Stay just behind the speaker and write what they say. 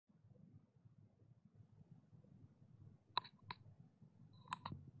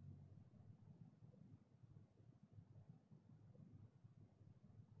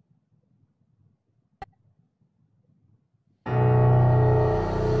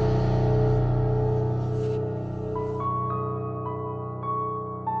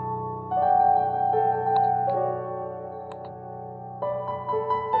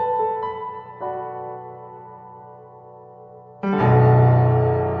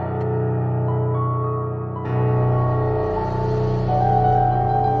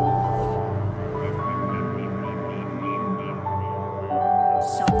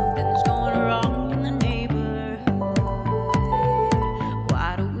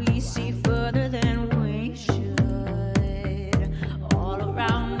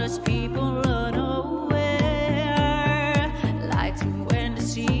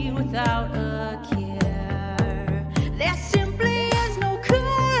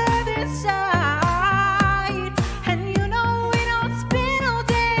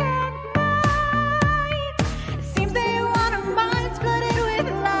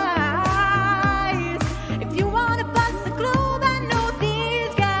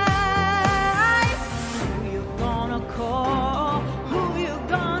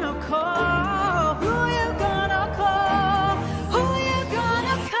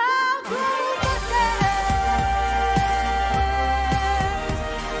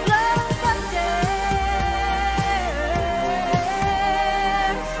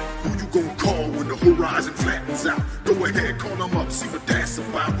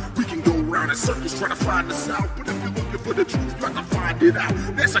about. We can go around in circles trying to find us out, but if you're looking for the truth, you got to find it out.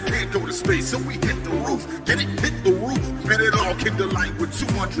 NASA can't go to space, so we hit the roof. Get it, hit the roof, and it all came to light with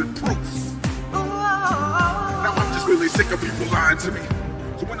 200 proofs. Now I'm just really sick of people lying to me.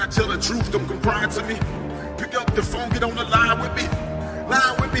 So when I tell the truth, don't come crying to me. Pick up the phone, get on the line with me.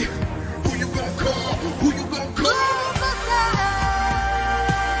 Line with me. Who you gonna call? Who you gonna call?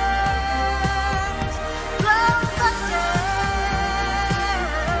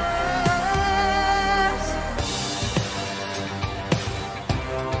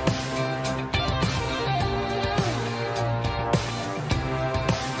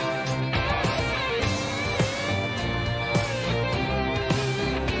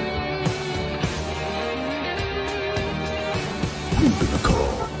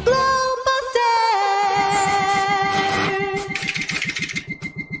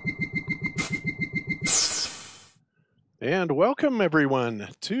 And welcome everyone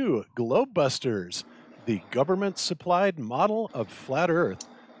to Globebusters, the government-supplied model of flat Earth.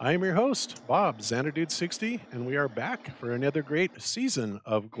 I am your host, Bob Xanadude60, and we are back for another great season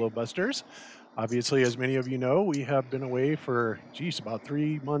of Globebusters. Obviously, as many of you know, we have been away for, about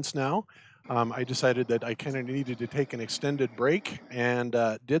 3 months now. I decided that I kind of needed to take an extended break, and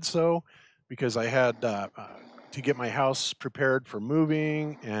did so because I had to get my house prepared for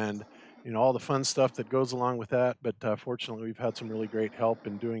moving and all the fun stuff that goes along with that. But fortunately, we've had some really great help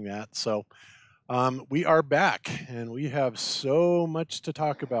in doing that. So we are back, and we have so much to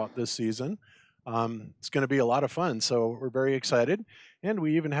talk about this season. It's going to be a lot of fun, so we're very excited. And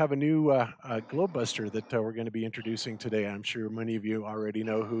we even have a new Globebuster that we're going to be introducing today. I'm sure many of you already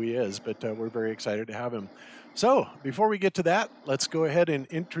know who he is, but we're very excited to have him. So before we get to that, let's go ahead and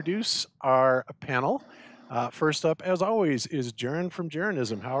introduce our panel. First up, as always, is Jaron from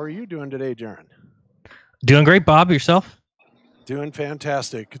Jaronism. How are you doing today, Jaron? Doing great, Bob. Yourself? Doing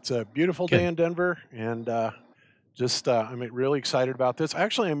fantastic. It's a beautiful day in Denver, and I'm really excited about this.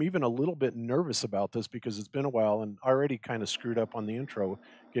 Actually, I'm even a little bit nervous about this because it's been a while and already kind of screwed up on the intro,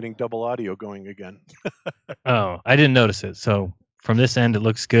 getting double audio going again. Oh, I didn't notice it. So from this end, it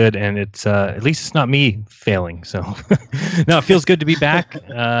looks good, and it's at least it's not me failing. So no, it feels good to be back.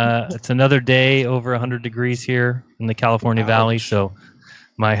 It's another day over 100 degrees here in the California Valley. So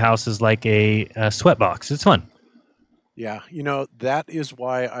my house is like a sweat box. It's fun. Yeah, that is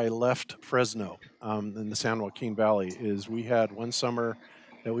why I left Fresno in the San Joaquin Valley. Is we had one summer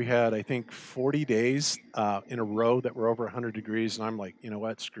that we had, I think, 40 days in a row that were over 100 degrees, and I'm like, you know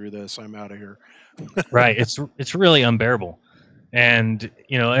what, screw this, I'm out of here. Right, it's really unbearable. And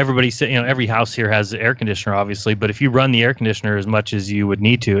everybody said, every house here has air conditioner, obviously, but if you run the air conditioner as much as you would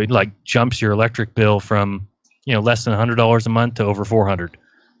need to, it jumps your electric bill from less than $100 a month to over $400.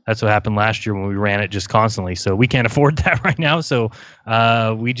 That's what happened last year when we ran it just constantly. So we can't afford that right now. So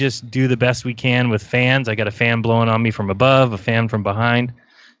we just do the best we can with fans. I got a fan blowing on me from above, a fan from behind,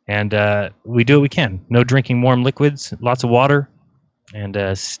 and we do what we can. No drinking warm liquids, lots of water,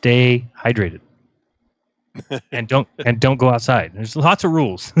 and stay hydrated. and don't go outside. There's lots of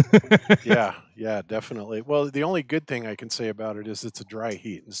rules. Yeah, definitely. Well, the only good thing I can say about it is it's a dry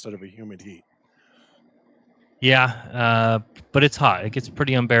heat instead of a humid heat. Yeah, but it's hot. It gets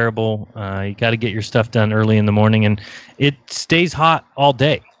pretty unbearable. You got to get your stuff done early in the morning, and it stays hot all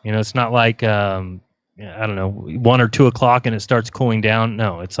day. It's not like I don't know, 1 or 2 o'clock and it starts cooling down.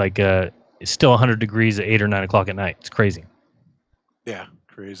 No, it's like it's still 100 degrees at 8 or 9 o'clock at night. It's crazy. Yeah,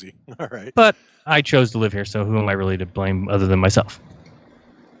 crazy. All right. But I chose to live here, so who am I really to blame other than myself?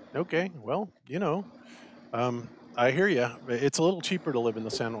 Okay, well, I hear you. It's a little cheaper to live in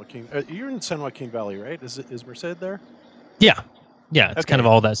the San Joaquin. You're in San Joaquin Valley, right? Is Merced there? Yeah. It's kind of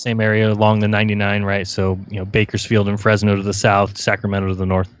all that same area along the 99, right? So Bakersfield and Fresno to the south, Sacramento to the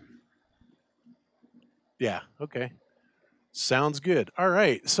north. Yeah. Okay. Sounds good. All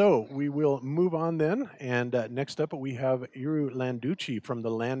right. So we will move on then. And next up, we have Iru Landucci from the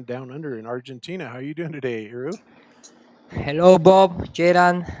land down under in Argentina. How are you doing today, Iru? Hello, Bob,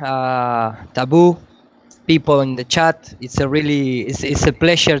 Jaron, Taboo, people in the chat. It's a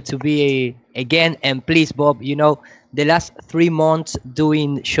pleasure to be again. And please, Bob, the last 3 months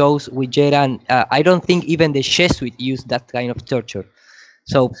doing shows with Jaron, I don't think even the Jesuit used that kind of torture.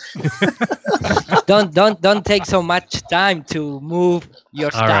 So don't take so much time to move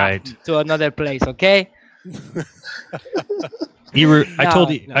your stuff to another place, okay? Iru,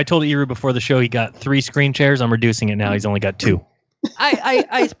 I told Iru before the show he got 3 screen shares. I'm reducing it now. He's only got 2. I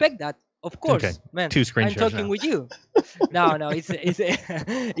expect that, of course, okay. Man. 2 screen I'm shares talking now. with you. No,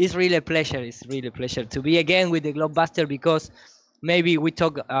 it's really a pleasure. It's really a pleasure to be again with the Globebuster because maybe we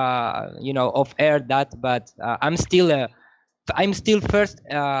talk, off air that, but I'm still a I'm still first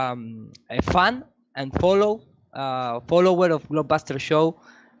a fan and follower of Globebuster Show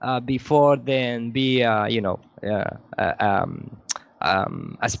before then be a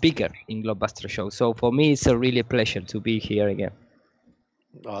speaker in Globebuster Show. So for me, it's a really pleasure to be here again.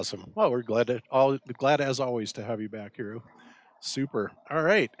 Awesome. Well, we're glad as always to have you back, Hiro. Super. All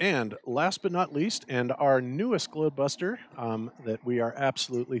right. And last but not least, and our newest Globebuster that we are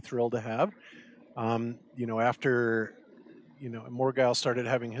absolutely thrilled to have. After Morgile started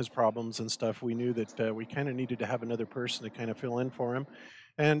having his problems and stuff, we knew that we kind of needed to have another person to kind of fill in for him.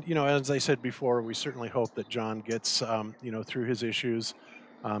 And, as I said before, we certainly hope that John gets, through his issues.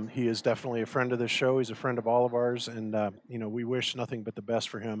 He is definitely a friend of the show. He's a friend of all of ours. And, we wish nothing but the best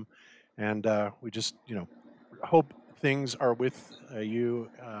for him. And we just, hope things are with you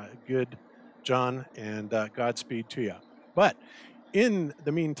good, John, and Godspeed to you. But in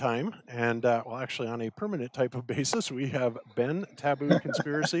the meantime, and actually on a permanent type of basis, we have Ben Taboo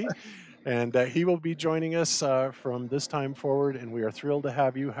Conspiracy, and he will be joining us from this time forward, and we are thrilled to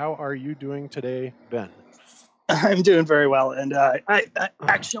have you. How are you doing today, Ben? I'm doing very well, and I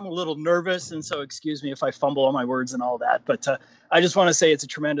actually am a little nervous, and so excuse me if I fumble on my words and all that, but I just want to say it's a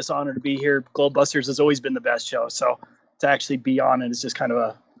tremendous honor to be here. Globebusters has always been the best show, so to actually be on it is just kind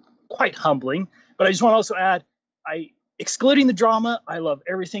of quite humbling. But I just want to also add, excluding the drama, I love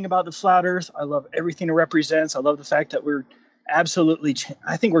everything about the Flat Earth. I love everything it represents. I love the fact that we're absolutely,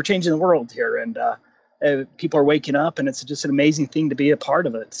 I think we're changing the world here, and people are waking up, and it's just an amazing thing to be a part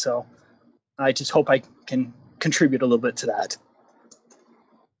of it. So I just hope I can contribute a little bit to that.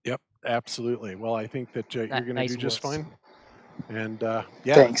 Yep, absolutely. Well, I think that you're going to do just fine. And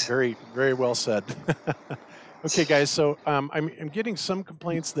thanks. Very, very well said. Okay, guys. So I'm getting some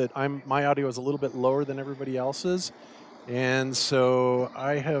complaints that my audio is a little bit lower than everybody else's, and so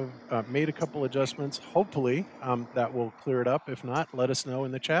I have made a couple adjustments. Hopefully, that will clear it up. If not, let us know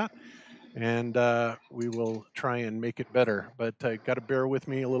in the chat, and we will try and make it better. But got to bear with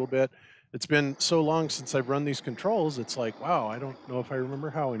me a little bit. It's been so long since I've run these controls. It's like, wow, I don't know if I remember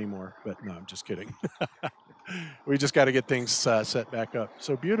how anymore. But no, I'm just kidding. We just got to get things set back up.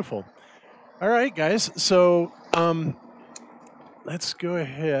 So beautiful. All right, guys. So let's go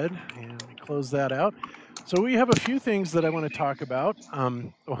ahead and close that out. So we have a few things that I want to talk about.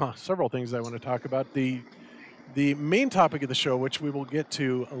 Several things I want to talk about. The main topic of the show, which we will get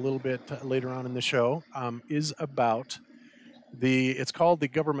to a little bit later on in the show, is about it's called the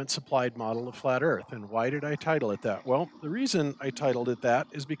government supplied model of flat Earth. And why did I title it that? Well, the reason I titled it that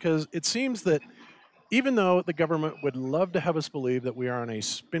is because it seems that even though the government would love to have us believe that we are on a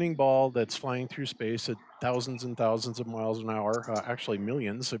spinning ball that's flying through space at thousands and thousands of miles an hour, actually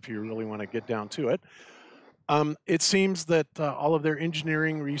millions if you really want to get down to it, it seems that all of their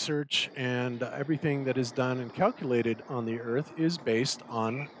engineering research and everything that is done and calculated on the Earth is based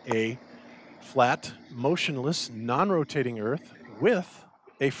on a flat, motionless, non-rotating Earth with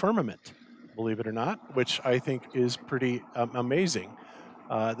a firmament, believe it or not, which I think is pretty amazing.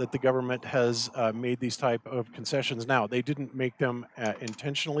 That the government has made these type of concessions. Now, they didn't make them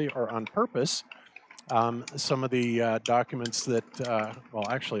intentionally or on purpose. Some of the documents that,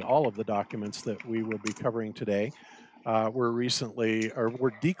 actually all of the documents that we will be covering today were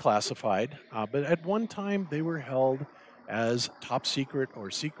declassified, but at one time they were held as top secret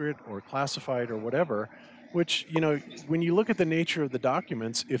or classified or whatever, which, when you look at the nature of the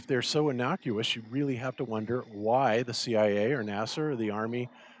documents, if they're so innocuous, you really have to wonder why the CIA or NASA or the Army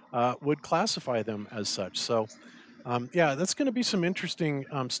would classify them as such. So, that's going to be some interesting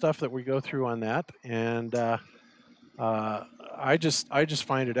stuff that we go through on that. And I just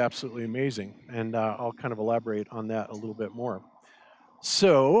find it absolutely amazing. And I'll kind of elaborate on that a little bit more.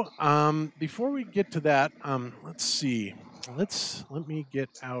 So before we get to that, let's see. Let me get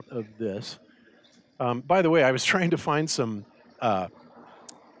out of this. By the way, I was trying to find some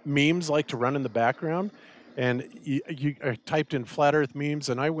memes like to run in the background, and I typed in flat Earth memes,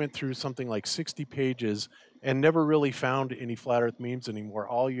 and I went through something like 60 pages and never really found any flat Earth memes anymore.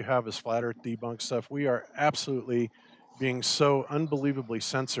 All you have is flat Earth debunk stuff. We are absolutely being so unbelievably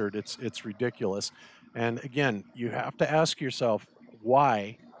censored. It's ridiculous. And again, you have to ask yourself,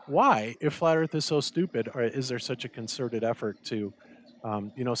 why, if flat Earth is so stupid, or is there such a concerted effort to,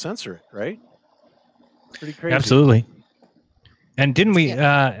 censor it, right? Pretty crazy. Absolutely. And didn't we,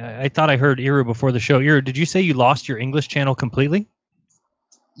 I thought I heard Ira before the show. Ira, did you say you lost your English channel completely?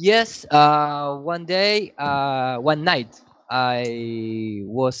 Yes. One night, I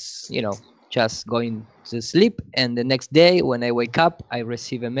was, just going to sleep. And the next day when I wake up, I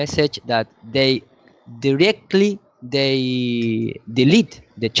receive a message that they directly they delete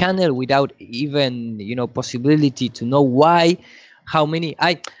the channel without even possibility to know why. How many?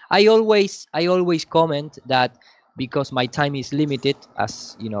 I always comment that because my time is limited,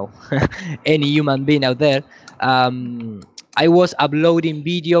 as any human being out there. I was uploading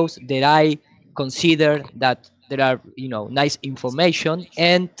videos that I consider that there are nice information,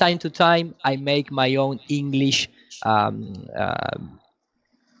 and time to time I make my own English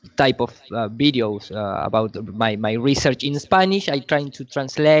type of videos about my research in Spanish. I trying to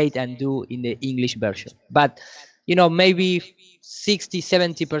translate and do in the English version, but maybe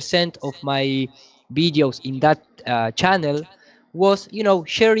 60-70% of my videos in that channel was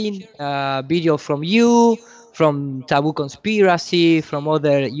sharing video from you, from Taboo Conspiracy, from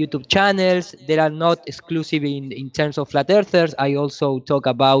other YouTube channels that are not exclusive in terms of flat earthers. I also talk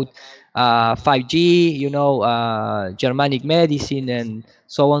about 5G, Germanic medicine, and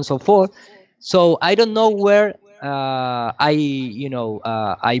so on and so forth. So I don't know where I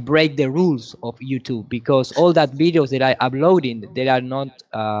break the rules of YouTube, because all that videos that I uploading, they are not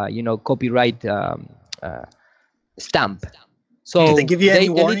copyright stamp. So Did they give you any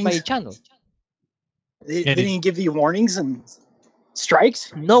delete warnings? my channel. They didn't give you warnings and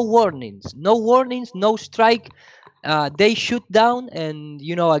strikes? No warnings, no strike. They shoot down and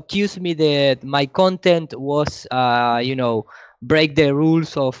accuse me that my content was break the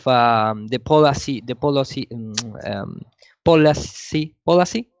rules of the policy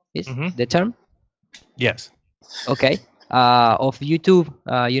is the term. Yes. Okay. Of YouTube,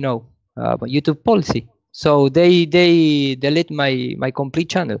 YouTube policy. So they delete my complete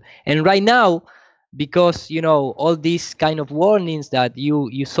channel. And right now, because all these kind of warnings that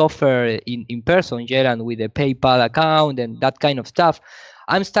you suffer in person, Geran, with a PayPal account and that kind of stuff,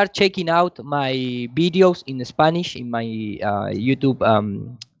 I'm start checking out my videos in Spanish in my YouTube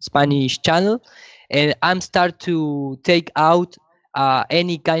Spanish channel, and I'm start to take out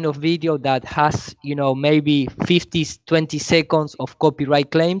any kind of video that has maybe 20 seconds of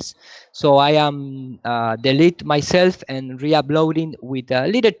copyright claims. So I am delete myself and re-uploading with a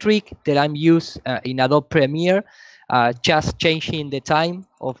little trick that I'm use in Adobe Premiere, just changing the time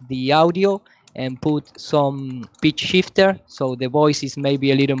of the audio and put some pitch shifter, so the voice is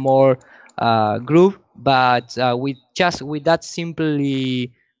maybe a little more groove. But with that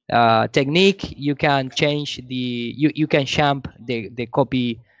simply technique, you can change you can champ the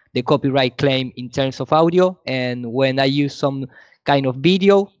copyright claim in terms of audio. And when I use some kind of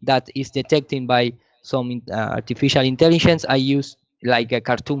video that is detected by some artificial intelligence, I use like a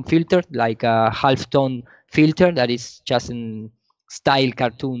cartoon filter, like a halftone filter that is just in style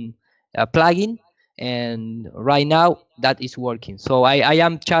cartoon plugin, and right now that is working. So I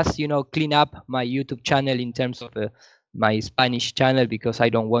am just clean up my YouTube channel in terms of my Spanish channel, because I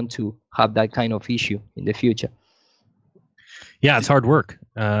don't want to have that kind of issue in the future. Yeah, it's hard work.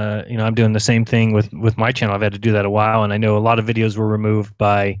 I'm doing the same thing with my channel. I've had to do that a while, and I know a lot of videos were removed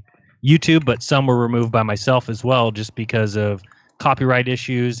by YouTube, but some were removed by myself as well, just because of copyright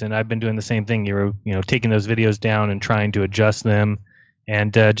issues. And I've been doing the same thing. You're taking those videos down and trying to adjust them,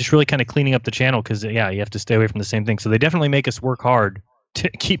 and just really kind of cleaning up the channel, because you have to stay away from the same thing. So they definitely make us work hard to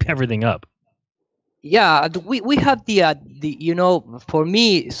keep everything up. Yeah, we have the for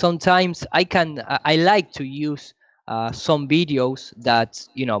me, sometimes I like to use some videos that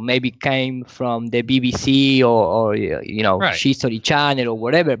maybe came from the BBC or Right. History Channel or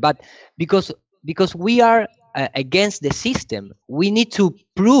whatever, but because we are against the system, we need to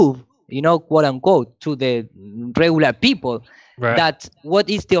prove, quote unquote, to the regular people, Right. that what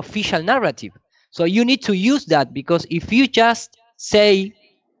is the official narrative. So you need to use that, because if you just say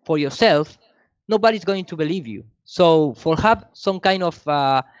for yourself, nobody's going to believe you. So for have some kind of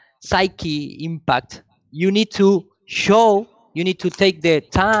psyche impact, you need to show, you need to take the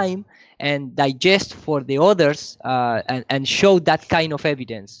time and digest for the others, and show that kind of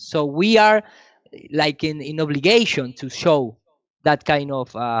evidence. So we are like in obligation to show that kind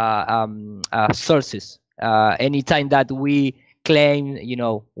of sources anytime that we claim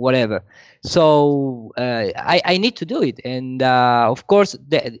whatever. So I need to do it, and of course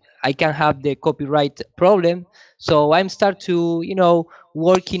I can have the copyright problem. So I'm start to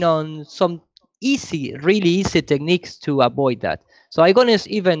working on some really easy techniques to avoid that. So I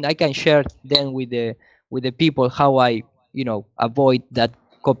can share then with the people how I avoid that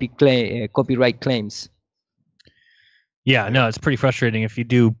copyright claims. Yeah, no, it's pretty frustrating if you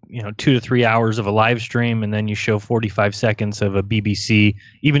do 2 to 3 hours of a live stream and then you show 45 seconds of a BBC.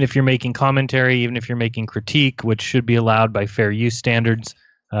 Even if you're making commentary, even if you're making critique, which should be allowed by fair use standards,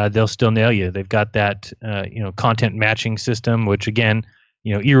 they'll still nail you. They've got that content matching system, which again,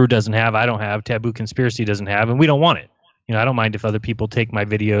 Eru doesn't have, I don't have, Taboo Conspiracy doesn't have, and we don't want it. I don't mind if other people take my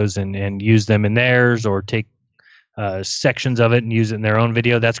videos and use them in theirs, or take sections of it and use it in their own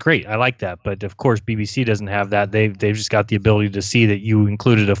video. That's great. I like that. But of course, BBC doesn't have that. They've just got the ability to see that you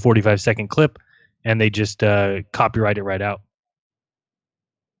included a 45-second clip, and they just copyright it right out.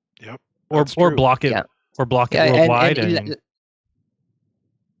 Yep. Or block it. Yeah. Or block it worldwide. Go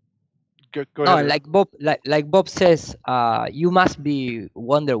ahead. Like Bob says, you must be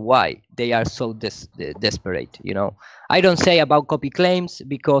wonder why they are so desperate. I don't say about copy claims,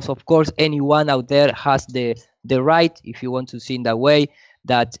 because of course anyone out there has the right, if you want to see in that way,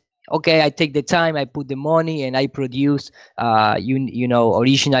 that okay, I take the time, I put the money, and I produce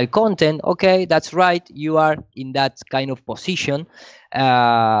original content. Okay, that's right, you are in that kind of position.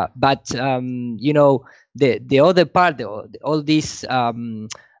 But the other part, all this the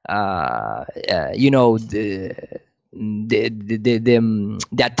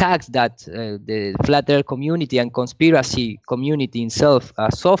attacks that the flat earth community and conspiracy community itself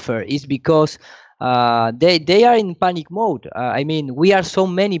suffer is because they are in panic mode. I mean, we are so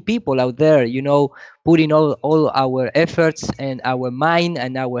many people out there, putting all our efforts and our mind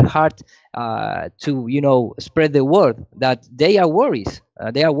and our heart to spread the word, that they are worried.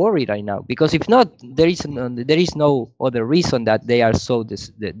 They are worried right now, because if not, there is no other reason that they are so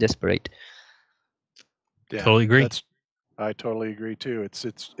desperate. Yeah, totally agree. I totally agree too.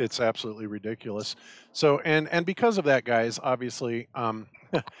 It's absolutely ridiculous. So and because of that, guys, obviously,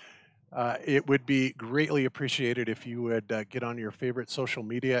 it would be greatly appreciated if you would get on your favorite social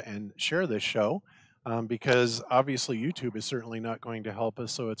media and share this show, because obviously YouTube is certainly not going to help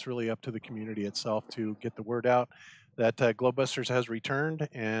us. So it's really up to the community itself to get the word out that Globebusters has returned,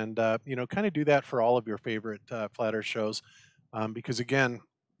 and kind of do that for all of your favorite Flat Earth shows, because again,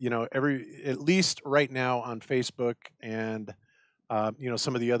 at least right now on Facebook and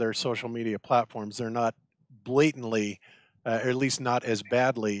some of the other social media platforms, they're not blatantly, or at least not as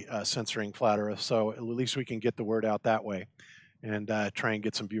badly censoring Flat Earth. So at least we can get the word out that way and try and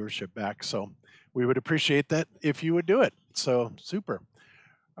get some viewership back. So we would appreciate that if you would do it. So super.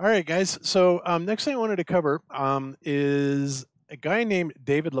 All right, guys. So next thing I wanted to cover is a guy named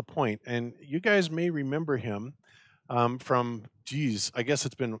David Lapointe, and you guys may remember him from, I guess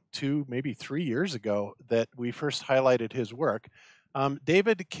it's been 2, maybe 3 years ago that we first highlighted his work.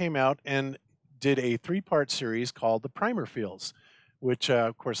 David came out and did a 3-part series called The Primer Fields, which,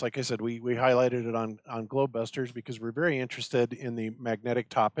 of course, like I said, we highlighted it on Globebusters because we're very interested in the magnetic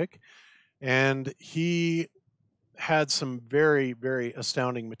topic. And he had some very, very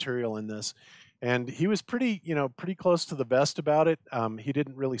astounding material in this. And he was pretty close to the vest about it. He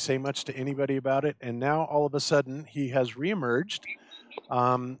didn't really say much to anybody about it. And now all of a sudden he has reemerged.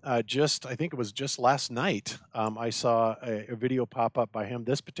 I think it was just last night, I saw a video pop up by him.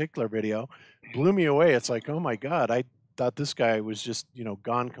 This particular video blew me away. It's like, oh my God, I thought this guy was just,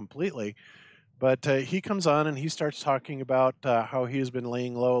 gone completely. But he comes on and he starts talking about how he has been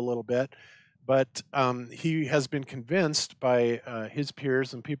laying low a little bit. But he has been convinced by his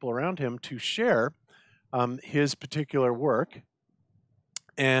peers and people around him to share his particular work.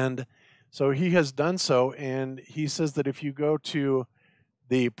 And so he has done so. And he says that if you go to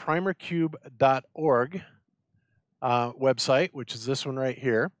the primercube.org website, which is this one right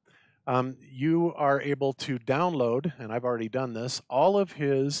here, you are able to download, and I've already done this, all of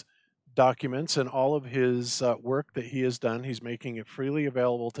his documents and all of his work that he has done. He's making it freely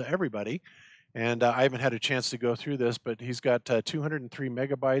available to everybody. And I haven't had a chance to go through this, but he's got 203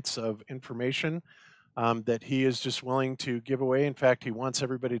 megabytes of information that he is just willing to give away. In fact, he wants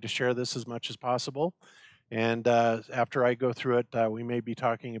everybody to share this as much as possible. And after I go through it, we may be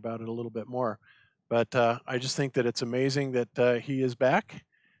talking about it a little bit more. But I just think that it's amazing that he is back,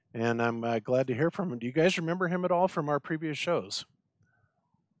 and I'm glad to hear from him. Do you guys remember him at all from our previous shows?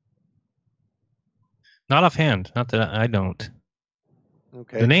 Not offhand. Not that I don't.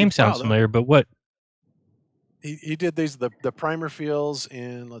 Okay. The name sounds familiar, but what? He did the primer fields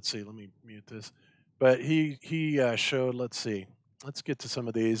in, let's see, let me mute this. But he showed, let's see, let's get to some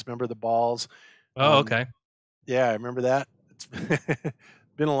of these. Remember the balls? Oh, okay. Yeah, I remember that. It's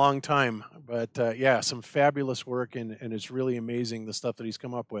been a long time, but yeah, some fabulous work, and it's really amazing the stuff that he's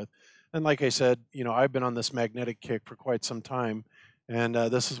come up with. And like I said, I've been on this magnetic kick for quite some time, and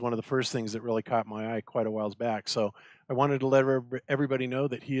this is one of the first things that really caught my eye quite a while back. So I wanted to let everybody know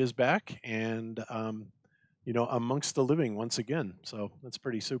that he is back and, amongst the living once again. So that's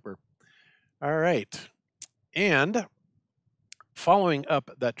pretty super. All right. And following up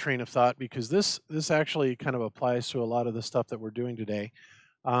that train of thought, because this actually kind of applies to a lot of the stuff that we're doing today,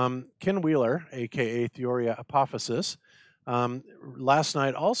 Ken Wheeler, aka Theoria Apophysis, last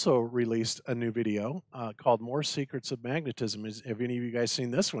night also released a new video called More Secrets of Magnetism. Have any of you guys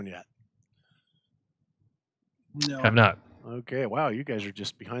seen this one yet? No. I'm not. Okay, wow, you guys are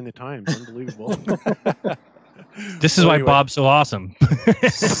just behind the times. Unbelievable. This is why Bob's so awesome.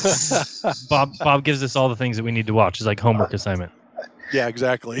 Bob gives us all the things that we need to watch. It's like homework assignment. Yeah,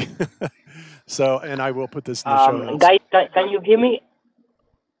 exactly. So, and I will put this in the show notes. Guys, can you hear me?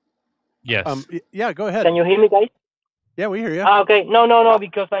 Yes. Yeah, go ahead. Can you hear me, guys? Yeah, we hear you. Okay. No,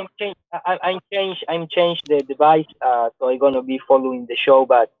 because I'm changed the device, so I'm gonna be following the show,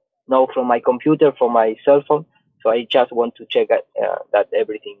 but no from my computer, from my cell phone. So I just want to check that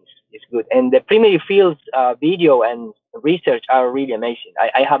everything is good. And the primary fields video and research are really amazing.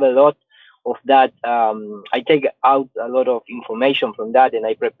 I have a lot of that. I take out a lot of information from that, and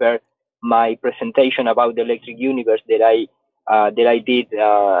I prepare my presentation about the electric universe that I did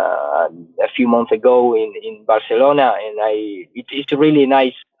a few months ago in Barcelona. And it's a really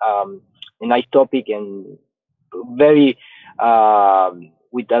nice topic, and very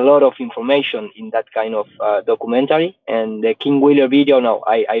with a lot of information in that kind of documentary. And the King Wheeler video, no,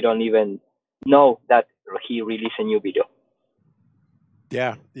 I don't even know that he released a new video.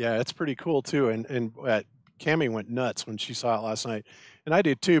 Yeah, it's pretty cool too. And Cammie went nuts when she saw it last night, and I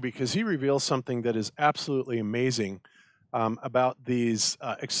did too, because he reveals something that is absolutely amazing about these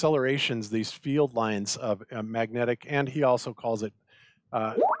accelerations, these field lines of magnetic, and he also calls it.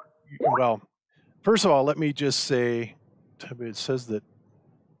 Well, first of all, let me just say, it says that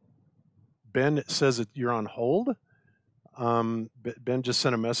Ben says that you're on hold. Ben just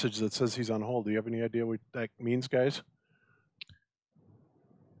sent a message that says he's on hold. Do you have any idea what that means, guys?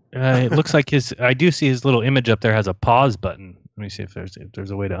 It looks like I do see his little image up there has a pause button. Let me see if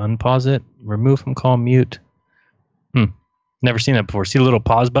there's a way to unpause it. Remove from call, mute. Never seen that before. See the little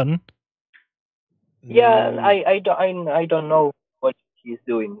pause button? Yeah, I don't know what he's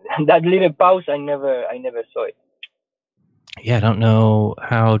doing. That little pause, I never saw it. Yeah, I don't know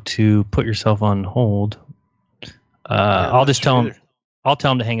how to put yourself on hold. I'll just tell him. I'll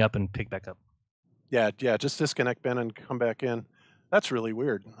tell him to hang up and pick back up. Yeah. Just disconnect Ben and come back in. That's really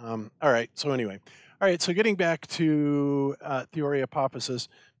weird. All right. So anyway, so getting back to Theoria Apophysis.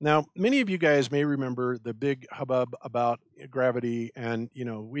 Now, many of you guys may remember the big hubbub about gravity, and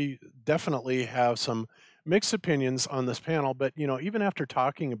we definitely have some mixed opinions on this panel. But even after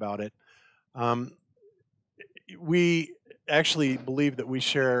talking about it, we actually believe that we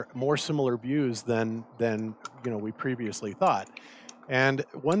share more similar views than we previously thought. And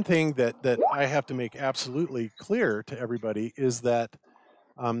one thing that I have to make absolutely clear to everybody is that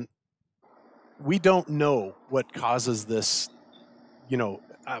we don't know what causes this,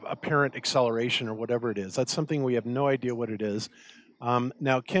 apparent acceleration or whatever it is. That's something we have no idea what it is.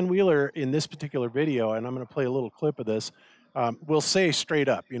 Now, Ken Wheeler in this particular video, and I'm going to play a little clip of this, will say straight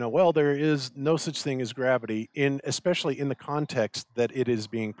up, well, there is no such thing as gravity, especially in the context that it is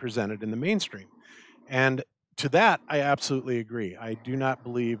being presented in the mainstream. And to that, I absolutely agree. I do not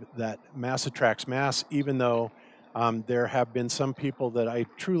believe that mass attracts mass, even though there have been some people that I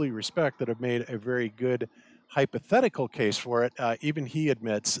truly respect that have made a very good hypothetical case for it. Even he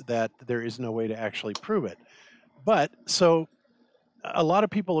admits that there is no way to actually prove it. But so a lot of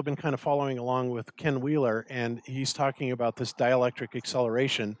people have been kind of following along with Ken Wheeler, and he's talking about this dielectric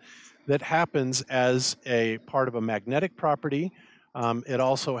acceleration that happens as a part of a magnetic property. It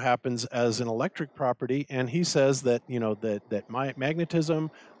also happens as an electric property, and he says that that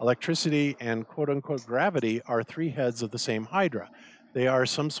magnetism, electricity, and quote unquote gravity are three heads of the same hydra. They are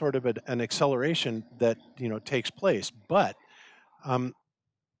some sort of an acceleration that takes place. But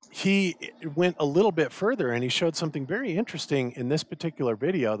he went a little bit further, and he showed something very interesting in this particular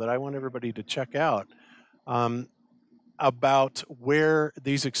video that I want everybody to check out. About where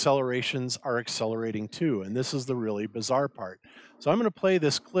these accelerations are accelerating to. And this is the really bizarre part. So I'm going to play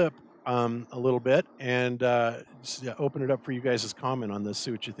this clip a little bit and open it up for you guys' comment on this,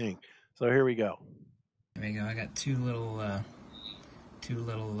 see what you think. So here we go. There we go. I got two little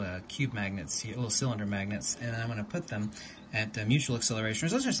cube magnets, little cylinder magnets, and I'm going to put them at mutual acceleration.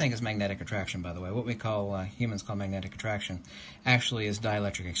 There's no such thing as magnetic attraction, by the way. What we call, humans call magnetic attraction, actually is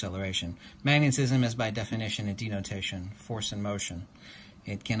dielectric acceleration. Magnetism is by definition a denotation, force in motion.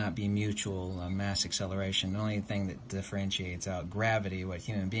 It cannot be mutual mass acceleration. The only thing that differentiates out gravity, what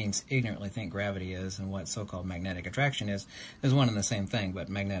human beings ignorantly think gravity is, and what so-called magnetic attraction is one and the same thing, but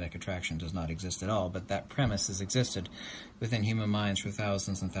magnetic attraction does not exist at all. But that premise has existed within human minds for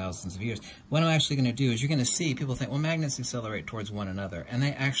thousands and thousands of years. What I'm actually going to do is you're going to see people think, well, magnets accelerate towards one another, and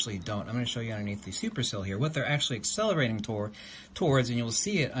they actually don't. I'm going to show you underneath the supercell here what they're actually accelerating towards, and you'll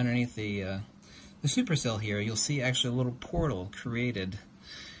see it underneath the the supercell here, you'll see actually a little portal created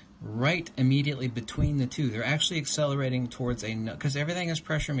right immediately between the two. They're actually accelerating towards a, because everything is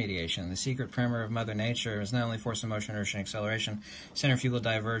pressure mediation. The secret primer of Mother Nature is not only force of motion, inertia, and acceleration, centrifugal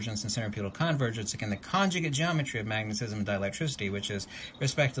divergence, and centripetal convergence, again, the conjugate geometry of magnetism and dielectricity, which is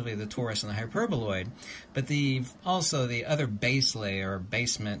respectively the torus and the hyperboloid, but also the other base layer or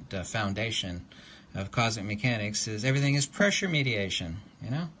basement foundation of cosmic mechanics is everything is pressure mediation, you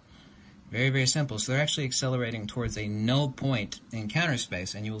know? Very, very simple. So they're actually accelerating towards a null point in counter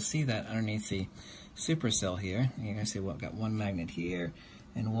space, and you will see that underneath the supercell here. And you're going to see, well, I've got one magnet here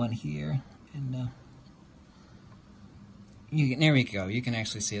and one here, and there we go. You can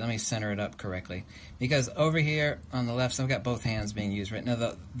actually see. Let me center it up correctly, because over here on the left, so I've got both hands being used right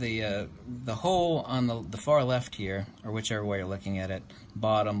now. The hole on the far left here, or whichever way you're looking at it,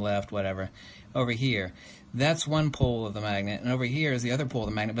 bottom, left, whatever, over here, that's one pole of the magnet, and over here is the other pole of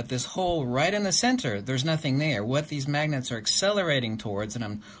the magnet. But this hole right in the center, there's nothing there. What these magnets are accelerating towards, and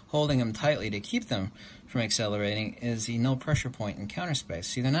I'm holding them tightly to keep them from accelerating, is the null pressure point in counter space.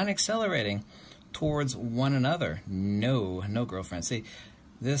 See, they're not accelerating towards one another. No, girlfriend. See,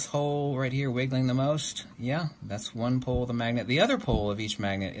 this hole right here wiggling the most, yeah, that's one pole of the magnet. The other pole of each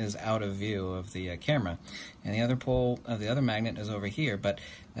magnet is out of view of the camera, and the other pole of the other magnet is over here. But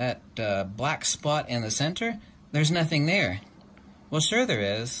that black spot in the center, there's nothing there. Well, sure there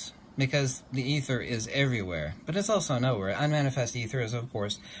is, because the ether is everywhere, but it's also nowhere. Unmanifest ether is, of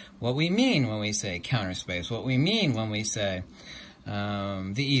course, what we mean when we say counter space, what we mean when we say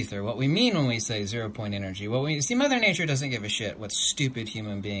the ether, what we mean when we say zero-point energy. See, Mother Nature doesn't give a shit what stupid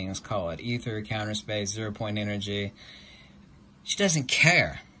human beings call it. Ether, counter space, zero-point energy. She doesn't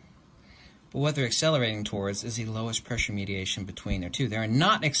care. But what they're accelerating towards is the lowest pressure mediation between their two. They're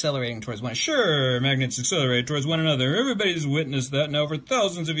not accelerating towards one. Sure, magnets accelerate towards one another. Everybody's witnessed that now for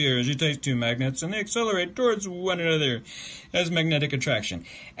thousands of years. You take two magnets and they accelerate towards one another as magnetic attraction.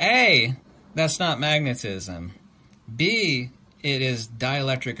 A, that's not magnetism. B, it is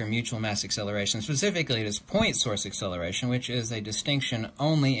dielectric or mutual mass acceleration. Specifically, it is point source acceleration, which is a distinction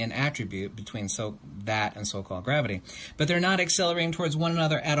only in attribute between that and so-called gravity. But they're not accelerating towards one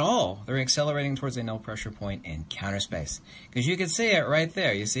another at all. They're accelerating towards a null pressure point in counter space. Because you can see it right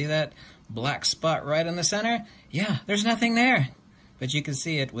there. You see that black spot right in the center? Yeah, there's nothing there. But you can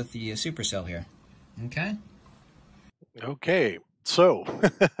see it with the supercell here. Okay? Okay, so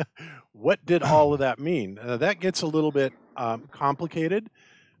what did all of that mean? That gets a little bit complicated,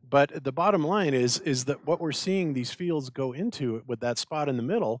 but the bottom line is that what we're seeing these fields go into with that spot in the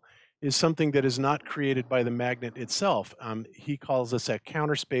middle is something that is not created by the magnet itself. He calls this a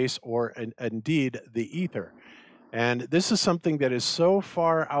counter space, or indeed the ether. And this is something that is so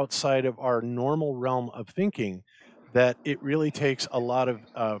far outside of our normal realm of thinking that it really takes a lot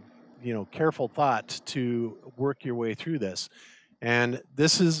of careful thought to work your way through this. And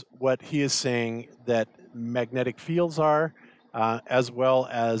this is what he is saying that magnetic fields are, as well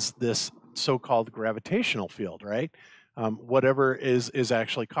as this so-called gravitational field, right? Whatever is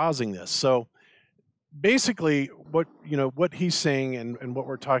actually causing this. So basically, what he's saying and what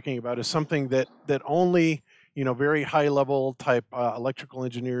we're talking about is something that only very high-level type electrical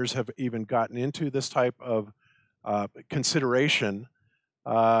engineers have even gotten into this type of consideration.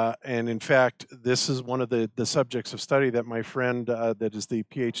 And in fact, this is one of the subjects of study that my friend that is the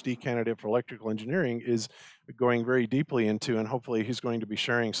PhD candidate for electrical engineering is going very deeply into, and hopefully he's going to be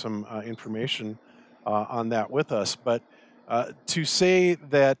sharing some information on that with us. But to say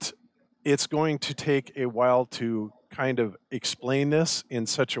that it's going to take a while to kind of explain this in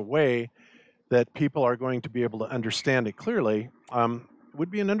such a way that people are going to be able to understand it clearly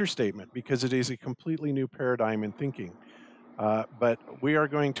would be an understatement, because it is a completely new paradigm in thinking. But we are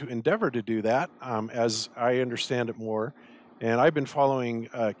going to endeavor to do that as I understand it more. And I've been following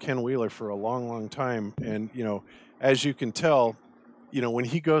Ken Wheeler for a long, long time. And, as you can tell, when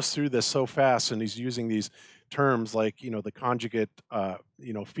he goes through this so fast and he's using these terms like, the conjugate,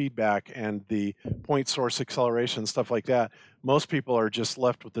 feedback and the point source acceleration, stuff like that, most people are just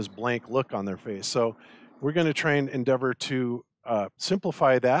left with this blank look on their face. So we're going to try and endeavor to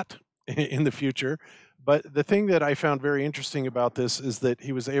simplify that in the future. But the thing that I found very interesting about this is that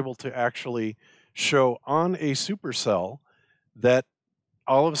he was able to actually show on a supercell that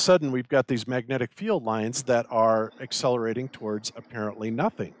all of a sudden we've got these magnetic field lines that are accelerating towards apparently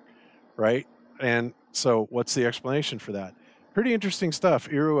nothing, right? And so what's the explanation for that? Pretty interesting stuff.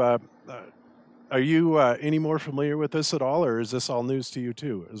 Iru, are you any more familiar with this at all, or is this all news to you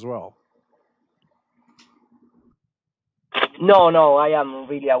too as well? No, I am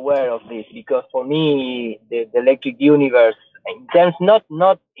really aware of this, because for me, the electric universe in terms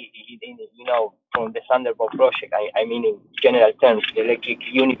from the Thunderbolt project. I mean in general terms, the electric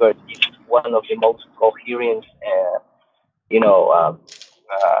universe is one of the most coherent,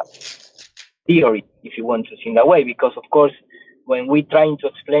 theory, if you want to see in that way, because of course when we trying to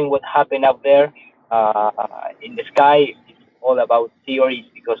explain what happened up there in the sky, it's all about theories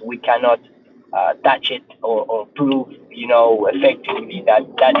because we cannot touch it or prove, effectively that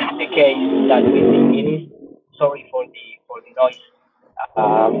is the case that we think it is. Sorry for the noise.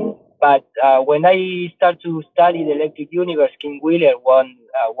 But when I start to study the electric universe, King Wheeler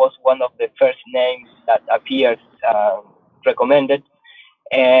was one of the first names that appears recommended,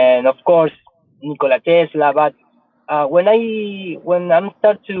 and of course Nikola Tesla. But when I'm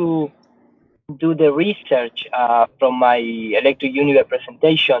start to do the research from my electric universe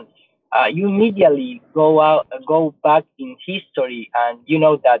presentation, you immediately go back in history, and you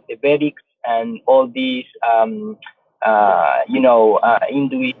know that the Vedics and all these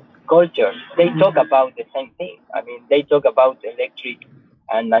Hinduist cultures, they talk about the same thing. I mean, they talk about the electric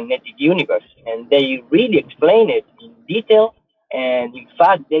and magnetic universe, and they really explain it in detail. And in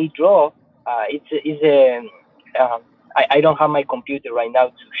fact, they draw. I don't have my computer right now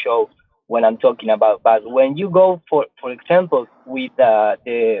to show what I'm talking about, but when you go for example with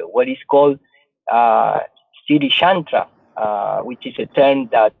the what is called Sri Shantra, which is a term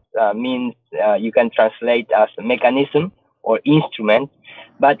that means you can translate as a mechanism or instrument,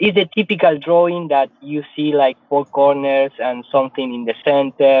 but it's a typical drawing that you see like four corners and something in the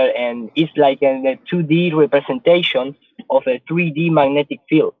center, and it's like a 2D representation of a 3D magnetic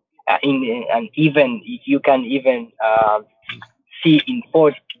field. And even you can even see in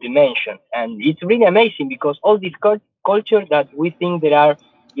fourth dimension, and it's really amazing because all these cultures that we think they are,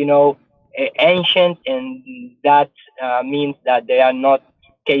 ancient, and that means that they are not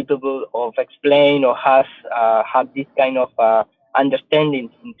capable of explain or have this kind of understanding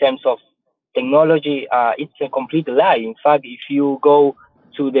in terms of technology. It's a complete lie. In fact, if you go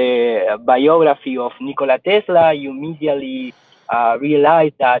to the biography of Nikola Tesla, you immediately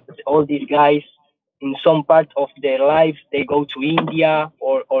realize that all these guys, in some part of their lives, they go to India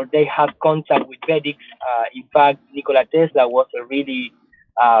or they have contact with Vedics. In fact, Nikola Tesla was a really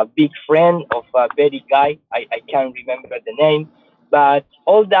big friend of a Vedic guy. I can't remember the name. But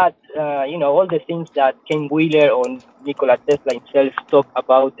all that, all the things that Ken Wheeler or Nikola Tesla himself talk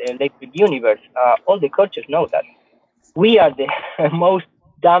about the electric universe, all the cultures know that. We are the most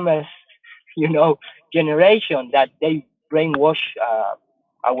dumbest, generation that they brainwash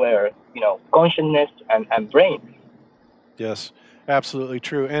our, consciousness and brain. Yes, absolutely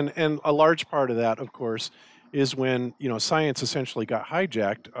true. And a large part of that, of course, is when science essentially got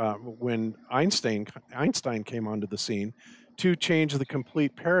hijacked when Einstein came onto the scene to change the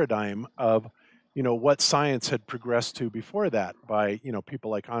complete paradigm of what science had progressed to before that by people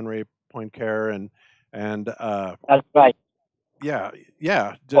like Henri Poincaré and that's right. Yeah.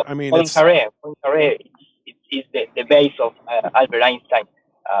 I mean, Poincaré is the base of Albert Einstein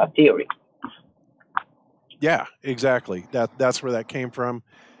theory. Yeah, exactly. That's where that came from.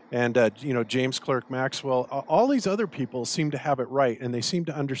 And James Clerk Maxwell, all these other people seem to have it right, and they seem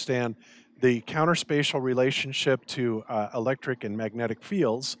to understand the counterspatial relationship to electric and magnetic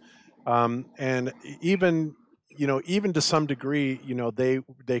fields, and even to some degree,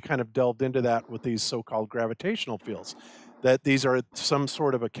 they kind of delved into that with these so-called gravitational fields, that these are some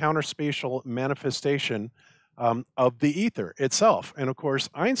sort of a counterspatial manifestation of the ether itself. And of course,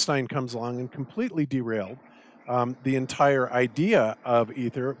 Einstein comes along and completely derailed the entire idea of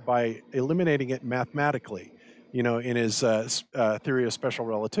ether by eliminating it mathematically, in his theory of special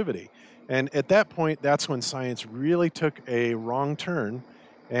relativity. And at that point, that's when science really took a wrong turn.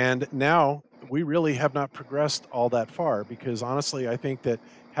 And now we really have not progressed all that far, because honestly, I think that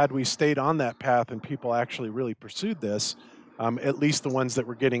had we stayed on that path and people actually really pursued this, at least the ones that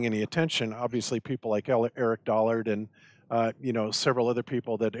were getting any attention, obviously people like Eric Dollard and several other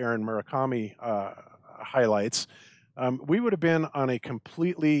people that Aaron Murakami highlights, we would have been on a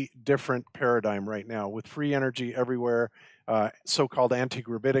completely different paradigm right now with free energy everywhere. So-called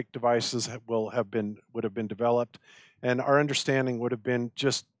anti-gravitic devices would have been developed, and our understanding would have been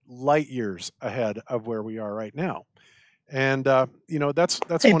just light years ahead of where we are right now. And that's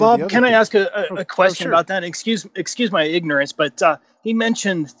hey, one Bob, of the other can I things. ask a question sure. about that? Excuse my ignorance, but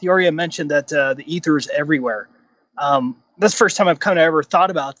Theoria mentioned that the ether is everywhere. That's the first time I've kind of ever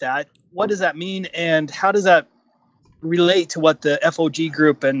thought about that. What does that mean, and how does that relate to what the FOG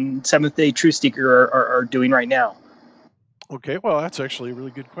group and Seventh Day Truth Seeker are doing right now? Okay, well, that's actually a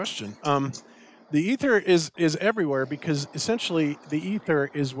really good question. The ether is everywhere because essentially the ether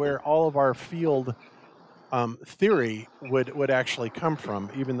is where all of our field theory would actually come from,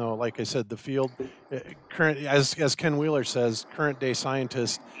 even though, like I said, the field, current, as Ken Wheeler says, current day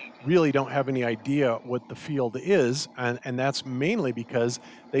scientists really don't have any idea what the field is, and that's mainly because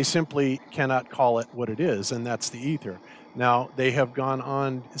they simply cannot call it what it is, and that's the ether. Now, they have gone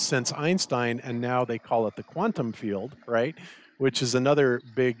on since Einstein, and now they call it the quantum field, right? Which is another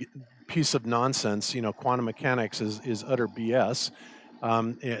big piece of nonsense. You know, quantum mechanics is utter BS.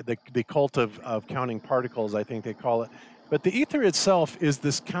 The cult of counting particles, I think they call it. But the ether itself is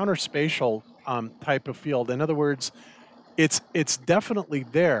this counterspatial type of field. In other words, it's definitely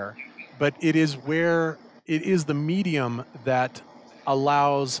there, but it is the medium that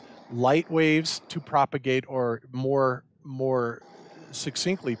allows light waves to propagate, or more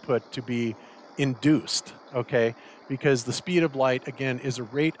succinctly put, to be induced, okay? Because the speed of light, again, is a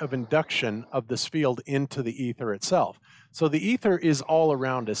rate of induction of this field into the ether itself. So the ether is all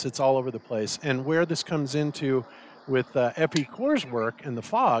around us. It's all over the place. And where this comes into with F.E. Core's work and the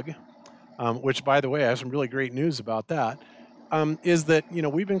fog, which, by the way, I have some really great news about that, is that, you know,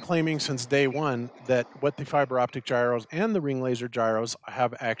 we've been claiming since day one that what the fiber optic gyros and the ring laser gyros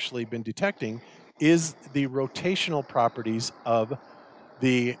have actually been detecting is the rotational properties of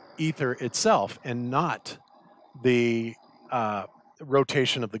the ether itself, and not the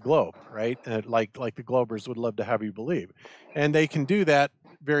rotation of the globe, right? Like the Globers would love to have you believe. And they can do that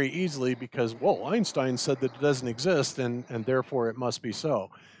very easily because, well, Einstein said that it doesn't exist, and therefore it must be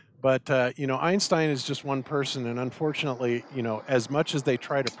so. But, you know, Einstein is just one person, and unfortunately, you know, as much as they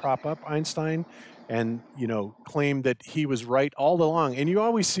try to prop up Einstein and, you know, claim that he was right all along, and you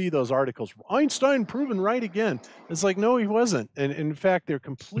always see those articles, Einstein proven right again. It's like, no, he wasn't. And in fact, they're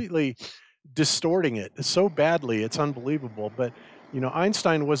completely distorting it so badly, it's unbelievable. But, you know,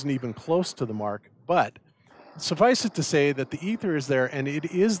 Einstein wasn't even close to the mark. But suffice it to say that the ether is there, and it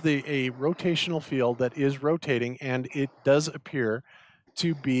is a rotational field that is rotating, and it does appear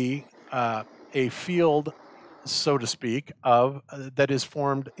to be a field, so to speak, of that is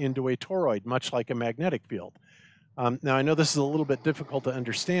formed into a toroid, much like a magnetic field. Now, I know this is a little bit difficult to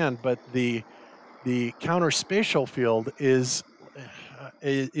understand, but the counterspatial field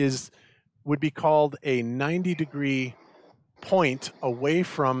would be called a 90-degree point away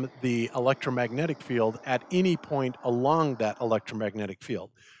from the electromagnetic field at any point along that electromagnetic field.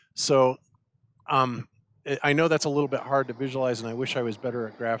 So I know that's a little bit hard to visualize, and I wish I was better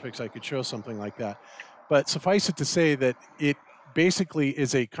at graphics. I could show something like that. But suffice it to say that it basically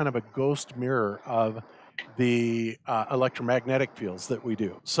is a kind of a ghost mirror of the electromagnetic fields that we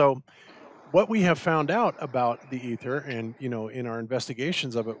do. So what we have found out about the ether, and, you know, in our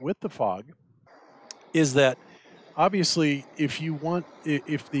investigations of it with the fog, is that obviously if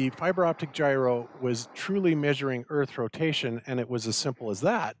the fiber optic gyro was truly measuring Earth rotation, and it was as simple as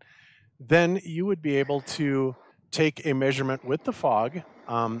that, then you would be able to take a measurement with the fog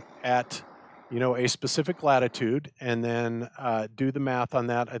at, you know, a specific latitude, and then do the math on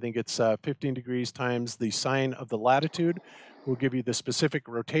that. I think it's 15 degrees times the sine of the latitude will give you the specific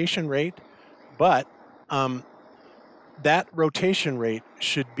rotation rate. But that rotation rate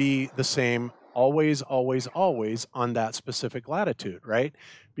should be the same always, always, always on that specific latitude, right?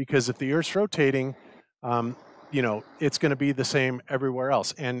 Because if the Earth's rotating, you know, it's going to be the same everywhere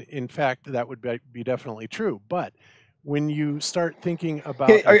else. And in fact, that would be definitely true. But when you start thinking about...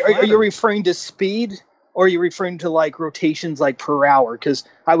 Okay, are you referring to speed, or are you referring to like rotations like per hour? Because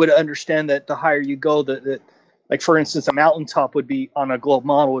I would understand that the higher you go, that like, for instance, a mountaintop would be, on a globe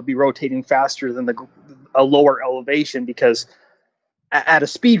model, would be rotating faster than a lower elevation, because at a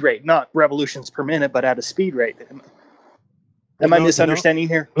speed rate, not revolutions per minute, but at a speed rate. Am I misunderstanding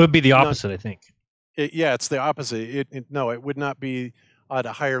here? It would be the opposite, I think. Yeah, it's the opposite. No, it would not be at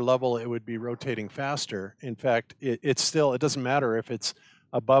a higher level. It would be rotating faster. In fact, it doesn't matter if it's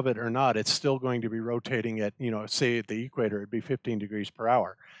above it or not. It's still going to be rotating at, you know, say at the equator, it'd be 15 degrees per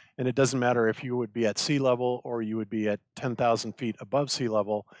hour. And it doesn't matter if you would be at sea level or you would be at 10,000 feet above sea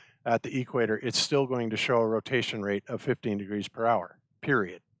level at the equator. It's still going to show a rotation rate of 15 degrees per hour,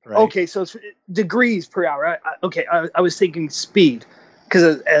 period. Right? Okay, so it's degrees per hour. I was thinking speed,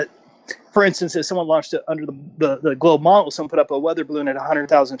 because for instance, if someone launched it under the globe model, someone put up a weather balloon at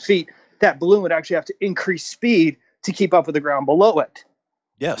 100,000 feet, that balloon would actually have to increase speed to keep up with the ground below it.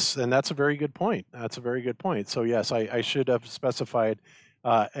 Yes, and that's a very good point. That's a very good point. So yes, I should have specified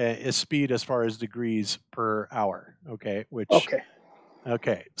a speed as far as degrees per hour. Okay,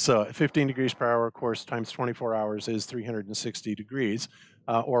 Okay, so 15 degrees per hour, of course, times 24 hours is 360 degrees,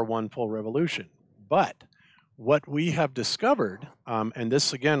 or one full revolution. But what we have discovered, and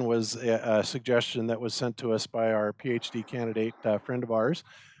this again was a suggestion that was sent to us by our PhD candidate friend of ours,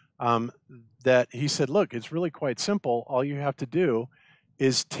 that he said, look, it's really quite simple. All you have to do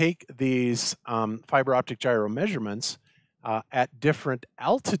is take these fiber optic gyro measurements at different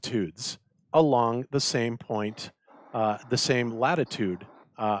altitudes along the same point, the same latitude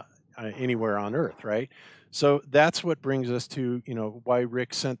anywhere on Earth, right? So that's what brings us to, why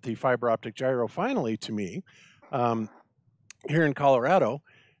Rick sent the fiber optic gyro finally to me here in Colorado.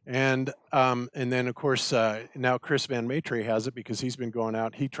 And then, of course, now Chris Van Maitre has it because he's been going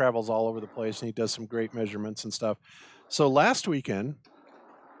out. He travels all over the place and he does some great measurements and stuff. So last weekend,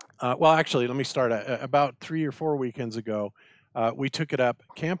 well, actually, let me start. About 3 or 4 weekends ago, we took it up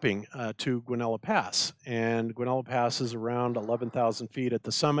camping to Guanella Pass. And Guanella Pass is around 11,000 feet at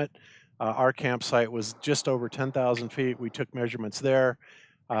the summit. Our campsite was just over 10,000 feet. We took measurements there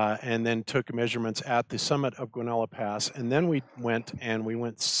and then took measurements at the summit of Guanella Pass. And then we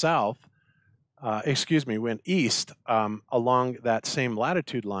went south, went east along that same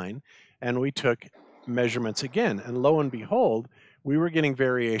latitude line, and we took measurements again. And lo and behold, we were getting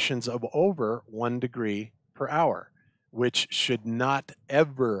variations of over 1 degree per hour, which should not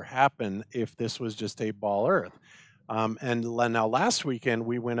ever happen if this was just a ball Earth. And now last weekend,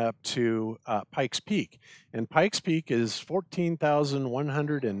 we went up to Pikes Peak. And Pikes Peak is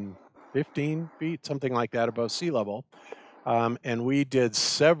 14,115 feet, something like that, above sea level. And we did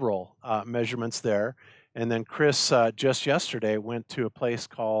several measurements there. And then Chris just yesterday went to a place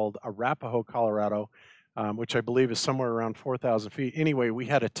called Arapahoe, Colorado, which I believe is somewhere around 4,000 feet. Anyway, we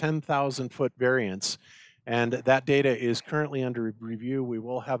had a 10,000-foot variance. And that data is currently under review. We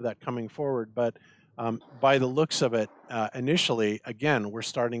will have that coming forward. But by the looks of it, initially, again, we're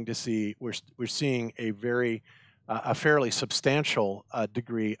starting to see, we're seeing a fairly substantial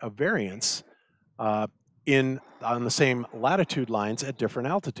degree of variance on the same latitude lines at different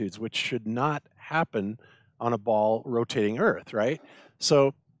altitudes, which should not happen on a ball rotating Earth, right?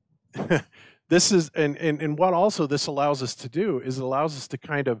 So this is, and what also this allows us to do is it allows us to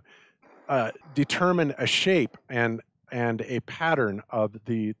kind of determine a shape and a pattern of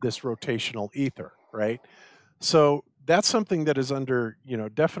this rotational ether, right? So that's something that is under,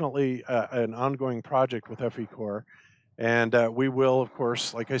 definitely an ongoing project with FE Core. And we will, of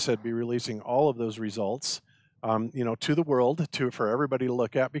course, like I said, be releasing all of those results, to the world, for everybody to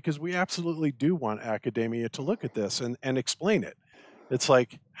look at, because we absolutely do want academia to look at this and explain it. It's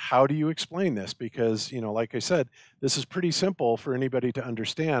like, how do you explain this? Because, like I said, this is pretty simple for anybody to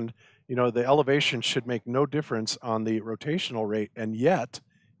understand. The elevation should make no difference on the rotational rate, and yet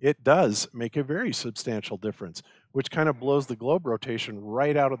it does make a very substantial difference, which kind of blows the globe rotation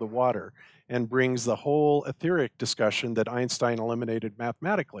right out of the water and brings the whole etheric discussion that Einstein eliminated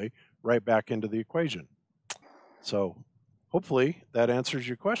mathematically right back into the equation. So hopefully that answers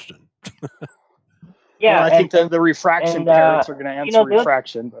your question. Yeah, well, I think the refraction parents are going to answer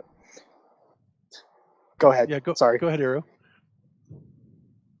refraction, but go ahead. Yeah, Sorry. Go ahead, Arrow.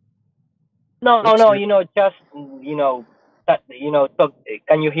 No, just, talk,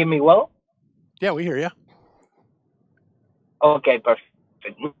 can you hear me well? Yeah, we hear you. Okay, perfect.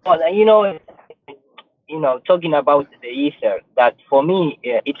 Talking about the ether, that for me,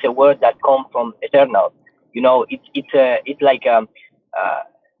 it's a word that comes from eternal. It's like,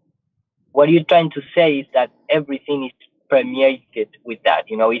 what you're trying to say is that everything is permeated with that.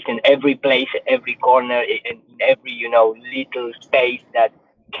 It's in every place, every corner, in every, little space that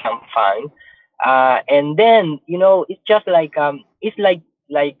you can find. And then, it's just like,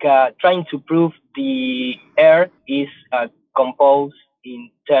 trying to prove the air is composed in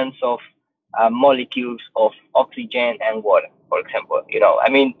terms of molecules of oxygen and water, for example.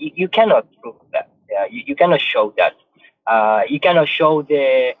 You cannot prove that. You cannot show that. You cannot show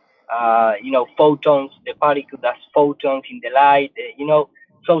the, photons, the particles as photons in the light,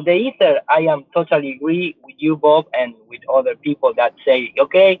 So the ether, I am totally agree with you, Bob, and with other people that say,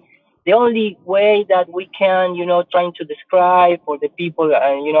 okay, the only way that we can, trying to describe for the people,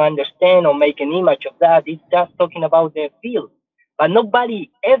 understand or make an image of that is just talking about the field. But nobody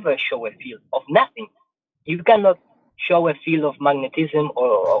ever show a field of nothing. You cannot show a field of magnetism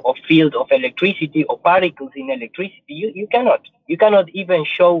or field of electricity or particles in electricity. You cannot. You cannot even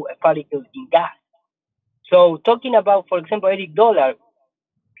show a particle in gas. So talking about, for example, Eric Dollar,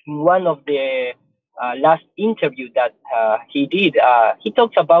 in one of the last interview that he did, he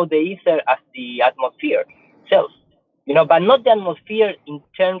talks about the ether as the atmosphere itself, but not the atmosphere in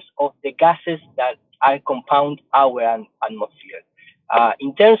terms of the gases that are compound our atmosphere,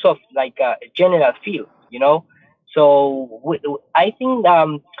 in terms of like a general field, So I think,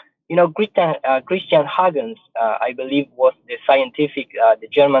 Christian Huygens, I believe, was the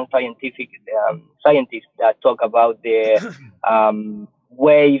German scientist that talked about the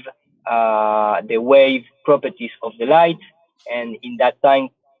the wave properties of the light. And in that time,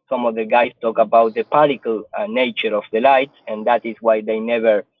 some of the guys talk about the particle nature of the light, and that is why they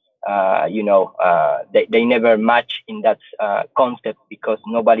never, they never match in that concept, because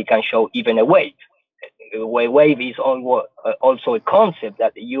nobody can show even a wave. A wave is also a concept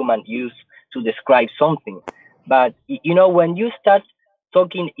that the human use to describe something. But when you start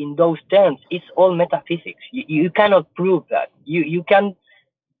talking in those terms, it's all metaphysics. You cannot prove that. You can.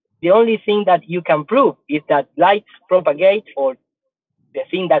 The only thing that you can prove is that lights propagate, or the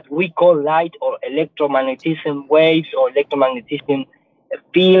thing that we call light, or electromagnetism waves, or electromagnetism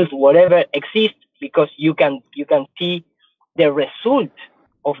fields, whatever exists, because you can see the result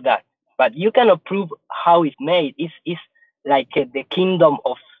of that, but you cannot prove how it's made. It's like the kingdom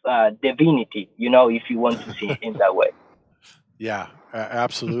of divinity, if you want to see it in that way. Yeah,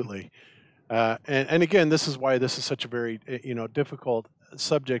 absolutely. And again, this is why this is such a very difficult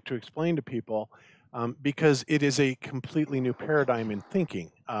subject to explain to people, because it is a completely new paradigm in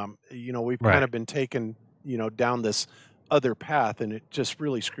thinking. We've kind of been taken down this other path, and it just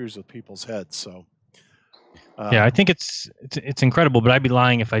really screws with people's heads. So yeah, I think it's incredible, but I'd be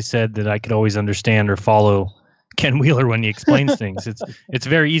lying if I said that I could always understand or follow Ken Wheeler when he explains things. It's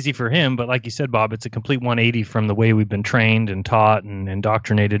very easy for him, but like you said, Bob, it's a complete 180 from the way we've been trained and taught and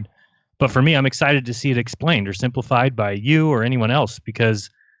indoctrinated. But for me, I'm excited to see it explained or simplified by you or anyone else, because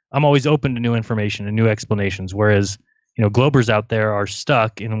I'm always open to new information and new explanations. Whereas, Globers out there are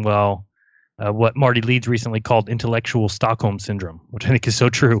stuck in, what Marty Leeds recently called intellectual Stockholm syndrome, which I think is so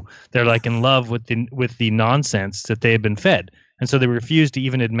true. They're like in love with the nonsense that they have been fed. And so they refuse to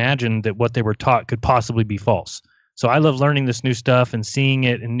even imagine that what they were taught could possibly be false. So I love learning this new stuff and seeing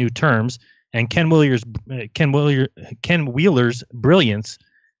it in new terms. And Ken Wheeler's brilliance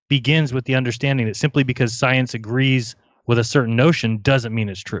begins with the understanding that simply because science agrees with a certain notion doesn't mean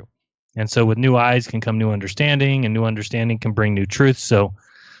it's true. And so with new eyes can come new understanding, and new understanding can bring new truths. So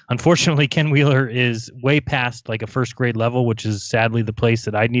unfortunately, Ken Wheeler is way past like a first grade level, which is sadly the place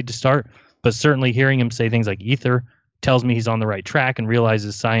that I need to start. But certainly hearing him say things like ether tells me he's on the right track, and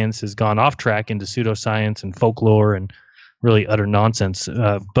realizes science has gone off track into pseudoscience and folklore and really utter nonsense.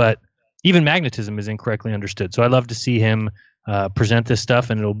 But even magnetism is incorrectly understood. So I love to see him present this stuff,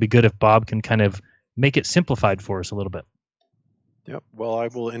 and it'll be good if Bob can kind of make it simplified for us a little bit. Yep. Well, I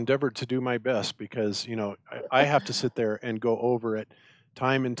will endeavor to do my best, because I have to sit there and go over it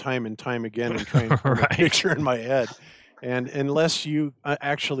time and time and time again and try and form a picture in my head. And unless you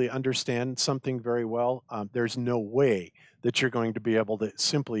actually understand something very well, there's no way that you're going to be able to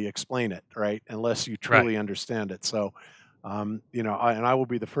simply explain it, right? Unless you truly understand it. So, and I will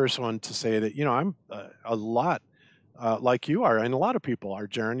be the first one to say that, I'm a lot like you are, and a lot of people are,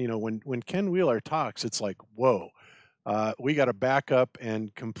 Jaron. When Ken Wheeler talks, it's like, whoa, we got to back up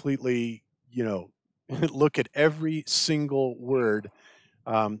and completely, look at every single word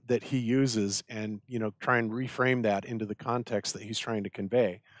that he uses, and try and reframe that into the context that he's trying to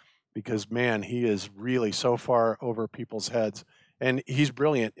convey, because man, he is really so far over people's heads, and he's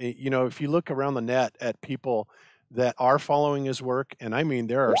brilliant. If you look around the net at people that are following his work, and I mean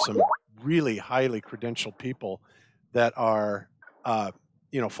there are some really highly credentialed people that are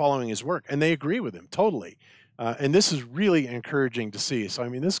following his work, and they agree with him totally, and this is really encouraging to see. So I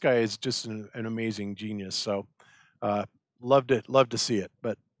mean, this guy is just an amazing genius. So love to see it.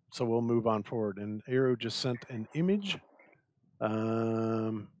 But so we'll move on forward. And Aero just sent an image.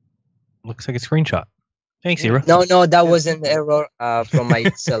 Looks like a screenshot. Thanks, Aero. No, that was an error from my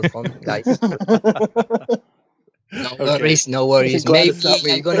cell phone, guys. No worries. Maybe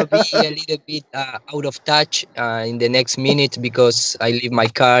I'm gonna be a little bit out of touch in the next minute, because I leave my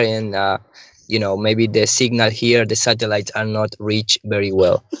car, and maybe the signal here, the satellites are not reach very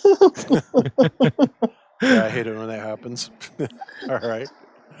well. Yeah, I hate it when that happens. All right.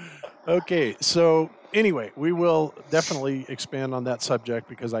 Okay. So anyway, we will definitely expand on that subject,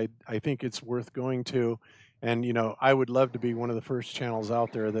 because I think it's worth going to. And, I would love to be one of the first channels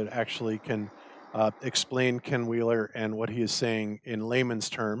out there that actually can explain Ken Wheeler and what he is saying in layman's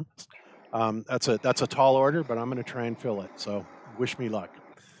terms. That's a tall order, but I'm going to try and fill it. So wish me luck.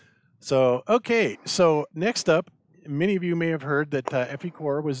 So, okay. So next up, many of you may have heard that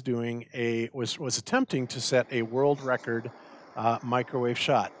FE-Core was attempting to set a world record microwave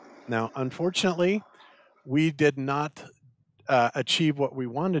shot. Now, unfortunately, we did not achieve what we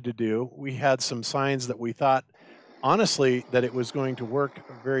wanted to do. We had some signs that we thought, honestly, that it was going to work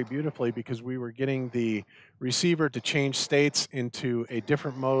very beautifully, because we were getting the receiver to change states into a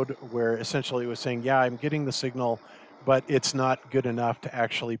different mode, where essentially it was saying, yeah, I'm getting the signal, but it's not good enough to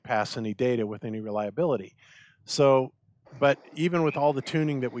actually pass any data with any reliability. So but even with all the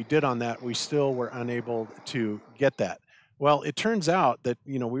tuning that we did on that, we still were unable to get that. Well, it turns out that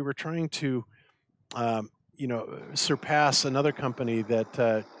we were trying to surpass another company that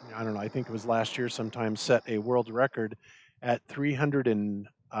I don't know. I think it was last year sometime set a world record at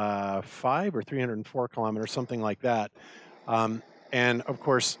 305 or 304 kilometers, something like that. And of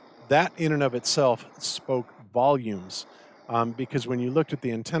course, that in and of itself spoke volumes, because when you looked at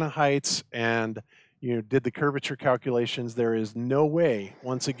the antenna heights and did the curvature calculations, there is no way,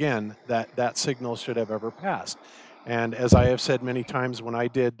 once again, that that signal should have ever passed. And as I have said many times, when I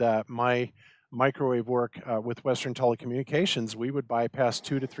did my microwave work with Western Telecommunications, we would bypass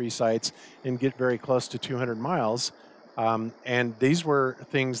 2 to 3 sites and get very close to 200 miles. And these were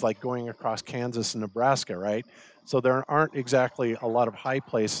things like going across Kansas and Nebraska, right? So there aren't exactly a lot of high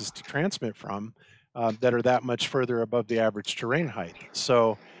places to transmit from that are that much further above the average terrain height.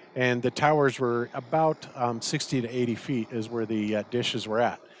 So, and the towers were about 60 to 80 feet is where the dishes were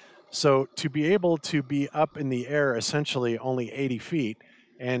at. So to be able to be up in the air essentially only 80 feet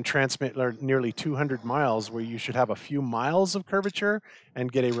and transmit nearly 200 miles where you should have a few miles of curvature and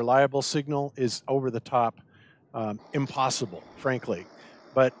get a reliable signal is over the top impossible, frankly.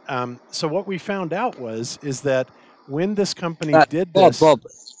 But so what we found out is that when this company did this, Bob,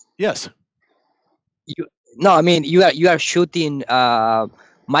 yes, I mean you are shooting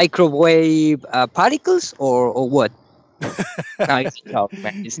microwave particles or what? No, it's a joke,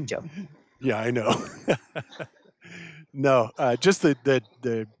 man. It's a joke. Yeah, I know. No, just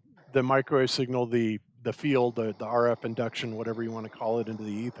the microwave signal, the field, the RF induction, whatever you want to call it, into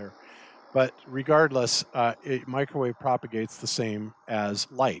the ether. But regardless, microwave propagates the same as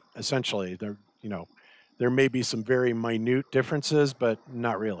light. Essentially, there may be some very minute differences, but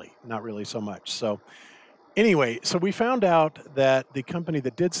not really so much. So anyway, so we found out that the company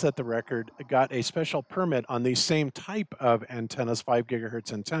that did set the record got a special permit on these same type of antennas, 5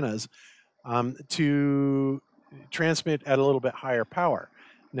 gigahertz antennas, to transmit at a little bit higher power.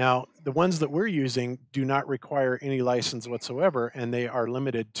 Now, the ones that we're using do not require any license whatsoever, and they are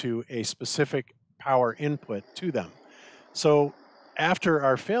limited to a specific power input to them. So after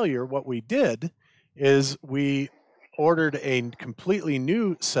our failure, what we did is we ordered a completely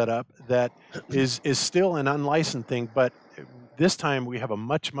new setup that is still an unlicensed thing, but this time we have a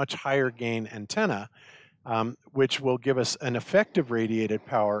much, much higher gain antenna, which will give us an effective radiated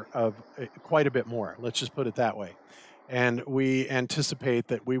power of quite a bit more. Let's just put it that way. And we anticipate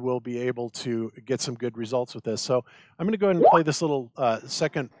that we will be able to get some good results with this. So I'm going to go ahead and play this little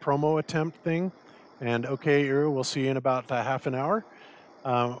second promo attempt thing. And okay, Eru, we'll see you in about half an hour.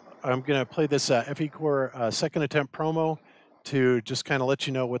 I'm going to play this FE-Core second attempt promo to just kind of let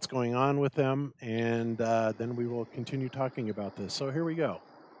you know what's going on with them. And then we will continue talking about this. So here we go.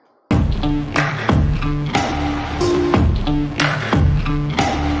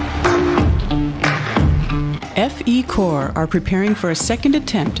 FE-Core are preparing for a second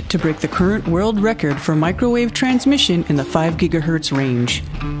attempt to break the current world record for microwave transmission in the 5 gigahertz range.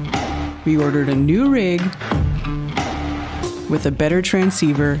 We ordered a new rig with a better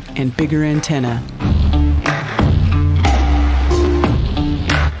transceiver and bigger antenna.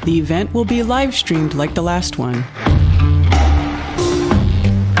 The event will be live streamed like the last one.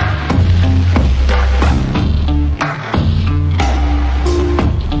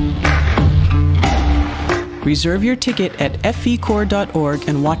 Reserve your ticket at fecore.org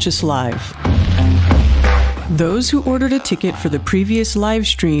and watch us live. Those who ordered a ticket for the previous live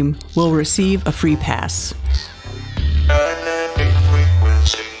stream will receive a free pass.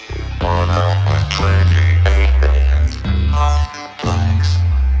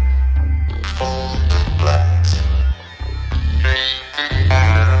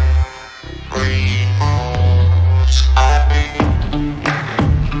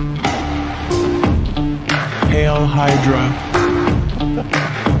 Hail Hydra.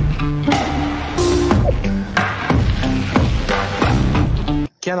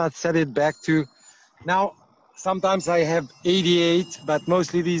 Cannot set it back to now. Sometimes I have 88, but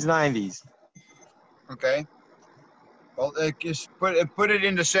mostly these 90s. Okay. Well, just put it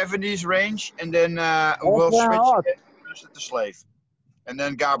in the 70s range, and then we'll switch it to the slave, and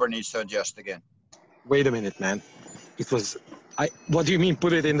then Gabor needs to adjust again. Wait a minute, man. It was what do you mean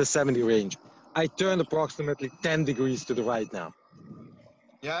put it in the 70 range? I turned approximately 10 degrees to the right now.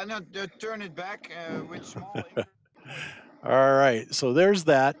 Yeah, no, turn it back with small. All right, so there's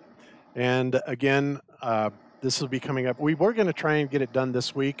that. And again, this will be coming up. We were going to try and get it done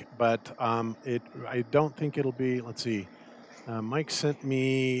this week, but I don't think it'll be. Let's see. Mike sent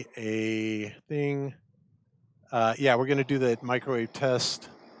me a thing. Yeah, we're going to do the microwave test.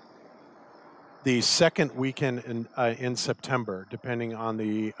 the second weekend in September, depending on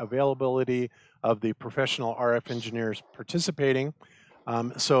the availability of the professional RF engineers participating.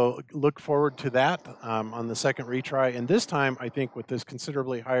 So look forward to that on the second retry. And this time, I think with this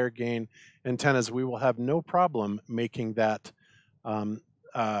considerably higher gain antennas, we will have no problem making that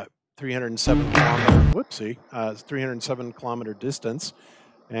 307 kilometer distance.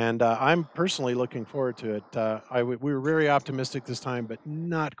 And I'm personally looking forward to it. We were very optimistic this time, but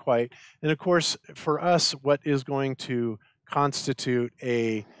not quite. And of course, for us, what is going to constitute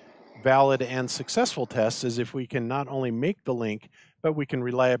a valid and successful test is if we can not only make the link, but we can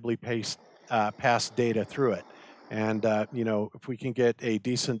reliably pass data through it. And if we can get a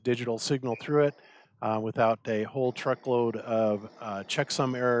decent digital signal through it without a whole truckload of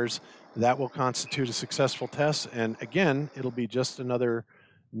checksum errors, that will constitute a successful test. And again, it'll be just another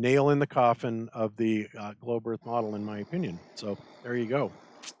nail in the coffin of the Globe Earth model, in my opinion. So there you go.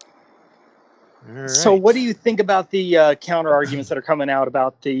 All right. So what do you think about the counter arguments that are coming out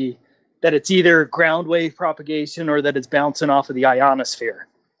about that it's either ground wave propagation or that it's bouncing off of the ionosphere?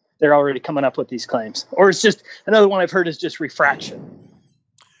 They're already coming up with these claims. Or it's just, another one I've heard is just refraction.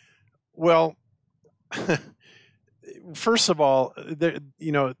 Well, first of all,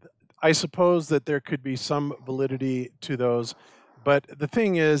 I suppose that there could be some validity to those. But the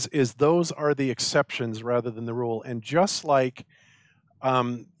thing is those are the exceptions rather than the rule. And just like,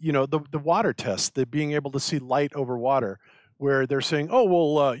 the water test, the being able to see light over water, where they're saying, oh,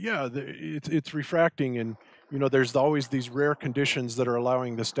 well, it's refracting. And, there's always these rare conditions that are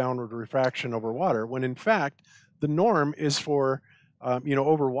allowing this downward refraction over water, when in fact, the norm is for,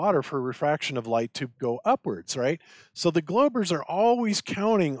 over water for refraction of light to go upwards, right? So the Globers are always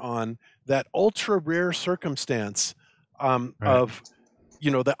counting on that ultra rare circumstance of,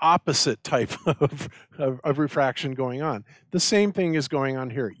 the opposite type of refraction going on. The same thing is going on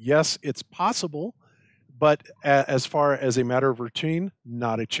here. Yes, it's possible, but as far as a matter of routine,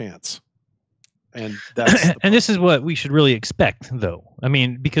 not a chance. And that's and this is what we should really expect, though. I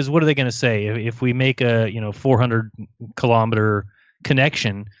mean, because what are they going to say if we make a 400 kilometer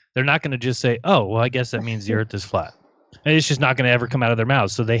connection? They're not going to just say, "Oh, well, I guess that means the Earth is flat." And it's just not going to ever come out of their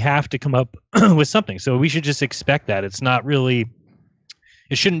mouths. So they have to come up with something. So we should just expect that. It's not really,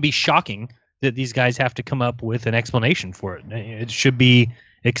 it shouldn't be shocking that these guys have to come up with an explanation for it. It should be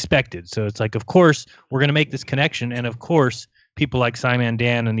expected. So it's like, of course, we're going to make this connection. And of course, people like Simon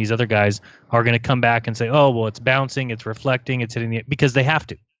Dan and these other guys are going to come back and say, oh, well, it's bouncing, it's reflecting, it's hitting the, because they have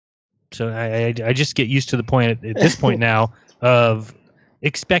to. So I just get used to the point at this point now of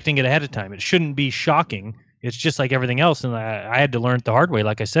expecting it ahead of time. It shouldn't be shocking. It's just like everything else, and I had to learn it the hard way,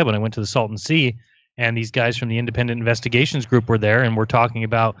 like I said, when I went to the Salton Sea, and these guys from the Independent Investigations Group were there, and we're talking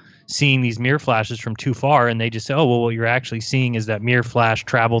about seeing these mirror flashes from too far, and they just say, oh, well, what you're actually seeing is that mirror flash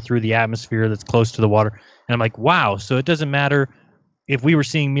travel through the atmosphere that's close to the water. And I'm like, wow, so it doesn't matter if we were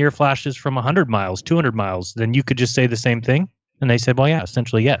seeing mirror flashes from 100 miles, 200 miles, then you could just say the same thing? And they said, well, yeah,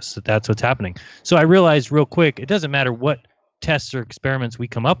 essentially, yes, that's what's happening. So I realized real quick, it doesn't matter what tests or experiments we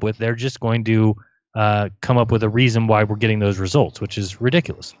come up with, they're just going to come up with a reason why we're getting those results, which is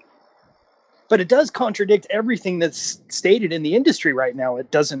ridiculous. But it does contradict everything that's stated in the industry right now. It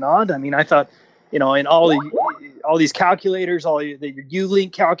does not. I mean, I thought, in all these calculators, all your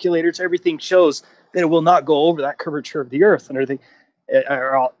U-Link calculators, everything shows that it will not go over that curvature of the Earth. And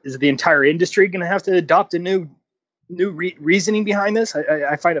is the entire industry going to have to adopt a new reasoning behind this?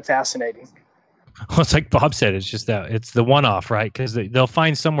 I find it fascinating. Well, it's like Bob said, it's just that it's the one-off, right? Because they'll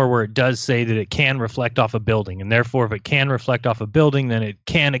find somewhere where it does say that it can reflect off a building, and therefore, if it can reflect off a building, then it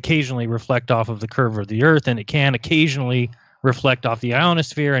can occasionally reflect off of the curve of the Earth, and it can occasionally reflect off the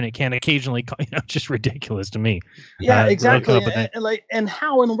ionosphere, and it can occasionally, just ridiculous to me. Yeah, exactly. And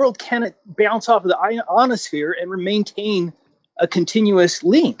how in the world can it bounce off of the ionosphere and maintain a continuous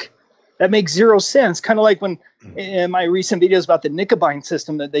link? That makes zero sense. Kind of like when in my recent videos about the Nicobine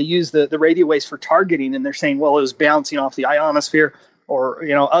system, that they use the radio waves for targeting, and they're saying, well, it was bouncing off the ionosphere or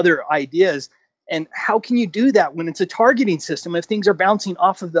other ideas. And how can you do that when it's a targeting system? If things are bouncing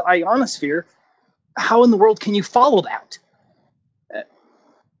off of the ionosphere, how in the world can you follow that?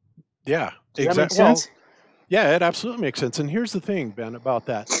 Yeah, exactly. Does that make sense? Well, yeah, it absolutely makes sense. And here's the thing, Ben, about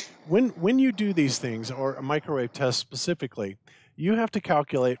that. When you do these things, or a microwave test specifically, you have to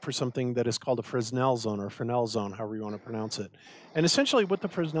calculate for something that is called a Fresnel zone, or Fresnel zone, however you want to pronounce it. And essentially what the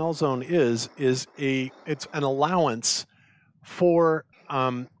Fresnel zone is it's an allowance for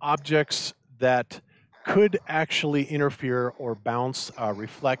objects that could actually interfere or bounce,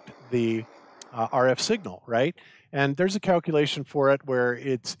 reflect the RF signal, right? And there's a calculation for it where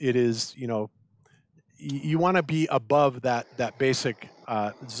it is, you want to be above that basic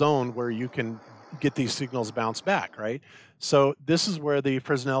zone where you can get these signals bounce back, right? So this is where the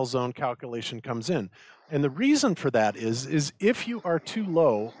Fresnel zone calculation comes in. And the reason for that is if you are too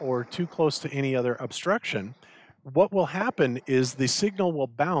low or too close to any other obstruction, what will happen is the signal will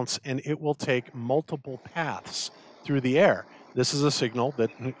bounce and it will take multiple paths through the air. This is a signal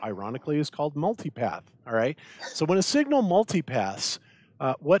that ironically is called multipath, all right? So when a signal multipaths,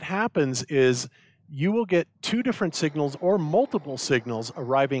 what happens is you will get two different signals or multiple signals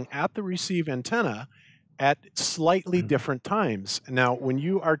arriving at the receive antenna at slightly different times. Now, when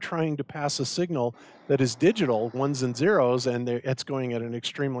you are trying to pass a signal that is digital, ones and zeros, and it's going at an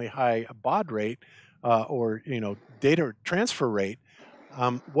extremely high baud rate or data transfer rate,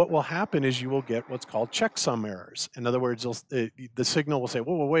 what will happen is you will get what's called checksum errors. In other words, the signal will say,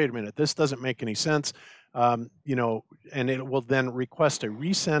 "Whoa, wait a minute, this doesn't make any sense," and it will then request a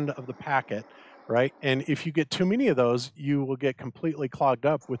resend of the packet. Right, and if you get too many of those, you will get completely clogged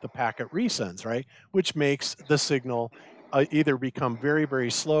up with the packet resends, right? Which makes the signal either become very,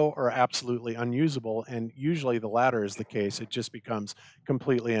 very slow or absolutely unusable. And usually the latter is the case; it just becomes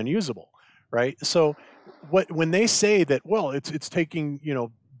completely unusable, right? So, when they say that, well, it's taking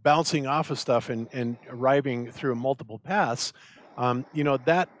bouncing off of stuff and arriving through multiple paths,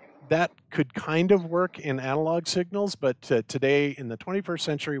 that could kind of work in analog signals, but today in the 21st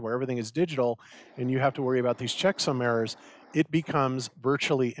century where everything is digital and you have to worry about these checksum errors, it becomes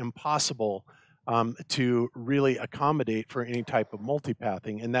virtually impossible to really accommodate for any type of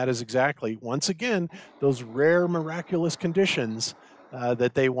multipathing. And that is exactly, once again, those rare miraculous conditions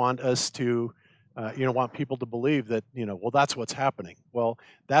that they want us to want people to believe that, well, that's what's happening. Well,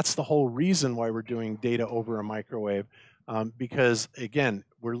 that's the whole reason why we're doing data over a microwave. Because again,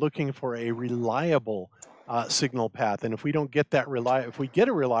 we're looking for a reliable signal path, and if we don't get that if we get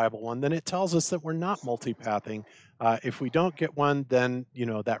a reliable one, then it tells us that we're not multipathing. If we don't get one, then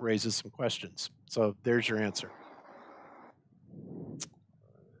that raises some questions. So there's your answer.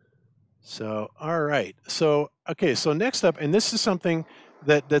 So all right, so okay, so next up, and this is something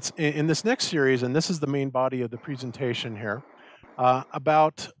that's in this next series, and this is the main body of the presentation here,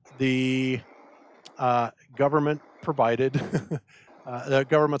 about the government provided, the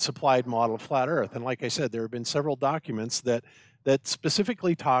government supplied model of flat Earth. And like I said, there have been several documents that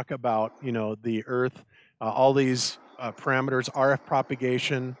specifically talk about, the Earth, all these parameters, RF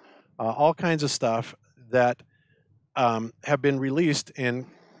propagation, all kinds of stuff that have been in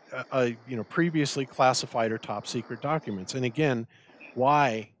previously classified or top secret documents. And again,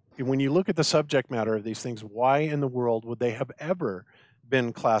 why, when you look at the subject matter of these things, why in the world would they have ever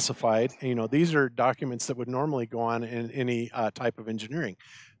been classified? These are documents that would normally go on in any type of engineering.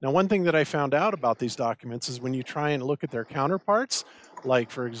 Now, one thing that I found out about these documents is when you try and look at their counterparts, like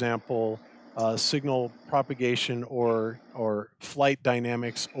for example, signal propagation or flight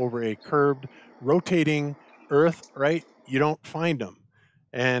dynamics over a curved rotating Earth, right? You don't find them.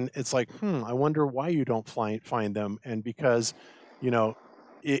 And it's like, I wonder why you don't find them. And because,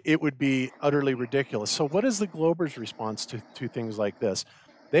 it would be utterly ridiculous. So what is the Glober's response to things like this?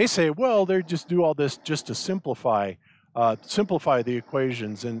 They say, well, they just do all this just to simplify the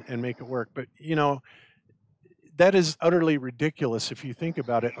equations and make it work. But, that is utterly ridiculous if you think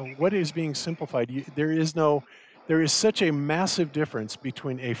about it. What is being simplified? There is such a massive difference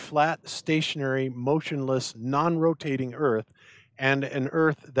between a flat, stationary, motionless, non-rotating Earth and an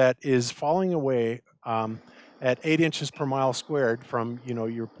Earth that is falling away at 8 inches per mile squared from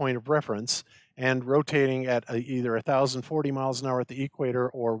your point of reference and rotating at either 1,040 miles an hour at the equator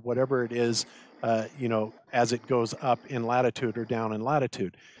or whatever it is, as it goes up in latitude or down in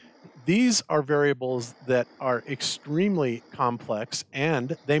latitude. These are variables that are extremely complex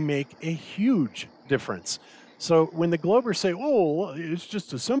and they make a huge difference. So when the Globers say, "Oh, it's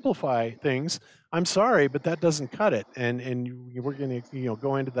just to simplify things," I'm sorry, but that doesn't cut it. And we're going to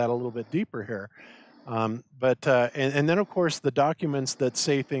go into that a little bit deeper here. And then of course the documents that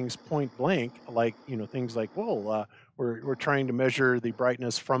say things point blank, like things like, well, we're trying to measure the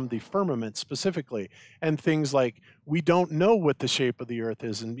brightness from the firmament specifically, and things like we don't know what the shape of the Earth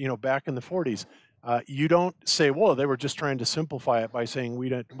is. And back in the 40s, you don't say, well, they were just trying to simplify it by saying we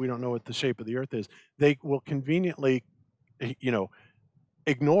don't know what the shape of the Earth is. They will conveniently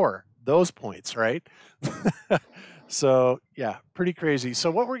ignore those points, right? So yeah, pretty crazy. So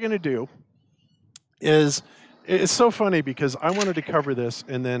what we're going to do is, it's so funny because I wanted to cover this,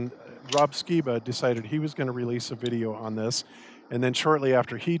 and then Rob Skiba decided he was going to release a video on this, and then shortly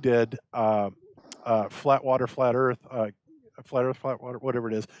after he did, Flat Water, Flat Earth,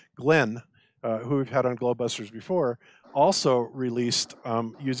 whatever it is, Glenn, who we've had on Globebusters before, also released,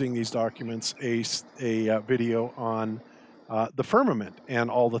 using these documents, a video on the firmament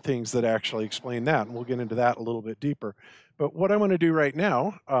and all the things that actually explain that. And we'll get into that a little bit deeper. But what I want to do right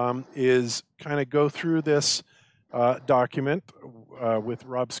now is kind of go through this document with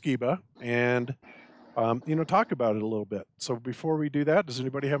Rob Skiba and talk about it a little bit. So before we do that, does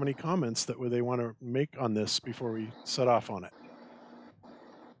anybody have any comments that they want to make on this before we set off on it?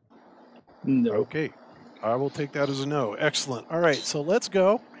 No. Okay, I will take that as a no. Excellent. All right, so let's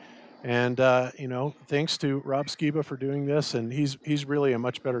go. And thanks to Rob Skiba for doing this, and he's really a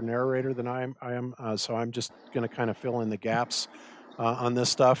much better narrator than I am. So I'm just going to kind of fill in the gaps on this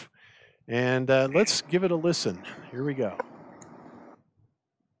stuff. And let's give it a listen. Here we go.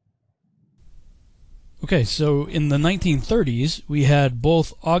 Okay, so in the 1930s, we had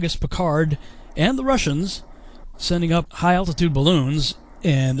both Auguste Piccard and the Russians sending up high-altitude balloons,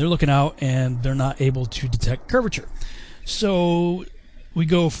 and they're looking out, and they're not able to detect curvature. So we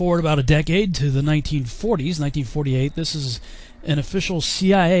go forward about a decade to the 1940s, 1948. This is an official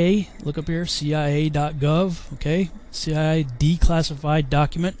CIA, look up here, CIA.gov, okay, CIA declassified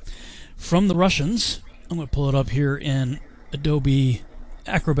document from the Russians. I'm going to pull it up here in Adobe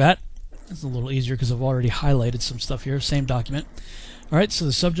Acrobat. It's a little easier because I've already highlighted some stuff here. Same document. All right, so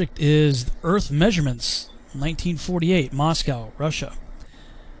the subject is Earth measurements, 1948, Moscow, Russia.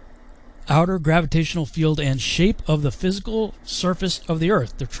 Outer gravitational field and shape of the physical surface of the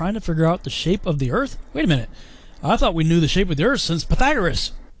Earth. They're trying to figure out the shape of the Earth? Wait a minute. I thought we knew the shape of the Earth since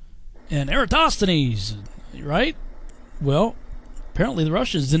Pythagoras and Eratosthenes, right? Well, apparently the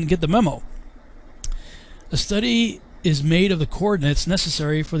Russians didn't get the memo. A study is made of the coordinates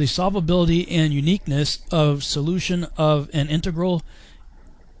necessary for the solvability and uniqueness of solution of an integral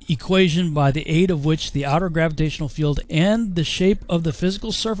equation by the aid of which the outer gravitational field and the shape of the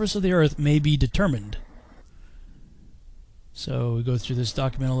physical surface of the Earth may be determined. So we go through this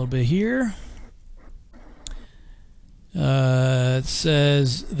document a little bit here. It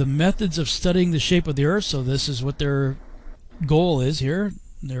says the methods of studying the shape of the Earth, so this is what their goal is here.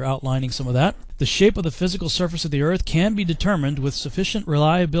 They're outlining some of that. The shape of the physical surface of the Earth can be determined with sufficient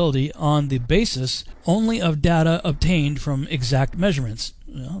reliability on the basis only of data obtained from exact measurements.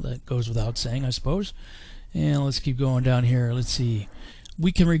 Well, that goes without saying, I suppose. And let's keep going down here. Let's see.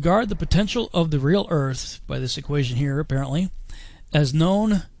 We can regard the potential of the real Earth, by this equation here apparently, as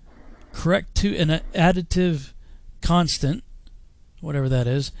known correct to an additive constant, whatever that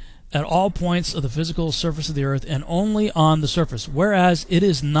is, at all points of the physical surface of the Earth and only on the surface, whereas it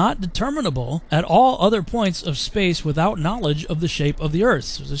is not determinable at all other points of space without knowledge of the shape of the Earth.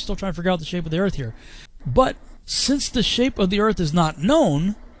 So they're still trying to figure out the shape of the Earth here. But since the shape of the Earth is not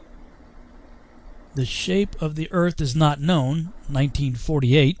known, the shape of the Earth is not known,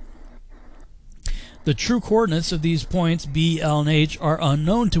 1948, the true coordinates of these points, B, L, and H, are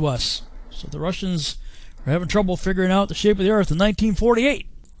unknown to us. So the Russians are having trouble figuring out the shape of the Earth in 1948.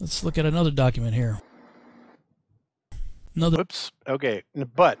 Let's look at another document here. Whoops. Okay.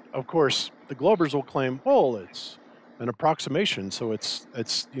 But, of course, the Globers will claim, well, it's an approximation, so it's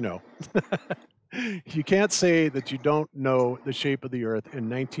you can't say that you don't know the shape of the Earth in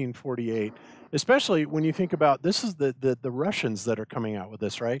 1948, especially when you think about this is the Russians that are coming out with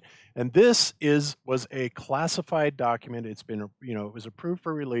this, right? And this was a classified document. It's been, it was approved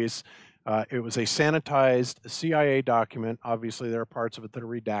for release. It was a sanitized CIA document. Obviously, there are parts of it that are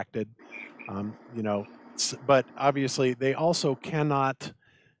redacted, but obviously they also cannot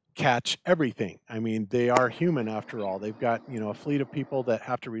catch everything. I mean, they are human after all. They've got, a fleet of people that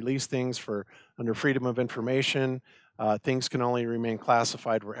have to release things under freedom of information. Things can only remain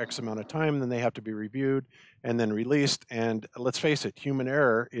classified for X amount of time, then they have to be reviewed and then released. And let's face it, human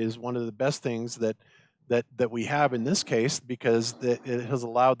error is one of the best things that we have in this case, because it has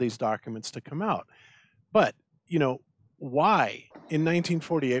allowed these documents to come out. But, why in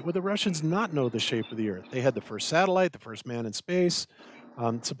 1948 would the Russians not know the shape of the Earth? They had the first satellite, the first man in space,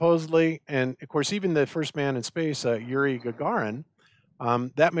 supposedly. And of course, even the first man in space, Yuri Gagarin,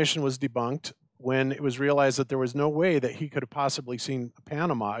 that mission was debunked when it was realized that there was no way that he could have possibly seen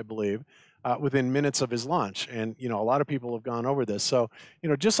Panama, I believe, within minutes of his launch. And, a lot of people have gone over this. So,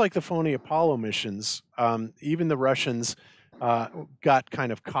 just like the phony Apollo missions, even the Russians got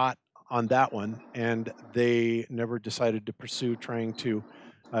kind of caught on that one, and they never decided to pursue trying to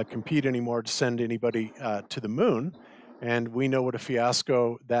compete anymore to send anybody to the moon. And we know what a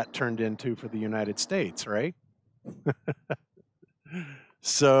fiasco that turned into for the United States, right?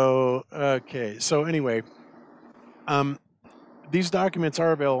 So, okay. So anyway, these documents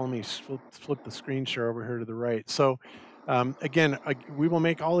are available. Let me flip the screen share over here to the right. So again, we will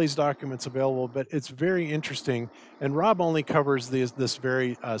make all these documents available, but it's very interesting. And Rob only covers this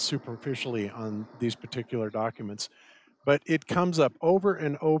very superficially on these particular documents. but it comes up over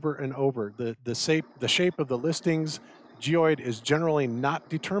and over and over. The shape of the listings, geoid is generally not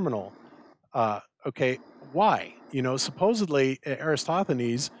determinal. Okay, why? Supposedly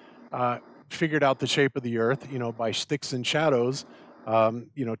Eratosthenes figured out the shape of the Earth, by sticks and shadows,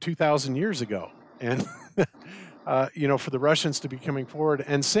 2,000 years ago, and for the Russians to be coming forward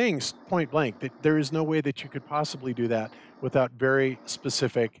and saying point blank that there is no way that you could possibly do that without very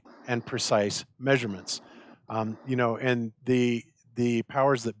specific and precise measurements. And the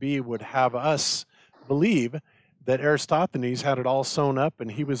powers that be would have us believe that Eratosthenes had it all sewn up and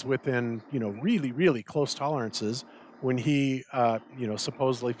he was within, really, really close tolerances when he,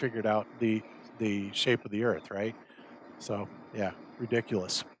 supposedly figured out the shape of the Earth, right? So, yeah,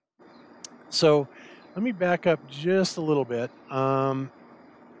 ridiculous. So, let me back up just a little bit. One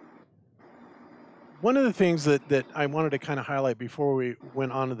of the things that I wanted to kind of highlight before we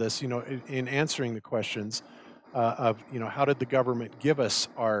went on to this, in answering the questions of, how did the government give us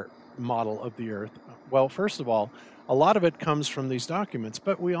our model of the Earth? Well, first of all, a lot of it comes from these documents,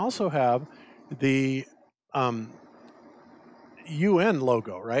 but we also have the UN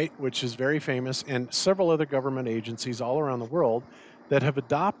logo, right, which is very famous, and several other government agencies all around the world that have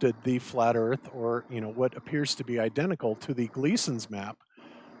adopted the flat Earth, or what appears to be identical to the Gleason's map,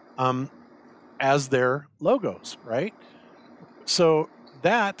 as their logos, right? So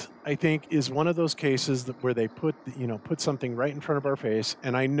that, I think, is one of those cases where they put something right in front of our face.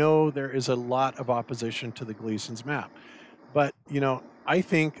 And I know there is a lot of opposition to the Gleason's map, but I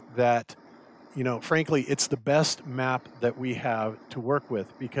think that frankly, it's the best map that we have to work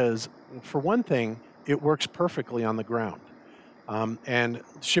with because, for one thing, it works perfectly on the ground. And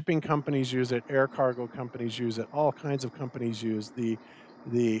shipping companies use it, air cargo companies use it, all kinds of companies use the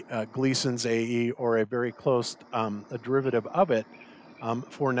Gleason's AE or a very close a derivative of it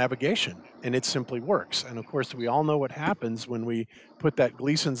for navigation, and it simply works. And of course, we all know what happens when we put that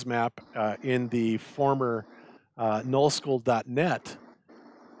Gleason's map in the former nullschool.net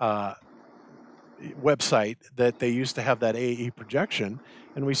website that they used to have that AE projection,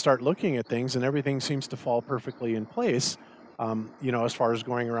 and we start looking at things and everything seems to fall perfectly in place, as far as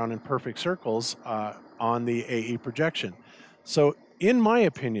going around in perfect circles on the AE projection. So in my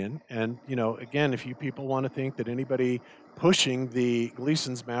opinion, and again, if you people want to think that anybody pushing the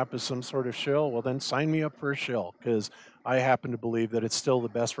Gleason's map is some sort of shill, well then sign me up for a shill, because I happen to believe that it's still the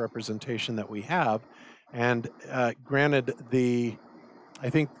best representation that we have. And granted, I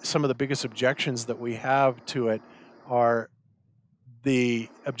think some of the biggest objections that we have to it are the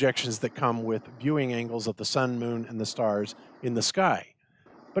objections that come with viewing angles of the sun, moon, and the stars in the sky.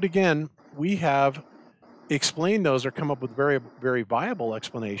 But again, we have explained those or come up with very, very viable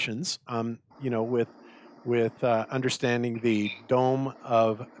explanations, with understanding the dome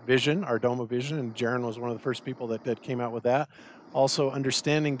of vision, our dome of vision, and Jaron was one of the first people that came out with that. Also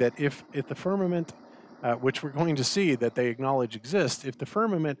understanding that if the firmament, which we're going to see that they acknowledge exists, if the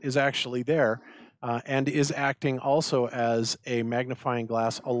firmament is actually there and is acting also as a magnifying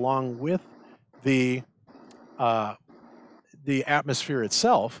glass along with the atmosphere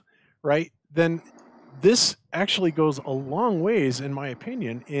itself, right, then this actually goes a long ways, in my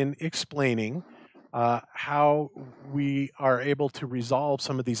opinion, in explaining how we are able to resolve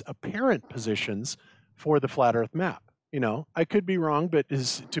some of these apparent positions for the flat Earth map. I could be wrong, but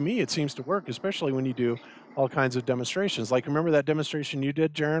to me, it seems to work, especially when you do all kinds of demonstrations. Like, remember that demonstration you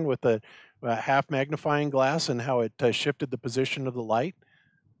did, Jaron, with the half magnifying glass and how it shifted the position of the light?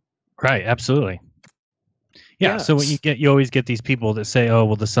 Right, absolutely. Yeah, so what you always get these people that say, oh,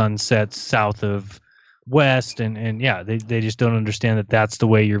 well, the sun sets south of west, and yeah, they just don't understand that that's the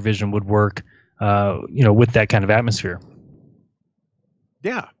way your vision would work, with that kind of atmosphere.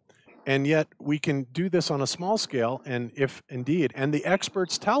 Yeah. And yet we can do this on a small scale, and if indeed, and the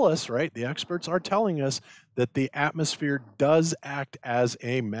experts tell us, right, the experts are telling us that the atmosphere does act as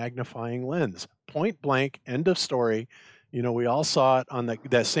a magnifying lens. Point blank, end of story. We all saw it on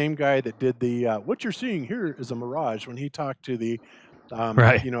that same guy that did the, what you're seeing here is a mirage, when he talked to the,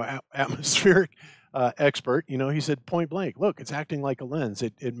 atmospheric expert, he said point blank, look, it's acting like a lens.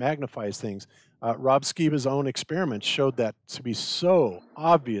 It magnifies things. Rob Skiba's own experiments showed that to be so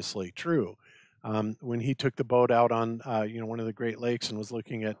obviously true when he took the boat out on one of the Great Lakes and was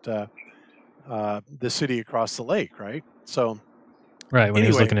looking at the city across the lake, right? So, right, when he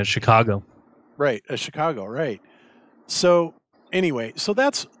was looking at Chicago, right, Chicago, right. So anyway, so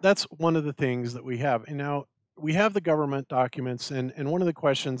that's one of the things that we have, and now we have the government documents, and one of the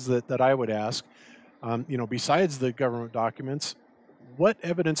questions that I would ask, besides the government documents, what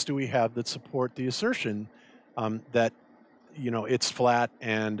evidence do we have that support the assertion that it's flat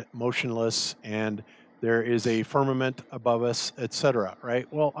and motionless, and there is a firmament above us, etc.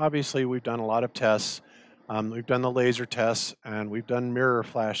 Right? Well, obviously, we've done a lot of tests. We've done the laser tests, and we've done mirror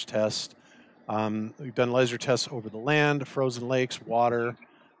flash tests. We've done laser tests over the land, frozen lakes, water,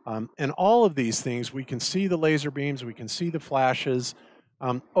 and all of these things. We can see the laser beams, we can see the flashes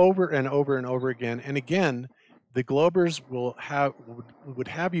over and over and over again. And again, the Globers would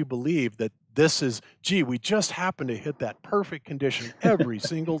have you believe that this is, gee, we just happen to hit that perfect condition every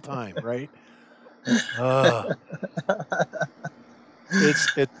single time, right?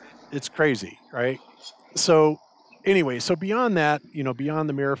 It's crazy, right? So anyway, so beyond that, beyond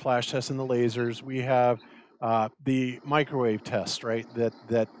the mirror flash tests and the lasers, we have the microwave tests, right?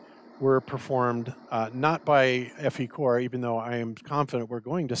 That were performed not by FE Core, even though I am confident we're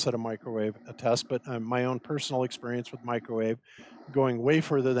going to set a microwave test, but my own personal experience with microwave going way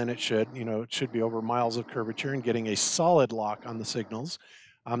further than it should. It should be over miles of curvature and getting a solid lock on the signals.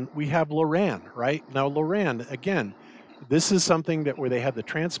 We have LORAN, right? Now LORAN, again, this is something where they have the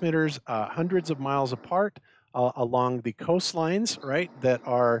transmitters hundreds of miles apart along the coastlines, right, that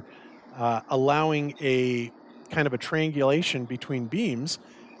are allowing a kind of a triangulation between beams,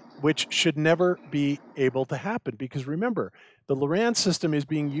 which should never be able to happen. Because remember, the LORAN system is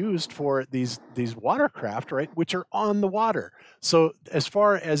being used for these watercraft, right, which are on the water. So as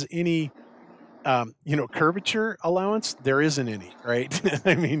far as any curvature allowance, there isn't any, right?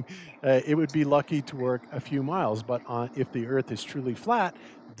 I mean, it would be lucky to work a few miles, but if the Earth is truly flat,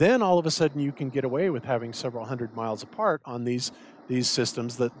 then all of a sudden you can get away with having several hundred miles apart on these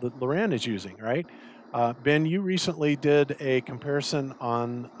systems that LORAN is using, right? Ben, you recently did a comparison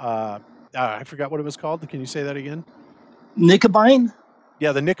on, I forgot what it was called. Can you say that again? Nicobine?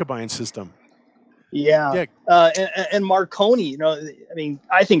 Yeah, the Nicobine system. Yeah. And Marconi,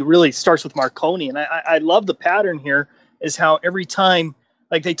 I think it really starts with Marconi. And I love the pattern here is how every time,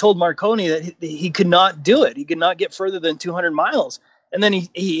 like they told Marconi that he could not do it. He could not get further than 200 miles. And then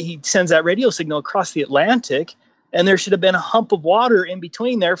he sends that radio signal across the Atlantic, and there should have been a hump of water in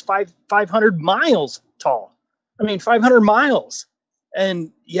between there, 500 miles tall. 500 miles.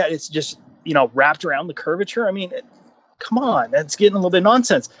 And yet it's just, wrapped around the curvature. Come on, that's getting a little bit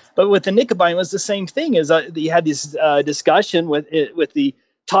nonsense. But with the Nicobine, it was the same thing. As you had this discussion with the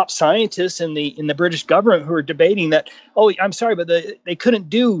top scientists in the British government who were debating that. Oh, I'm sorry, but they couldn't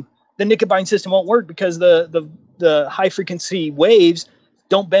do the Nicobine system won't work because the high frequency waves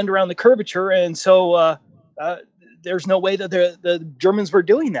don't bend around the curvature, and so there's no way that the Germans were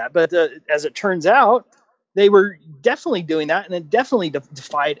doing that. But as it turns out, they were definitely doing that, and it definitely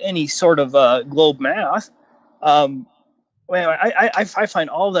defied any sort of globe math. I find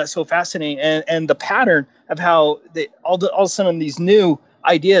all of that so fascinating, and the pattern of how all of a sudden these new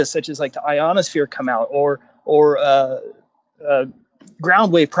ideas, such as like the ionosphere, come out, or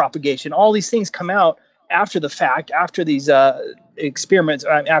ground wave propagation. All these things come out after the fact, after these experiments,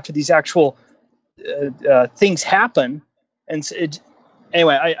 after these actual things happen. And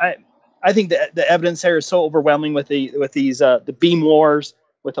anyway, I think that the evidence there is so overwhelming with these the beam wars,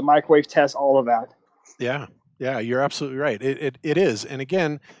 with the microwave tests, all of that. Yeah, you're absolutely right. It is. And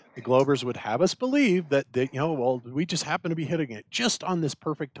again, the Globers would have us believe that we just happen to be hitting it just on this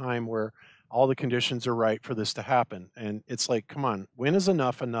perfect time where all the conditions are right for this to happen. And it's like, come on, when is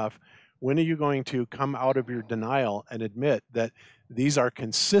enough? When are you going to come out of your denial and admit that these are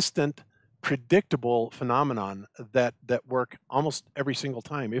consistent, predictable phenomenon that work almost every single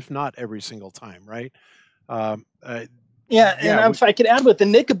time, if not every single time, right? If I could add with the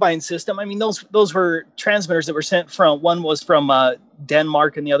Nicobine system, those were transmitters that were sent from, one was from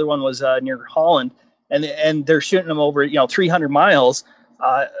Denmark and the other one was near Holland, and they're shooting them over 300 miles,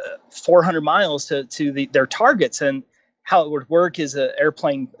 400 miles to their targets. And how it would work is an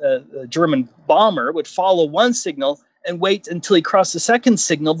airplane, a German bomber would follow one signal and wait until he crossed the second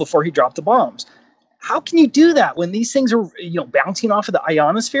signal before he dropped the bombs. How can you do that when these things are bouncing off of the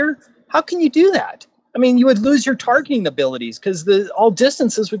ionosphere? How can you do that? You would lose your targeting abilities because all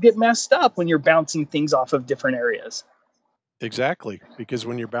distances would get messed up when you're bouncing things off of different areas. Exactly, because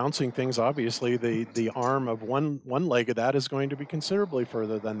when you're bouncing things, obviously the arm of one leg of that is going to be considerably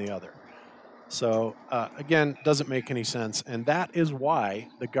further than the other. So again, doesn't make any sense, and that is why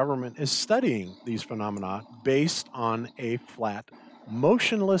the government is studying these phenomena based on a flat,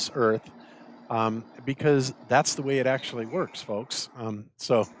 motionless Earth, because that's the way it actually works, folks.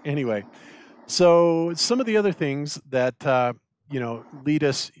 So anyway. So some of the other things that lead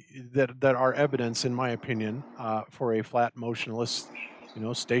us that are evidence, in my opinion, for a flat, motionless,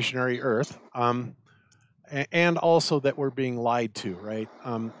 stationary Earth, and also that we're being lied to, right?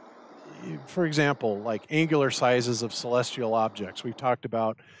 For example, like angular sizes of celestial objects. We've talked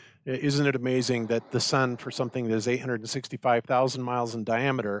about Isn't it amazing that the sun, for something that is 865,000 miles in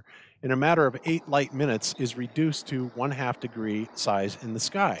diameter, in a matter of 8 light minutes is reduced to 1/2 degree size in the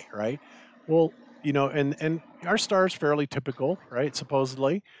sky, right? Well, you know, and our star is fairly typical, right,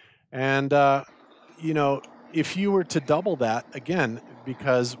 supposedly. And, you know, if you were to double that, again,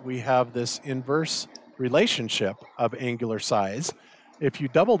 because we have this inverse relationship of angular size, if you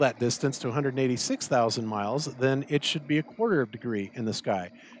double that distance to 186,000 miles, then it should be 1/4 degree in the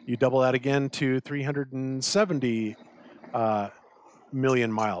sky. You double that again to 370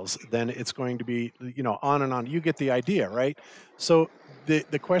 million miles, then it's going to be, you know, on and on. You get the idea, right? So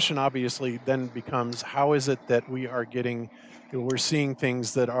the question obviously then becomes, how is it that we are getting, you know, we're seeing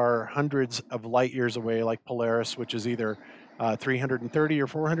things that are hundreds of light years away, like Polaris, which is either 330 or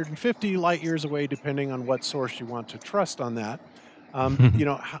 450 light years away, depending on what source you want to trust on that. You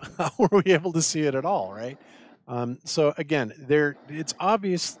know, how were we able to see it at all, right? So again, it's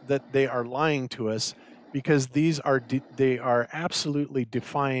obvious that they are lying to us, because they are absolutely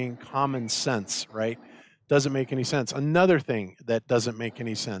defying common sense, right? Doesn't make any sense. Another thing that doesn't make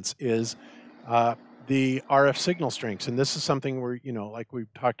any sense is the RF signal strengths, and this is something where, you know, like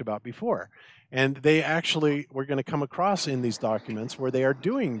we've talked about before, and they actually, we're going to come across in these documents where they are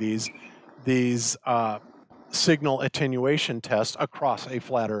doing these signal attenuation tests across a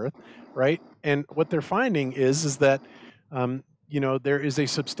flat Earth, right? And what they're finding is that you know, there is a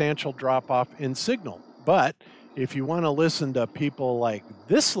substantial drop off in signal. But if you want to listen to people like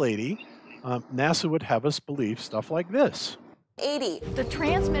this lady, NASA would have us believe stuff like this. 80. The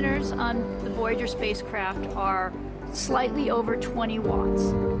transmitters on the Voyager spacecraft are slightly over 20 watts,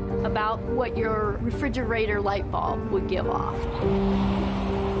 about what your refrigerator light bulb would give off.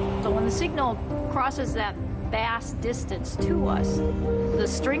 So when the signal crosses that vast distance to us, the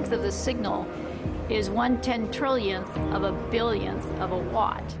strength of the signal is 1/10 trillionth of a billionth of a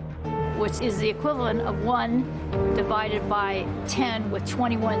watt, which is the equivalent of 1 divided by 10 with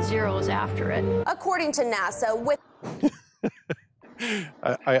 21 zeros after it. According to NASA, with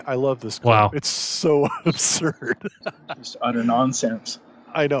I love this clip. Wow. It's so absurd. Just utter nonsense.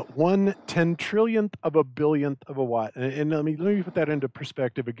 I know, 1/10 trillionth of a billionth of a watt. And let me put that into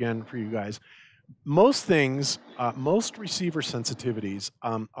perspective again for you guys. Most things, most receiver sensitivities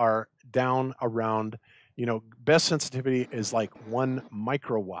are down around, you know, best sensitivity is like 1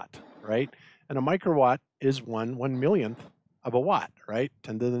 microwatt, right? And a microwatt is 1/1,000,000th of a watt, right?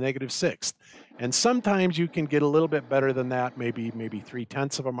 10 to the -6th. And sometimes you can get a little bit better than that, maybe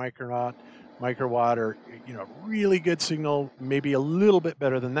 3/10 of a microwatt, or, you know, really good signal, maybe a little bit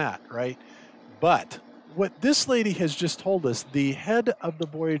better than that, right? But what this lady has just told us, the head of the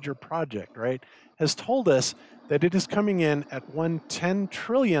Voyager project, right, has told us that it is coming in at 1/10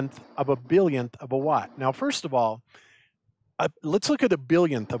 trillionth of a billionth of a watt. Now, first of all, let's look at a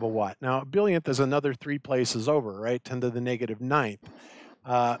billionth of a watt. Now, a billionth is another 3 places over, right? 10 to the -9th,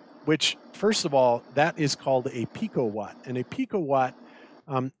 which, first of all, that is called a picowatt. And a picowatt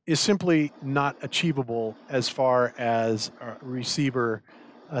is simply not achievable as far as receiver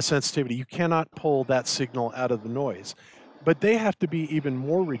sensitivity. You cannot pull that signal out of the noise. But they have to be even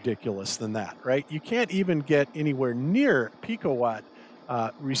more ridiculous than that, right? You can't even get anywhere near picowatt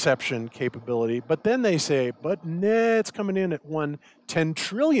reception capability, but then they say, but nah, it's coming in at 1/10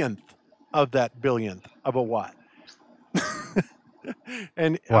 trillionth of that billionth of a watt.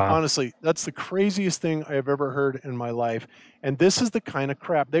 And Wow. honestly, that's the craziest thing I've ever heard in my life. And this is the kind of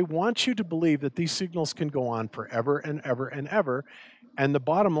crap. They want you to believe that these signals can go on forever and ever and ever. And the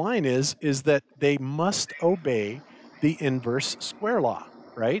bottom line is that they must obey the inverse square law,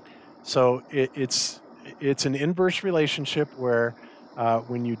 right? So it's an inverse relationship where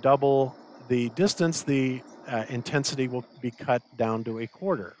when you double the distance, the intensity will be cut down to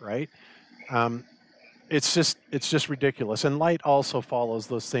 1/4, right? It's just ridiculous. And light also follows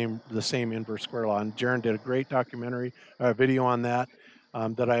the same inverse square law. And Jaron did a great documentary video on that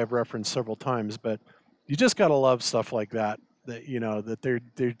that I have referenced several times. But you just gotta love stuff like that. That, you know, that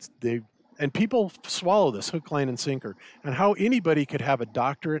they and people swallow this hook, line, and sinker. And how anybody could have a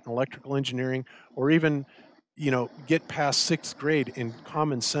doctorate in electrical engineering, or even, you know, get past 6th grade in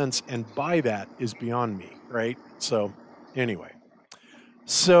common sense and buy that is beyond me, right? So anyway.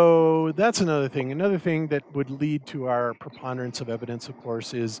 So that's another thing. Another thing that would lead to our preponderance of evidence, of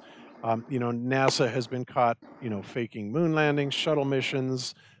course, is, you know, NASA has been caught, you know, faking moon landings, shuttle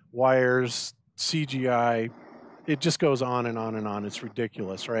missions, wires, CGI. It just goes on and on and on. It's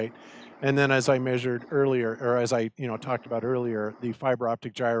ridiculous, right? And then, as I measured earlier, or as I, you know, talked about earlier, the fiber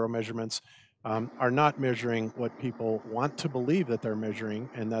optic gyro measurements are not measuring what people want to believe that they're measuring,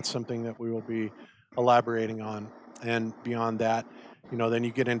 and that's something that we will be elaborating on. And beyond that, Then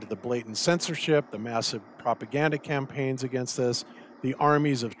you get into the blatant censorship, the massive propaganda campaigns against this, the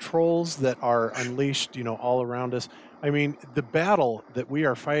armies of trolls that are unleashed, all around us. I mean, the battle that we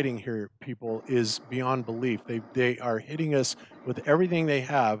are fighting here, people, is beyond belief. They are hitting us with everything they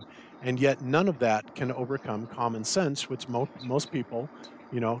have, and yet none of that can overcome common sense, which most people,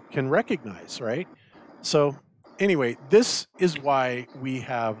 can recognize, right? So anyway, this is why we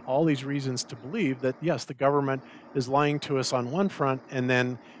have all these reasons to believe that, yes, the government is lying to us on one front, and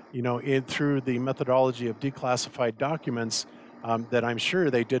then, through the methodology of declassified documents that I'm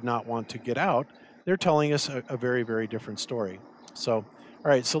sure they did not want to get out, they're telling us a very, very different story. So, all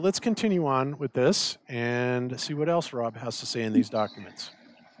right, so let's continue on with this and see what else Rob has to say in these documents.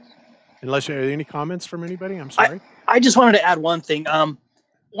 Unless you have any comments from anybody, I'm sorry. I just wanted to add one thing.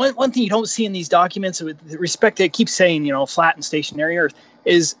 One thing you don't see in these documents, with respect to, it keeps saying, flat and stationary Earth,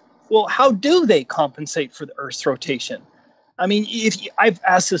 is, well, how do they compensate for the Earth's rotation? I mean, I've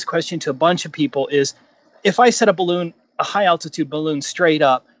asked this question to a bunch of people, is if I set a high altitude balloon straight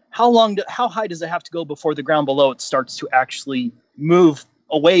up, how high does it have to go before the ground below it starts to actually move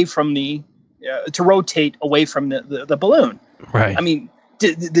away from to rotate away from the balloon? Right. I mean,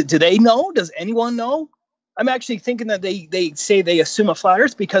 do they know? Does anyone know? I'm actually thinking that they say they assume a flat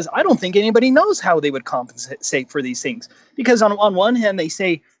Earth, because I don't think anybody knows how they would compensate for these things. Because on one hand, they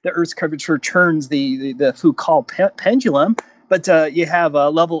say the Earth's curvature turns the Foucault pendulum, but you have a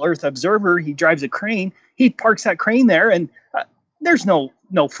level Earth observer. He drives a crane. He parks that crane there, and there's no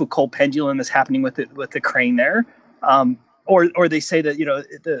Foucault pendulum that's happening with the crane there. Or they say that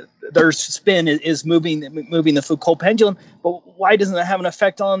the Earth's spin is moving the Foucault pendulum, but why doesn't that have an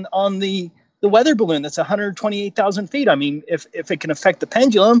effect on the weather balloon that's 128,000 feet? I mean, if it can affect the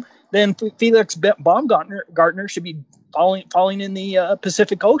pendulum, then Felix Baumgartner should be falling in the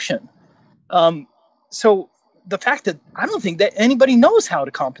Pacific Ocean. So the fact that I don't think that anybody knows how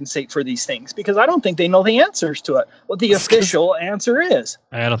to compensate for these things, because I don't think they know the answers to it. What the official answer is.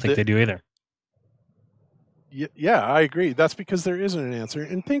 I don't think they do either. Yeah, I agree. That's because there isn't an answer.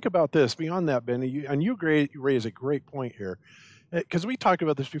 And think about this. Beyond that, Ben, you raise a great point here, because we talked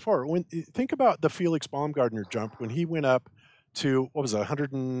about this before. Think about the Felix Baumgartner jump when he went up to, what was it,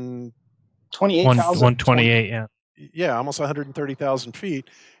 128,000? 128, yeah. Yeah, almost 130,000 feet.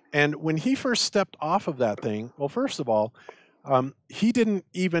 And when he first stepped off of that thing, well, first of all, he didn't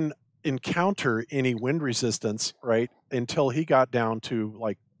even encounter any wind resistance, right, until he got down to,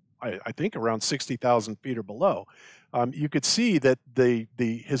 like, I think around 60,000 feet or below. You could see that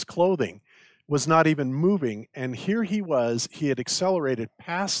his clothing was not even moving, and here he had accelerated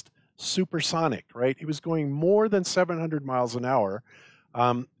past supersonic, right? He was going more than 700 miles an hour,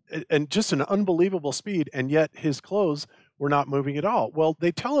 and just an unbelievable speed, and yet his clothes were not moving at all. Well,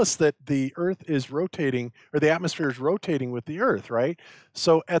 they tell us that the Earth is rotating, or the atmosphere is rotating with the Earth, right?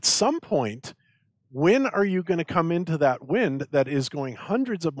 So at some point, when are you going to come into that wind that is going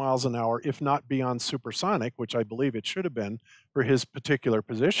hundreds of miles an hour, if not beyond supersonic, which I believe it should have been for his particular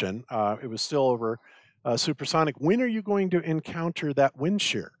position? It was still over supersonic. When are you going to encounter that wind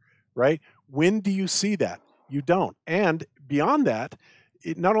shear, right? When do you see that? You don't. And beyond that,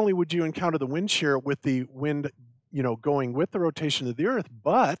 not only would you encounter the wind shear with the wind going with the rotation of the Earth,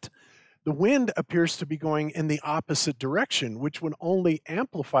 but the wind appears to be going in the opposite direction, which would only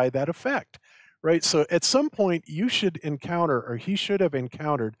amplify that effect, right? So at some point you should encounter, or he should have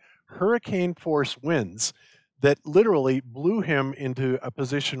encountered, hurricane force winds that literally blew him into a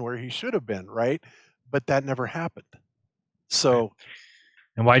position where he should have been, right? But that never happened. So,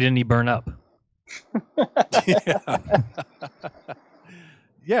 and why didn't he burn up?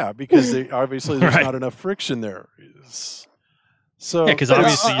 Yeah, because obviously there's not enough friction there. So yeah, because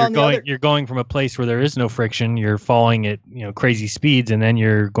obviously you're going from a place where there is no friction. You're falling at crazy speeds, and then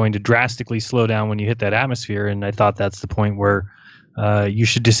you're going to drastically slow down when you hit that atmosphere. And I thought that's the point where you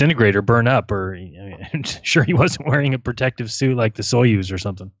should disintegrate or burn up. Or sure, he wasn't wearing a protective suit like the Soyuz or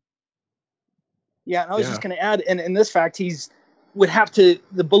something. Yeah, and I was just going to add, and in this fact, the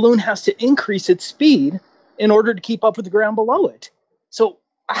balloon has to increase its speed in order to keep up with the ground below it. So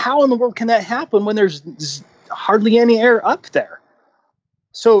how in the world can that happen when there's hardly any air up there?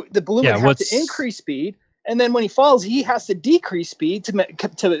 So the balloon would have to increase speed, and then when he falls, he has to decrease speed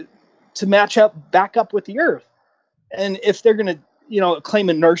to match back up with the Earth. And if they're going to claim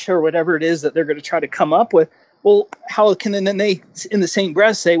inertia or whatever it is that they're going to try to come up with, well, how can then they in the same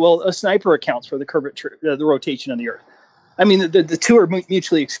breath say, well, a sniper accounts for the curvature, the rotation of the Earth? I mean, the two are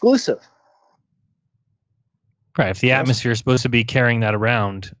mutually exclusive. Right. If the atmosphere is supposed to be carrying that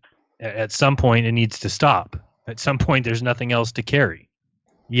around, at some point it needs to stop. At some point there's nothing else to carry.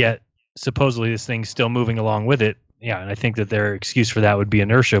 Yet supposedly this thing's still moving along with it, And I think that their excuse for that would be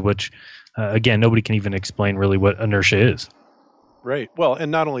inertia, which, again, nobody can even explain really what inertia is. Right. Well,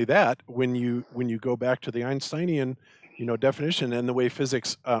 and not only that, when you go back to the Einsteinian, definition and the way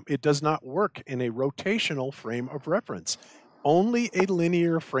physics, it does not work in a rotational frame of reference. Only a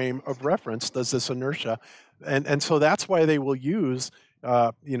linear frame of reference does this inertia, and so that's why they will use,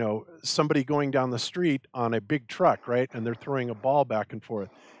 somebody going down the street on a big truck, right, and they're throwing a ball back and forth.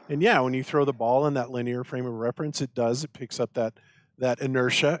 And yeah, when you throw the ball in that linear frame of reference, it picks up that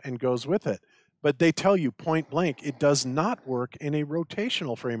inertia and goes with it. But they tell you point blank, it does not work in a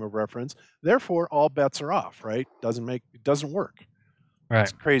rotational frame of reference. Therefore, all bets are off, right? It doesn't work. Right.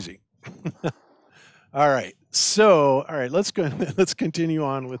 It's crazy. All right. So, let's go. Let's continue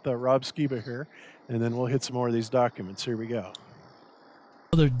on with Rob Skiba here, and then we'll hit some more of these documents. Here we go.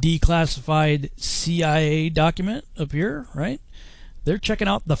 Another declassified CIA document up here, right? They're checking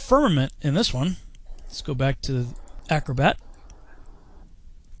out the firmament in this one. Let's go back to Acrobat.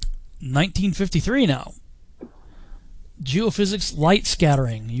 1953 now. Geophysics light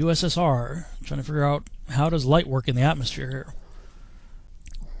scattering, USSR. Trying to figure out how does light work in the atmosphere here.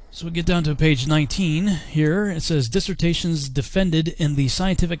 So we get down to page 19 here. It says dissertations defended in the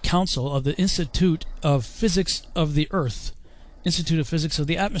Scientific Council of the Institute of Physics of the Earth, Institute of Physics of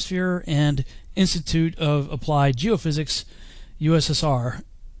the Atmosphere, and Institute of Applied Geophysics, USSR,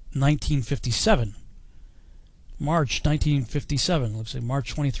 1957. March 1957. Looks like March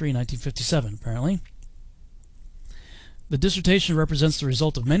 23, 1957, apparently. The dissertation represents the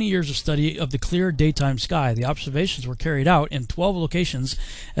result of many years of study of the clear daytime sky. The observations were carried out in 12 locations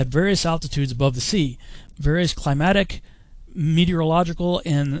at various altitudes above the sea, various climatic, meteorological,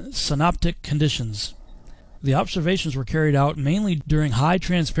 and synoptic conditions. The observations were carried out mainly during high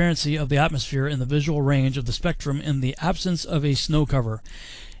transparency of the atmosphere in the visual range of the spectrum in the absence of a snow cover.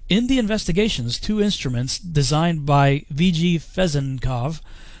 In the investigations, 2 instruments designed by V.G. Fesenkov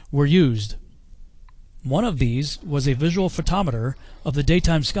were used. One of these was a visual photometer of the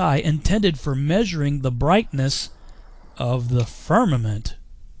daytime sky intended for measuring the brightness of the firmament.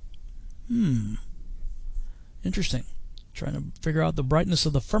 Interesting. Trying to figure out the brightness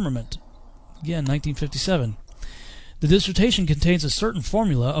of the firmament. Again, 1957. The dissertation contains a certain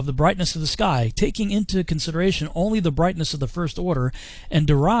formula of the brightness of the sky, taking into consideration only the brightness of the first order, and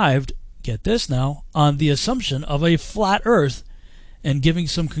derived, get this now, on the assumption of a flat Earth, and giving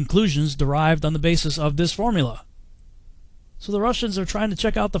some conclusions derived on the basis of this formula. So the Russians are trying to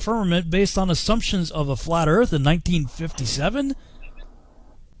check out the firmament based on assumptions of a flat Earth in 1957?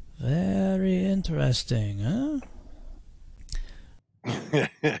 Very interesting, huh?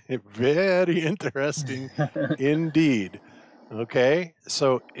 Very interesting indeed. Okay,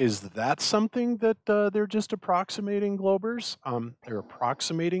 so is that something that they're just approximating, Globers? They're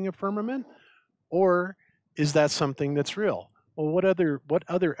approximating a firmament, or is that something that's real? Well, what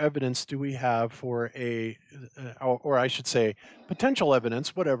other evidence do we have for or I should say, potential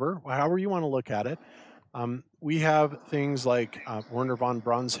evidence, whatever, however you want to look at it? We have things like Werner von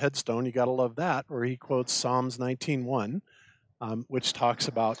Braun's headstone. You got to love that, where he quotes Psalms 19:1. Which talks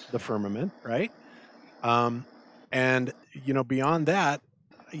about the firmament, right? And, beyond that,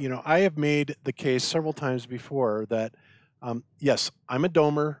 I have made the case several times before that, yes, I'm a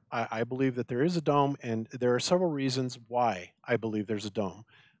domer. I believe that there is a dome, and there are several reasons why I believe there's a dome.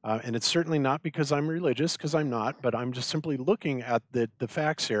 And it's certainly not because I'm religious, because I'm not, but I'm just simply looking at the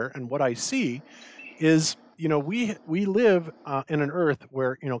facts here, and what I see is, we live in an Earth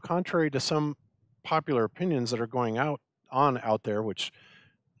where, contrary to some popular opinions that are going out there, which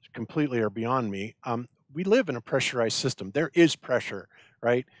completely are beyond me, we live in a pressurized system. There is pressure,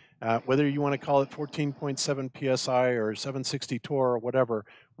 right? Whether you want to call it 14.7 psi or 760 torr or whatever,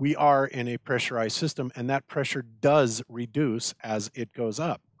 we are in a pressurized system, and that pressure does reduce as it goes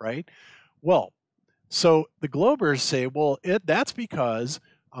up, right? Well, so the Globers say, well, that's because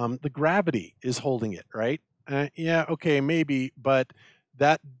the gravity is holding it, right? Yeah, okay, maybe, but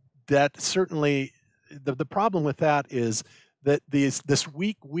that certainly. The problem with that is that this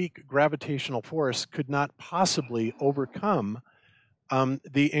weak gravitational force could not possibly overcome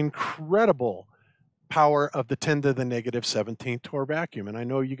the incredible power of the 10 to the negative 17th torr vacuum. And I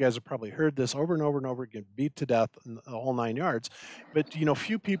know you guys have probably heard this over and over and over again, beat to death in the whole 9 yards. But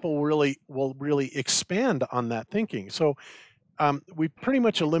few people will really expand on that thinking. So we pretty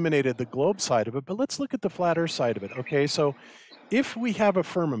much eliminated the globe side of it, but let's look at the flat Earth side of it. Okay, so if we have a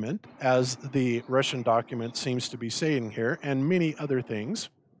firmament, as the Russian document seems to be saying here, and many other things,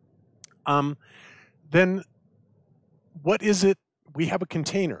 then what is it? We have a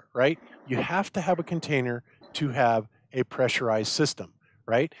container, right? You have to have a container to have a pressurized system,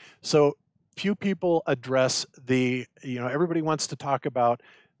 right? So few people address the, everybody wants to talk about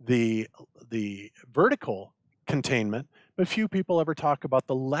the vertical containment, but few people ever talk about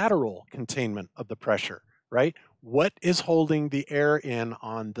the lateral containment of the pressure, right? What is holding the air in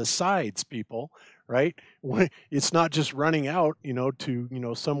on the sides, people, right? It's not just running out,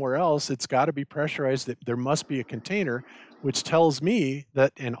 to, somewhere else. It's got to be pressurized. There must be a container, which tells me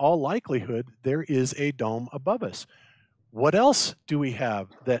that in all likelihood, there is a dome above us. What else do we have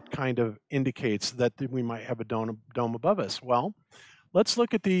that kind of indicates that we might have a dome above us? Well, let's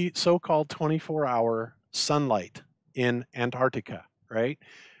look at the so-called 24-hour sunlight in Antarctica, right?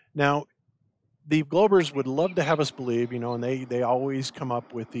 Now, the Globers would love to have us believe, and they always come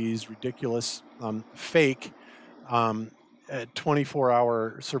up with these ridiculous fake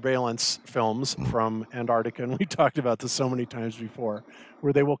 24-hour surveillance films from Antarctica, and we talked about this so many times before,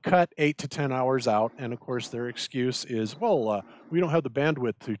 where they will cut 8 to 10 hours out, and of course their excuse is, well, we don't have the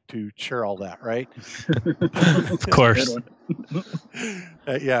bandwidth to share all that, right? Of course.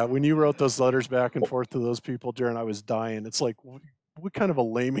 Yeah, when you wrote those letters back and forth to those people, Jaron, I was dying. It's like, what kind of a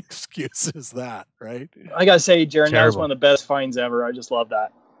lame excuse is that, right? I gotta say, Jaron, Terrible. that was one of the best finds ever. I just love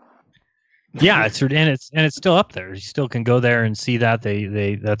that. Yeah, it's still up there. You still can go there and see that.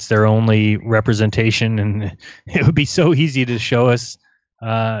 That's their only representation, and it would be so easy to show us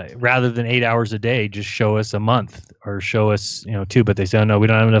rather than 8 hours a day, just show us a month or show us 2. But they say, oh, no, we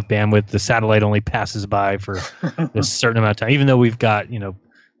don't have enough bandwidth. The satellite only passes by for a certain amount of time, even though we've got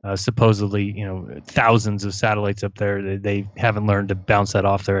supposedly thousands of satellites up there. They haven't learned to bounce that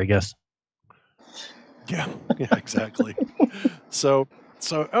off there, I guess. Yeah, exactly. So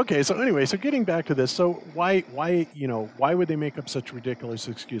okay. So anyway, so getting back to this, so why would they make up such a ridiculous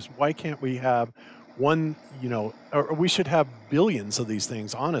excuse? Why can't we have one, or we should have billions of these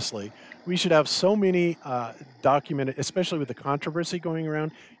things, honestly. We should have so many documented, especially with the controversy going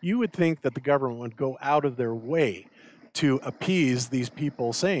around. You would think that the government would go out of their way to appease these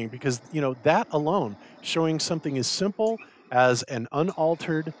people saying, because, that alone, showing something as simple as an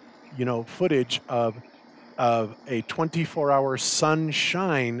unaltered, footage of a 24-hour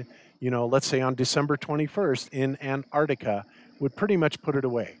sunshine, let's say on December 21st in Antarctica, would pretty much put it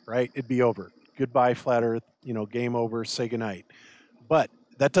away, right? It'd be over. Goodbye, flat Earth, game over, say goodnight. But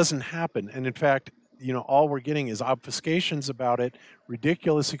that doesn't happen. And in fact, all we're getting is obfuscations about it,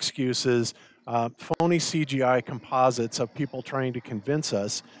 ridiculous excuses, phony CGI composites of people trying to convince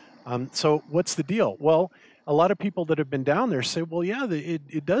us. So what's the deal? Well, a lot of people that have been down there say, well, yeah,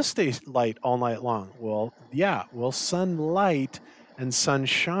 it does stay light all night long. Well, yeah, well, sunlight and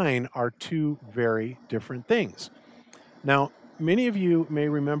sunshine are two very different things. Now, many of you may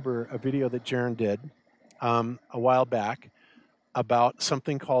remember a video that Jaron did a while back about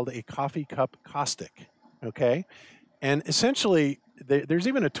something called a coffee cup caustic, okay? And essentially, there's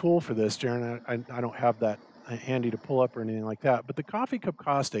even a tool for this, Jaron. I don't have that handy to pull up or anything like that, but the coffee cup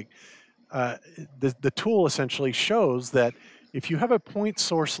caustic, the tool essentially shows that if you have a point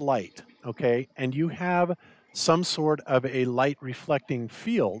source light, okay, and you have some sort of a light reflecting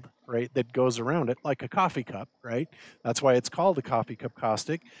field, right, that goes around it, like a coffee cup, right? That's why it's called a coffee cup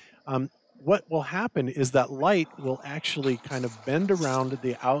caustic. What will happen is that light will actually kind of bend around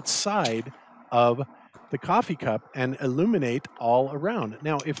the outside of the coffee cup and illuminate all around.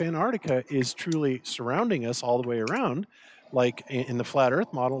 Now, if Antarctica is truly surrounding us all the way around, like in the flat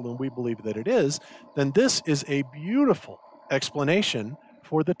Earth model, and we believe that it is, then this is a beautiful explanation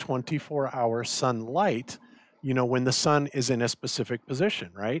for the 24-hour sunlight, when the sun is in a specific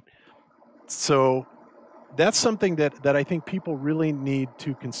position, right? So that's something that I think people really need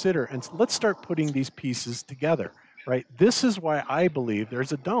to consider. And let's start putting these pieces together, right? This is why I believe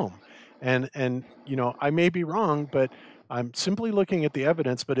there's a dome. And I may be wrong, but I'm simply looking at the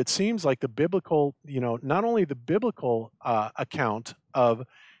evidence, but it seems like the biblical, not only the biblical account of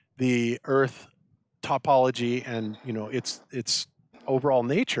the Earth topology and, its overall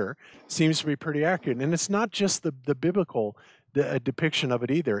nature seems to be pretty accurate. And it's not just the biblical depiction of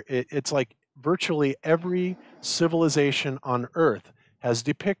it either. It's like virtually every civilization on Earth has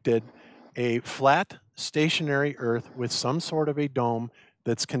depicted a flat, stationary Earth with some sort of a dome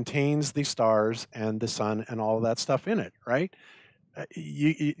that contains the stars and the sun and all of that stuff in it, right?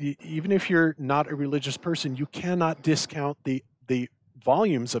 Even if you're not a religious person, you cannot discount the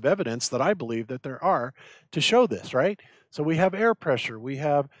volumes of evidence that I believe that there are to show this, right? So we have air pressure, we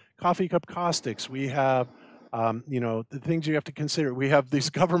have coffee cup caustics, we have the things you have to consider. We have these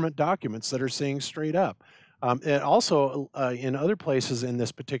government documents that are saying straight up. And also in other places in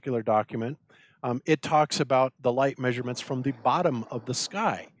this particular document, it talks about the light measurements from the bottom of the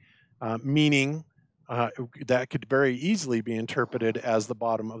sky, meaning that could very easily be interpreted as the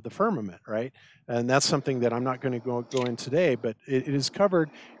bottom of the firmament, right? And that's something that I'm not going to go in today, but it is covered,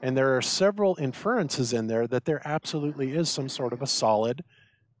 and there are several inferences in there that there absolutely is some sort of a solid,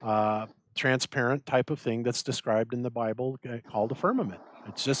 transparent type of thing that's described in the Bible called a firmament.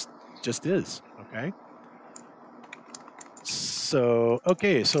 It's just is, okay? So,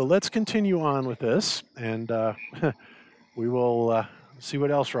 okay, so let's continue on with this, and we will see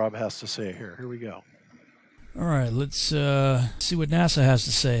what else Rob has to say here. Here we go. All right, let's see what NASA has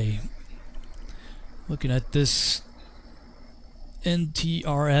to say. Looking at this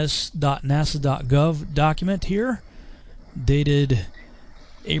ntrs.nasa.gov document here, dated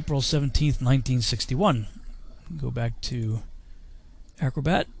April 17th, 1961. Go back to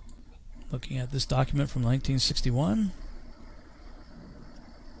Acrobat. Looking at this document from 1961.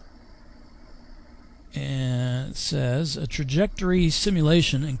 And it says, a trajectory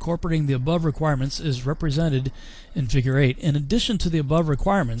simulation incorporating the above requirements is represented in Figure 8. In addition to the above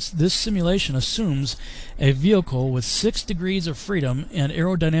requirements, this simulation assumes a vehicle with 6 degrees of freedom and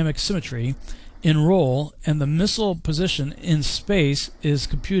aerodynamic symmetry in roll, and the missile position in space is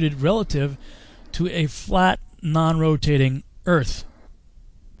computed relative to a flat, non-rotating Earth.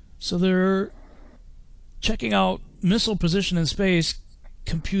 So they're checking out missile position in space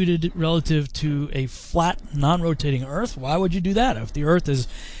computed relative to a flat, non-rotating Earth. Why would you do that? If the Earth is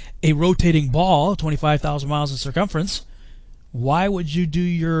a rotating ball, 25,000 miles in circumference, why would you do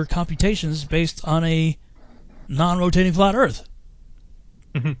your computations based on a non-rotating flat Earth?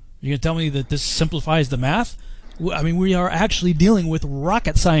 Mm-hmm. You're going to tell me that this simplifies the math? I mean, we are actually dealing with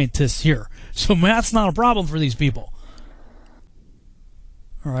rocket scientists here, so math's not a problem for these people.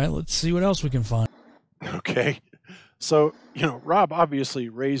 All right, let's see what else we can find. Okay. So, Rob obviously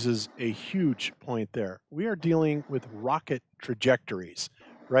raises a huge point there. We are dealing with rocket trajectories,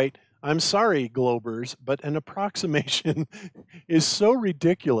 right? I'm sorry, Globers, but an approximation is so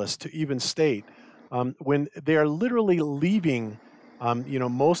ridiculous to even state when they are literally leaving,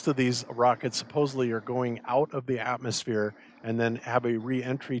 most of these rockets supposedly are going out of the atmosphere and then have a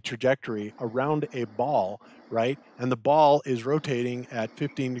re-entry trajectory around a ball, right? And the ball is rotating at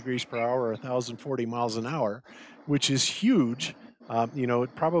 15 degrees per hour or 1,040 miles an hour, which is huge.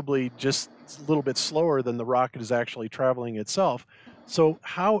 Probably just a little bit slower than the rocket is actually traveling itself. So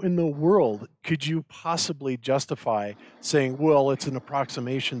how in the world could you possibly justify saying, well, it's an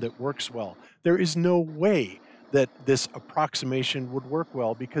approximation that works well? There is no way that this approximation would work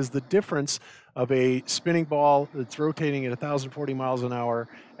well, because the difference of a spinning ball that's rotating at 1,040 miles an hour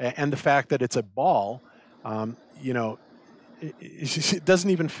and the fact that it's a ball, it doesn't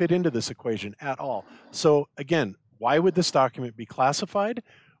even fit into this equation at all. So again, why would this document be classified?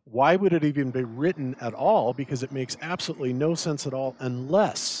 Why would it even be written at all? Because it makes absolutely no sense at all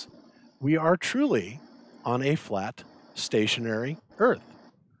unless we are truly on a flat, stationary Earth,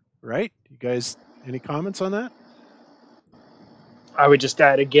 right? You guys, any comments on that? I would just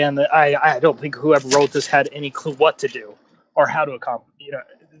add again that I don't think whoever wrote this had any clue what to do or how to accomplish.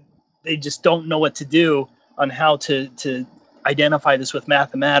 They just don't know what to do on how to identify this with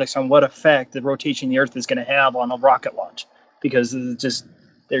mathematics on what effect the rotation of the Earth is going to have on a rocket launch, because it's just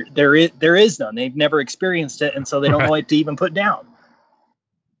there is none. They've never experienced it, and so they don't know what to even put down.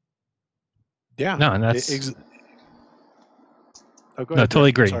 Yeah, no, and that's go ahead, totally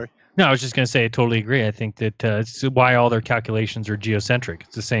agree. Sorry. No, I was just going to say I totally agree. I think that it's why all their calculations are geocentric.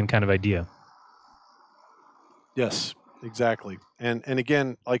 It's the same kind of idea. Yes, exactly. And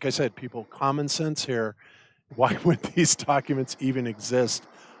again, like I said, people, common sense here. Why would these documents even exist?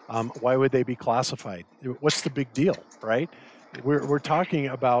 Why would they be classified? What's the big deal, right? We're talking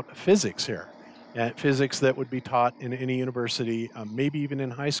about physics here. Physics that would be taught in any university, maybe even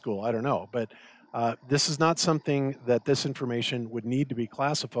in high school, I don't know. But this is not something that this information would need to be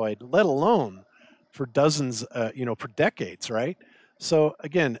classified, let alone for dozens, for decades, right? So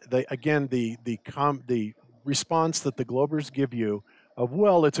again, the response that the Globers give you of,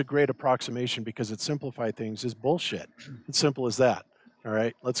 well, it's a great approximation because it simplified things, is bullshit. It's simple as that. All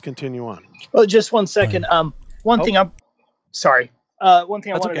right, let's continue on. Well, just 1 second. One thing I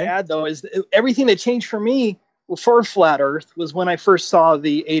wanted to add, though, is everything that changed for me for flat Earth was when I first saw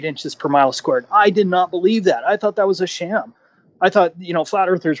the 8 inches per mile squared. I did not believe that. I thought that was a sham. I thought, flat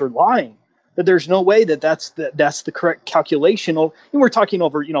earthers were lying, that there's no way that's the correct calculation. And we're talking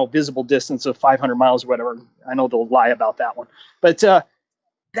over, visible distance of 500 miles or whatever. I know they'll lie about that one, but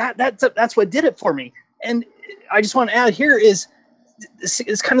that's what did it for me. And I just want to add here is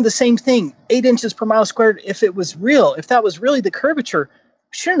it's kind of the same thing. 8 inches per mile squared. If that was really the curvature,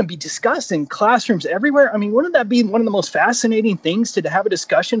 shouldn't it be discussed in classrooms everywhere? I mean, wouldn't that be one of the most fascinating things to have a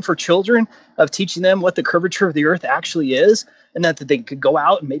discussion for children of teaching them what the curvature of the earth actually is, and that they could go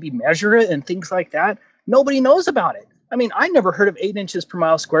out and maybe measure it and things like that? Nobody knows about it. I mean, I never heard of 8 inches per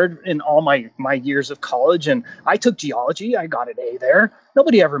mile squared in all my years of college, and I took geology. I got an A there.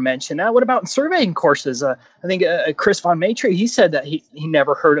 Nobody ever mentioned that. What about in surveying courses? I think Chris von Maitre, he said that he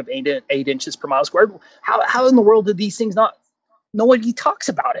never heard of 8 inches per mile squared. How in the world did these things not? Nobody talks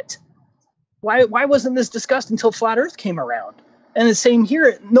about it. Why wasn't this discussed until Flat Earth came around? And the same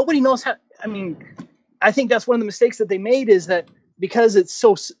here. Nobody knows how. I mean, I think that's one of the mistakes that they made, is that because it's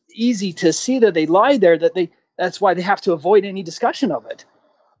so easy to see that they lied there, that's why they have to avoid any discussion of it.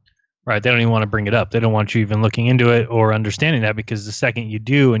 Right. They don't even want to bring it up. They don't want you even looking into it or understanding that, because the second you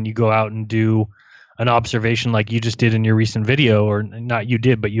do and you go out and do an observation like you just did in your recent video, or not you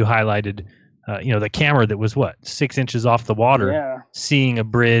did, but you highlighted, the camera that was 6 inches off the water, seeing a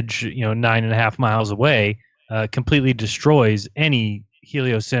bridge, 9.5 miles away, completely destroys any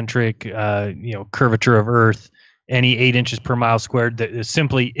heliocentric, curvature of Earth, any 8 inches per mile squared that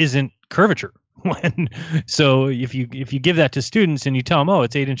simply isn't curvature. So if you give that to students and you tell them, oh,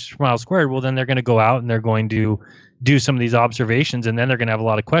 it's 8 inches per mile squared, well, then they're going to go out and they're going to do some of these observations, and then they're going to have a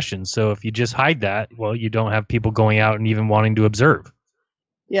lot of questions. So if you just hide that, well, you don't have people going out and even wanting to observe.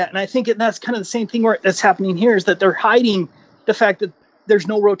 Yeah, and I think that's kind of the same thing that's happening here, is that they're hiding the fact that there's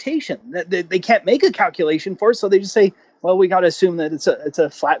no rotation, that they can't make a calculation for it, so they just say, well, we got to assume that it's a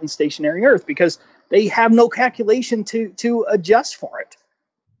flat and stationary Earth, because they have no calculation to adjust for it.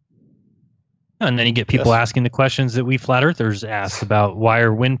 And then you get people asking the questions that we flat earthers ask about why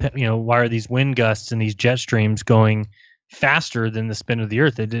are these wind gusts and these jet streams going faster than the spin of the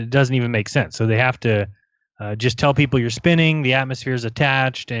Earth? It doesn't even make sense. So they have to just tell people you're spinning, the atmosphere is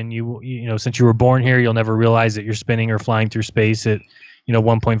attached, and since you were born here, you'll never realize that you're spinning or flying through space at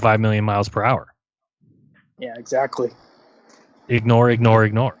 1.5 million miles per hour. Yeah, exactly.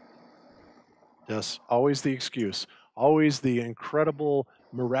 Ignore. Yes, always the excuse. Always the incredible,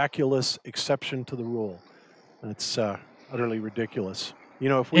 miraculous exception to the rule. That's utterly ridiculous.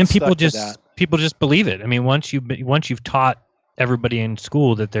 If we people just believe it. I mean, once you've taught everybody in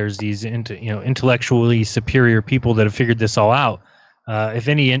school that there's these intellectually superior people that have figured this all out, if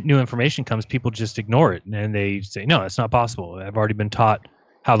any new information comes, people just ignore it, and they say, no, it's not possible. I've already been taught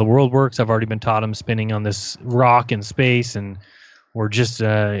how the world works. I've already been taught I'm spinning on this rock in space, and we're just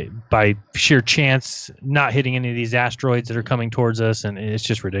by sheer chance not hitting any of these asteroids that are coming towards us, and it's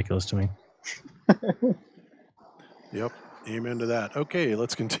just ridiculous to me. Yep, amen to that. Okay,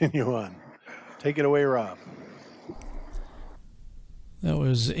 let's continue on. Take it away, Rob. That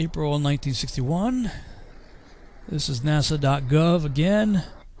was April 1961. This is NASA.gov again.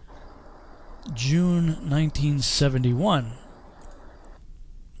 June 1971.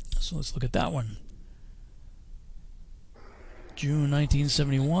 So let's look at that one. June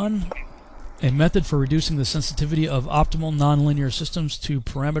 1971, a method for reducing the sensitivity of optimal nonlinear systems to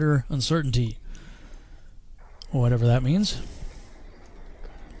parameter uncertainty. Whatever that means.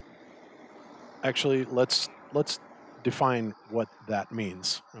 Actually, let's define what that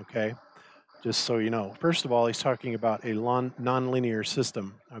means, okay? Just so you know. First of all, he's talking about a nonlinear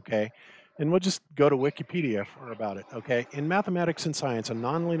system, okay? And we'll just go to Wikipedia about it, okay? In mathematics and science, a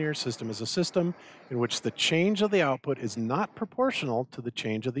nonlinear system is a system in which the change of the output is not proportional to the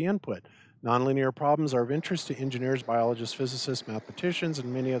change of the input. Nonlinear problems are of interest to engineers, biologists, physicists, mathematicians,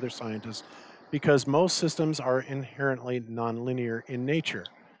 and many other scientists because most systems are inherently nonlinear in nature.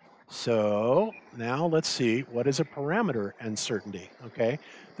 So now let's see, what is a parameter uncertainty, okay?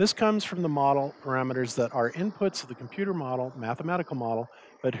 This comes from the model parameters that are inputs of the computer model, mathematical model,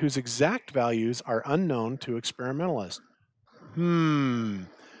 but whose exact values are unknown to experimentalists.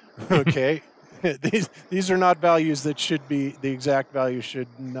 Okay. These are not values that should be, the exact value should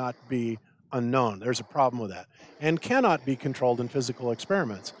not be unknown. There's a problem with that. And cannot be controlled in physical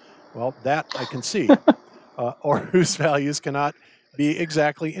experiments. Well, that I can see. Or whose values cannot be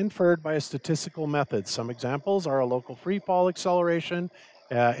exactly inferred by a statistical method. Some examples are a local free fall acceleration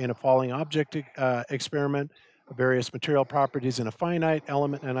in a falling object experiment, various material properties in a finite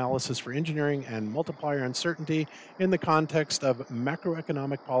element analysis for engineering, and multiplier uncertainty in the context of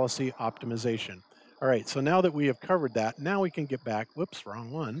macroeconomic policy optimization. All right, so now that we have covered that, now we can get back, whoops,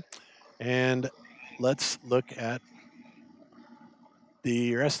 wrong one, and let's look at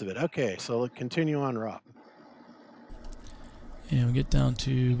the rest of it. Okay, so let's continue on, Rob. And we get down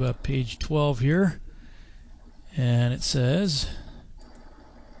to about page 12 here, and it says,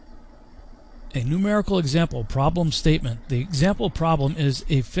 A numerical example problem statement. The example problem is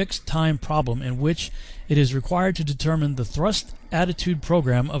a fixed time problem in which it is required to determine the thrust attitude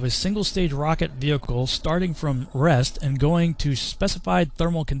program of a single stage rocket vehicle starting from rest and going to specified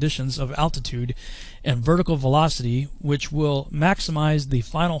thermal conditions of altitude and vertical velocity, which will maximize the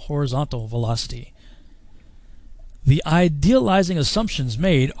final horizontal velocity. The idealizing assumptions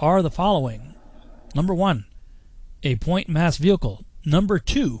made are the following. Number 1, a point mass vehicle. Number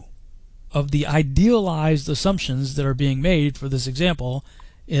 2, of the idealized assumptions that are being made for this example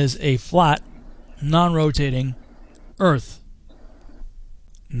is a flat, non-rotating Earth.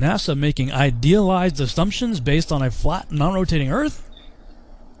 NASA making idealized assumptions based on a flat, non-rotating Earth?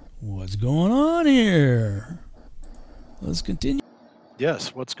 What's going on here? Let's continue.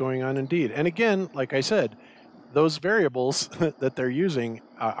 Yes, what's going on indeed. And again, like I said, those variables that they're using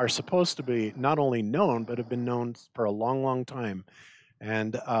are supposed to be not only known, but have been known for a long, long time.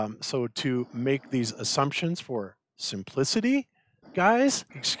 And so to make these assumptions for simplicity, guys,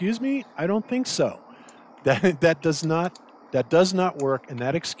 excuse me, I don't think so. That does not work, and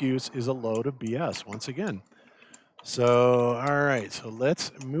that excuse is a load of BS once again. So, all right, so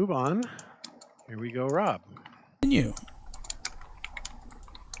let's move on. Here we go, Rob. Continue.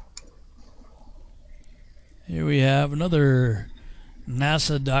 Here we have another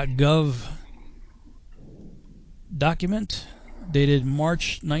NASA.gov document dated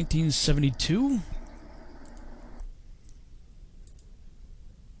March 1972.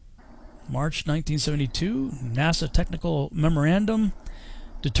 March 1972, NASA Technical Memorandum,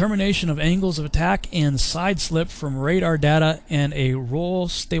 determination of angles of attack and side slip from radar data and a roll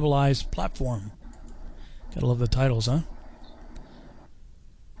stabilized platform. Gotta love the titles, huh?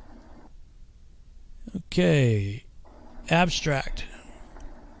 Okay, abstract.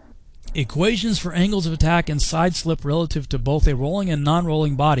 Equations for angles of attack and side slip relative to both a rolling and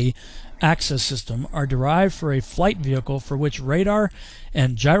non-rolling body access system are derived for a flight vehicle for which radar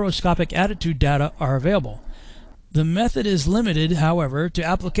and gyroscopic attitude data are available. The method is limited, however, to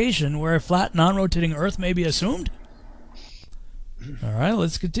application where a flat, non-rotating Earth may be assumed. All right,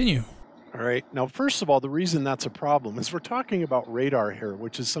 let's continue. All right. Now, first of all, the reason that's a problem is we're talking about radar here,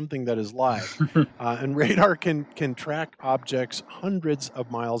 which is something that is live. And radar can track objects hundreds of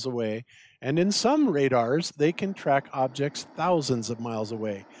miles away. And in some radars, they can track objects thousands of miles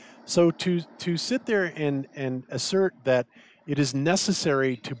away. So to sit there and assert that it is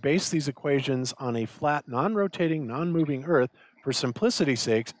necessary to base these equations on a flat, non-rotating, non-moving Earth for simplicity's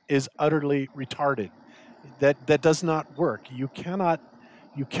sake is utterly retarded. That does not work. You cannot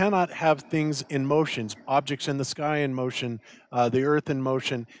have things in motions, objects in the sky in motion, the Earth in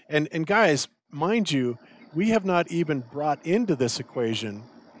motion. And guys, mind you, we have not even brought into this equation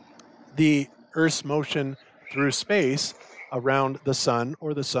the Earth's motion through space around the sun,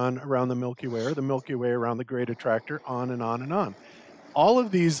 or the sun around the Milky Way, or the Milky Way around the Great Attractor, on and on and on. All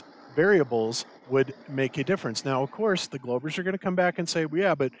of these variables would make a difference. Now, of course, the Globers are going to come back and say, well,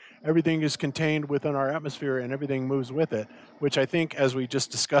 yeah, but everything is contained within our atmosphere and everything moves with it, which I think, as we just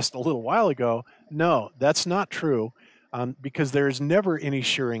discussed a little while ago, no, that's not true, because there is never any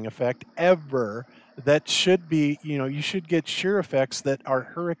shearing effect, ever. That should be, you should get shear effects that are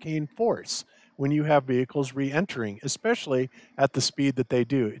hurricane force when you have vehicles re-entering, especially at the speed that they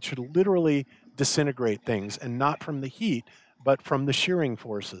do. It should literally disintegrate things, and not from the heat, but from the shearing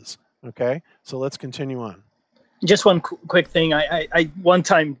forces. Okay, so let's continue on. Just one quick thing. I one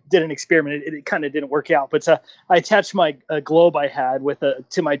time did an experiment. It kind of didn't work out, but I attached my globe I had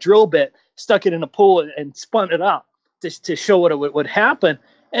to my drill bit, stuck it in a pool, and spun it up just to show what would happen.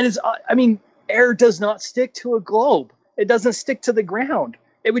 And air does not stick to a globe. It doesn't stick to the ground.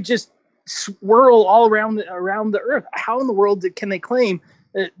 It would just swirl all around the Earth. How in the world can they claim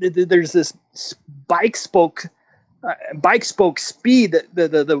that there's this bike spoke speed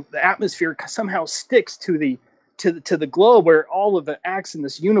that the atmosphere somehow sticks to the globe, where all of it acts in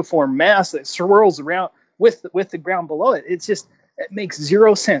this uniform mass that swirls around with the ground below it? It makes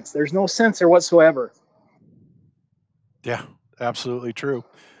zero sense. There's no sense there whatsoever. Yeah, absolutely true.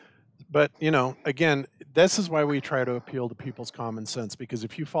 But, again, this is why we try to appeal to people's common sense, because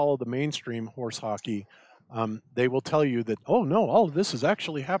if you follow the mainstream horse hockey, they will tell you that, oh, no, all of this is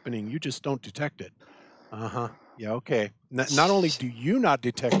actually happening. You just don't detect it. Uh-huh. Yeah, okay. Not only do you not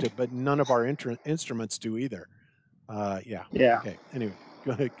detect it, but none of our instruments do either. Yeah. Okay. Anyway,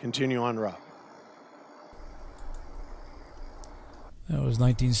 go ahead. Continue on, Rob. That was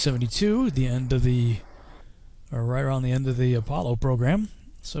 1972, right around the end of the Apollo program.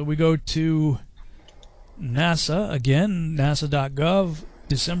 So we go to NASA again, nasa.gov,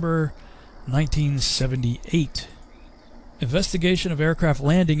 December 1978. Investigation of aircraft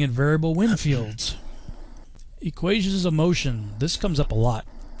landing in variable wind fields. Equations of motion. This comes up a lot.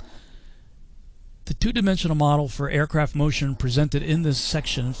 The two-dimensional model for aircraft motion presented in this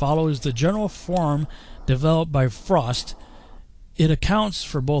section follows the general form developed by Frost. It accounts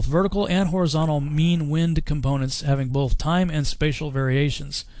for both vertical and horizontal mean wind components having both time and spatial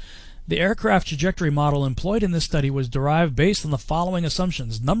variations. The aircraft trajectory model employed in this study was derived based on the following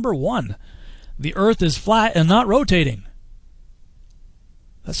assumptions. Number 1, the Earth is flat and not rotating.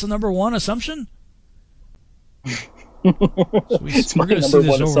 That's the number 1 assumption? So we're going to see this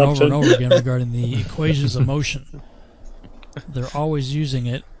over and over and over again regarding the equations of motion. They're always using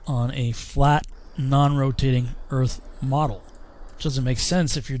it on a flat, non-rotating Earth model. Which doesn't make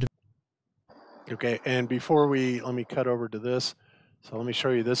sense if you're... Okay, and before let me cut over to this. So let me show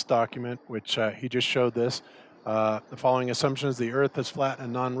you this document, which he just showed this. The following assumptions: the Earth is flat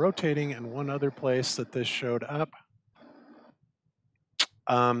and non-rotating, and one other place that this showed up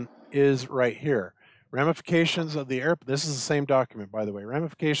is right here. Ramifications of the this is the same document, by the way.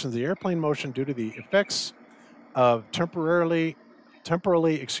 Ramifications of the airplane motion due to the effects of temporally,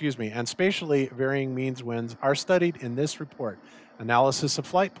 and spatially varying mean winds are studied in this report. Analysis of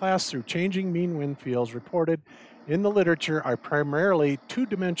flight paths through changing mean wind fields reported in the literature are primarily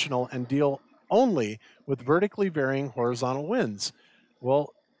two-dimensional and deal only with vertically varying horizontal winds.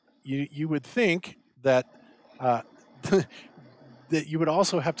 Well, you would think that that you would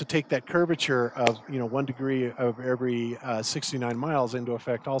also have to take that curvature of 1 degree of every 69 miles into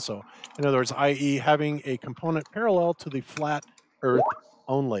effect also. In other words, i.e. having a component parallel to the flat Earth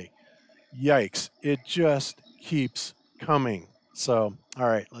only. Yikes, it just keeps coming. So, all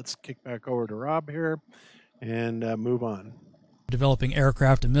right, let's kick back over to Rob here and move on. Developing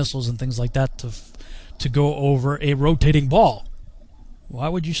aircraft and missiles and things like that to go over a rotating ball. Why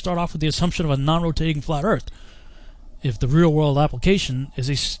would you start off with the assumption of a non-rotating flat Earth if the real-world application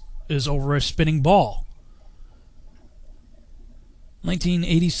is over a spinning ball?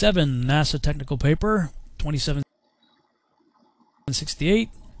 1987 NASA technical paper 2768,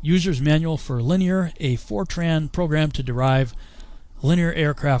 User's Manual for Linear, a Fortran program to derive linear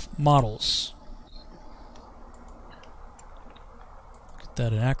aircraft models. Get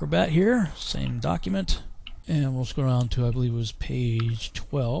that in Acrobat here, same document. And we'll scroll down to, I believe it was page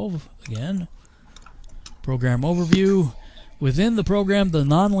 12 again. Program overview. Within the program, the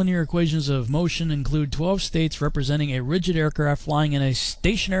nonlinear equations of motion include 12 states representing a rigid aircraft flying in a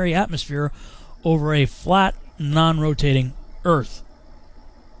stationary atmosphere over a flat, non-rotating Earth.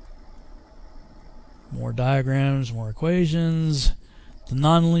 More diagrams, more equations. The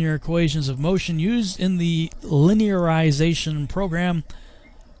nonlinear equations of motion used in the linearization program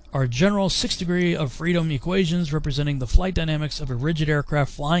are general 6 degree of freedom equations representing the flight dynamics of a rigid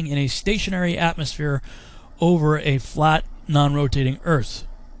aircraft flying in a stationary atmosphere over a flat, non-rotating Earth.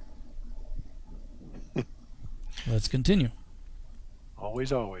 Let's continue.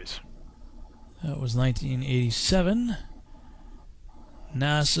 Always, always. That was 1987.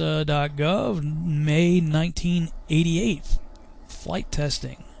 NASA.gov, May 1988. Flight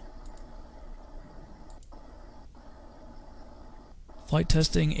testing. Flight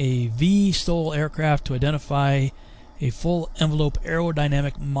testing a VSTOL aircraft to identify a full envelope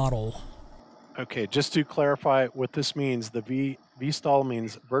aerodynamic model. Okay, just to clarify what this means, the VSTOL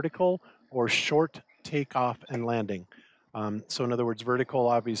means vertical or short takeoff and landing. So in other words, vertical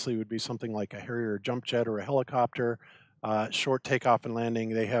obviously would be something like a Harrier jump jet or a helicopter. Short takeoff and landing,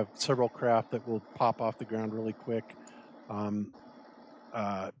 they have several craft that will pop off the ground really quick.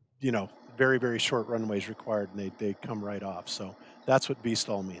 Very, very short runways required, and they come right off. So that's what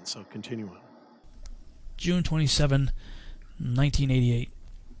VSTOL means. So continue on. June 27, 1988.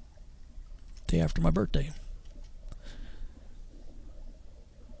 Day after my birthday.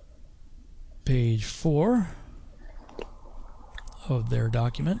 Page 4 of their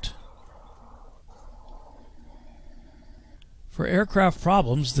document. For aircraft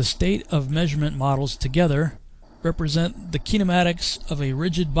problems, the state of measurement models together represent the kinematics of a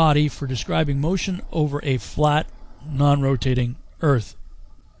rigid body for describing motion over a flat, non-rotating Earth.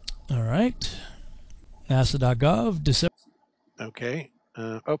 All right. NASA.gov, December. Okay.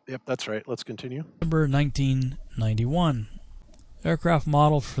 Yep, that's right. Let's continue. December 1991. Aircraft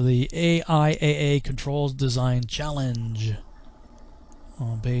model for the AIAA Controls Design Challenge.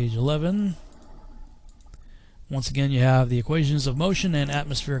 On page 11. Once again, you have the equations of motion and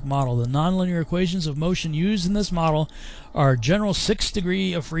atmospheric model. The nonlinear equations of motion used in this model are general 6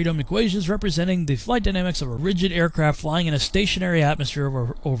 degree of freedom equations representing the flight dynamics of a rigid aircraft flying in a stationary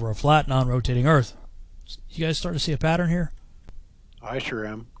atmosphere over a flat, non-rotating Earth. You guys start to see a pattern here? I sure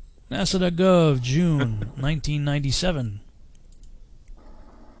am. NASA.gov, June 1997.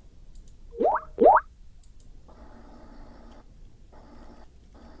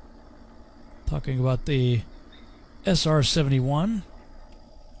 talking about the SR-71.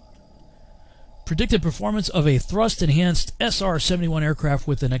 Predicted performance of a thrust-enhanced SR-71 aircraft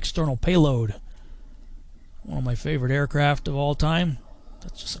with an external payload. One of my favorite aircraft of all time.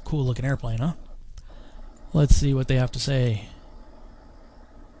 That's just a cool-looking airplane, huh? Let's see what they have to say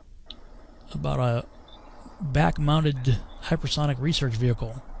about a back-mounted hypersonic research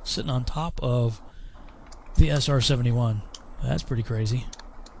vehicle sitting on top of the SR-71. That's pretty crazy.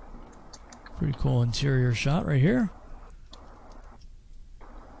 Pretty cool interior shot right here.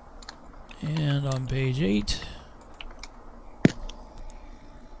 And on page 8,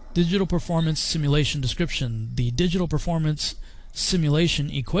 digital performance simulation description. The digital performance simulation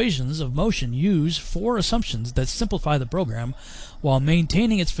equations of motion use 4 assumptions that simplify the program while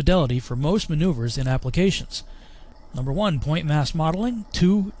maintaining its fidelity for most maneuvers and applications. Number 1, point mass modeling.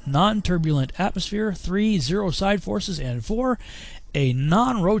 2, non-turbulent atmosphere. 3, zero side forces. And 4, a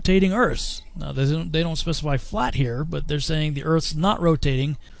non-rotating Earth. Now, they don't specify flat here, but they're saying the Earth's not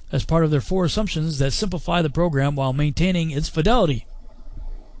rotating as part of their 4 assumptions that simplify the program while maintaining its fidelity.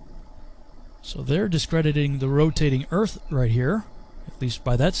 So they're discrediting the rotating Earth right here. At least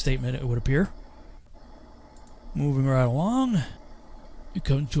by that statement, it would appear. Moving right along. We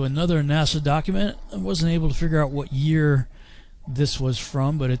come to another NASA document. I wasn't able to figure out what year this was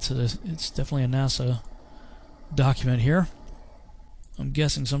from, but it's definitely a NASA document here. I'm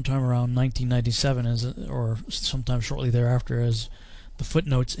guessing sometime around 1997, or sometime shortly thereafter, as the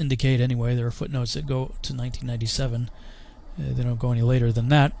footnotes indicate anyway. There are footnotes that go to 1997. They don't go any later than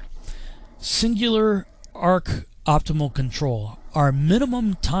that. Singular arc optimal control. Our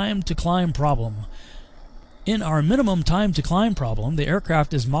minimum time to climb problem. In our minimum time to climb problem, the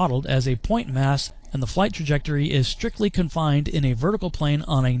aircraft is modeled as a point mass and the flight trajectory is strictly confined in a vertical plane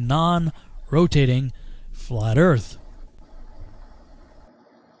on a non-rotating flat Earth.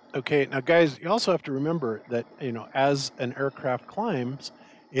 Okay, now guys, you also have to remember that, as an aircraft climbs,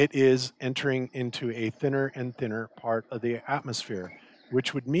 it is entering into a thinner and thinner part of the atmosphere,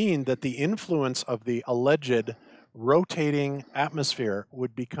 which would mean that the influence of the alleged rotating atmosphere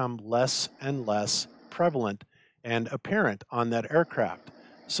would become less and less prevalent and apparent on that aircraft.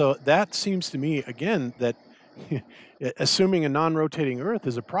 So that seems to me, again, that assuming a non-rotating Earth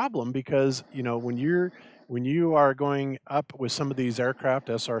is a problem, because when you are going up with some of these aircraft,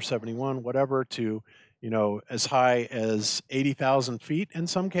 SR-71, whatever, to as high as 80,000 feet in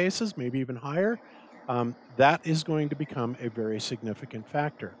some cases, maybe even higher, that is going to become a very significant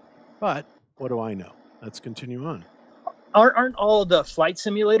factor. But what do I know? Let's continue on. Aren't all the flight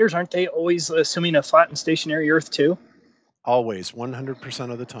simulators, aren't they always assuming a flat and stationary Earth too? Always,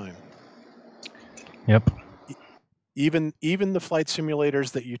 100% of the time. Yep. Even the flight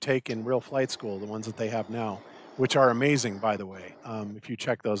simulators that you take in real flight school, the ones that they have now, which are amazing, by the way. If you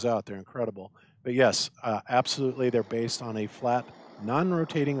check those out, they're incredible. But yes, absolutely, they're based on a flat,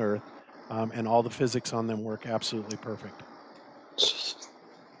 non-rotating Earth, and all the physics on them work absolutely perfect.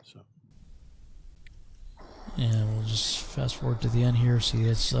 So. And we'll just fast forward to the end here. See,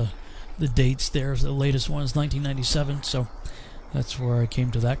 it's the dates there. The latest one is 1997, so that's where I came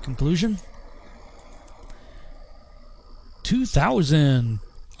to that conclusion. 2000,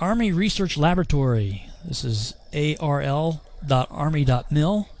 Army Research Laboratory. This is arl.army.mil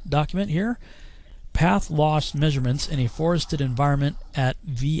document here. Path loss measurements in a forested environment at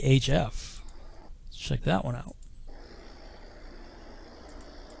VHF. Let's check that one out.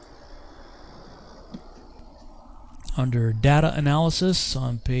 Under data analysis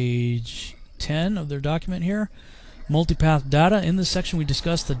on page 10 of their document here, multipath data. In this section we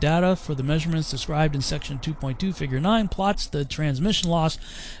discuss the data for the measurements described in section 2.2 figure 9 plots the transmission loss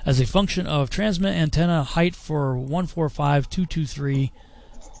as a function of transmit antenna height for 145, 223,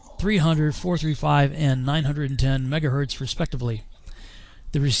 300, 435, and 910 megahertz respectively.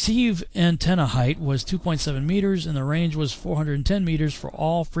 The receive antenna height was 2.7 meters and the range was 410 meters for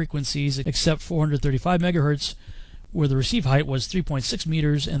all frequencies except 435 megahertz, where the receive height was 3.6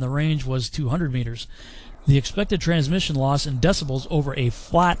 meters and the range was 200 meters. The expected transmission loss in decibels over a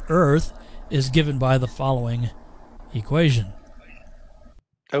flat Earth is given by the following equation.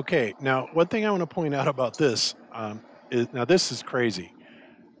 Okay, now one thing I want to point out about this is, now this is crazy,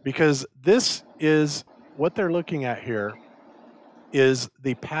 because this is what they're looking at here is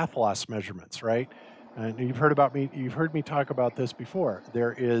the path loss measurements, right? And you've heard me talk about this before.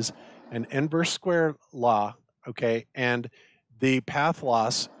 There is an inverse square law. Okay, and the path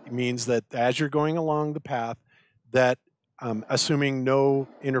loss means that as you're going along the path, that assuming no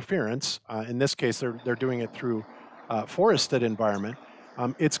interference, in this case they're doing it through forested environment,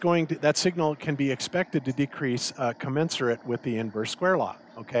 that signal can be expected to decrease commensurate with the inverse square law.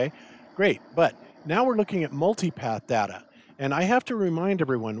 Okay, great. But now we're looking at multipath data. And I have to remind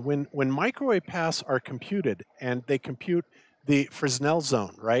everyone, when microwave paths are computed, and they compute the Fresnel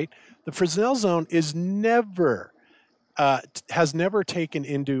zone, right? The Fresnel zone is never, has never taken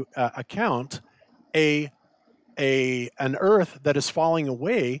into account an Earth that is falling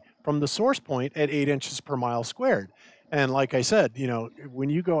away from the source point at 8 inches per mile squared. And like I said, you know, when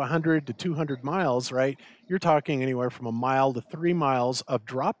you go 100 to 200 miles, right, you're talking anywhere from a mile to 3 miles of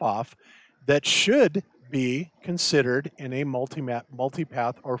drop-off that should be considered in a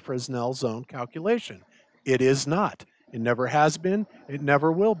multipath or Fresnel zone calculation. It is not. It never has been. It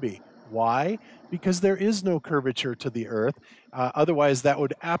never will be. Why? Because there is no curvature to the Earth. Otherwise, that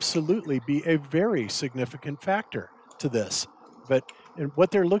would absolutely be a very significant factor to this. But what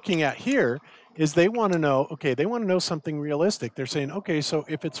they're looking at here is they want to know, okay, they want to know something realistic. They're saying, okay, so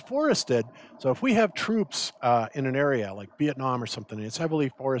if it's forested, so if we have troops in an area like Vietnam or something, and it's heavily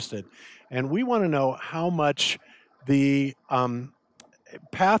forested, and we want to know how much the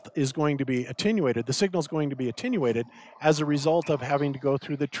path is going to be attenuated, the signal is going to be attenuated as a result of having to go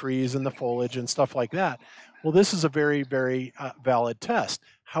through the trees and the foliage and stuff like that. Well, this is a very, very valid test.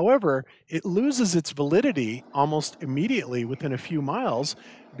 However, it loses its validity almost immediately within a few miles,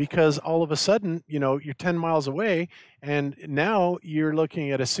 because all of a sudden, you know, you're 10 miles away, and now you're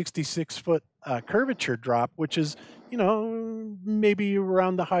looking at a 66-foot curvature drop, which is, you know, maybe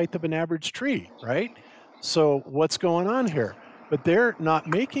around the height of an average tree, right? So what's going on here? But they're not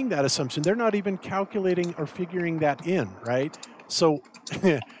making that assumption. They're not even calculating or figuring that in, right? So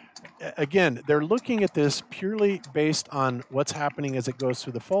again, they're looking at this purely based on what's happening as it goes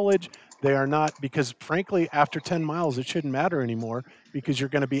through the foliage. They are not, because frankly, after 10 miles, it shouldn't matter anymore, because you're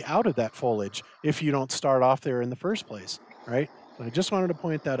going to be out of that foliage if you don't start off there in the first place, right? So I just wanted to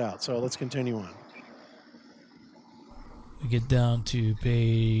point that out. So let's continue on. We get down to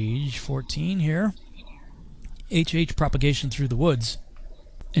page 14 here. HH propagation through the woods.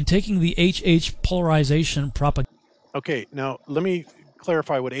 And taking the HH polarization propagation. Okay, now let me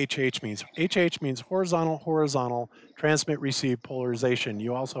clarify what HH means. HH means horizontal, transmit, receive polarization.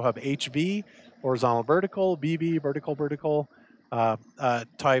 You also have HV, horizontal, vertical, VV, vertical,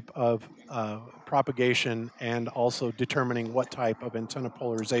 type of propagation, and also determining what type of antenna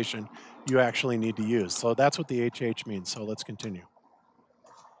polarization you actually need to use. So that's what the HH means. So let's continue.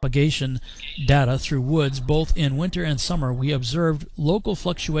 Propagation data through woods both in winter and summer, we observed local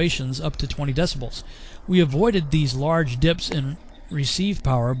fluctuations up to 20 decibels. We avoided these large dips in receive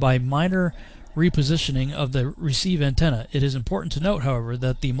power by minor repositioning of the receive antenna. It is important to note, however,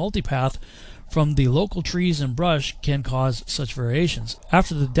 that the multipath from the local trees and brush can cause such variations.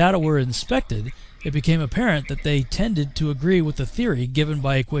 After the data were inspected, it became apparent that they tended to agree with the theory given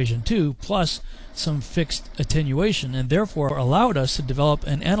by equation 2 plus some fixed attenuation, and therefore allowed us to develop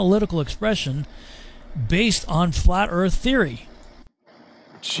an analytical expression based on flat Earth theory.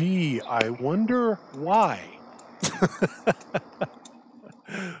 Gee, I wonder why.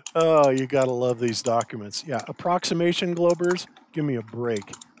 Oh, you gotta love these documents. Yeah, approximation globers, give me a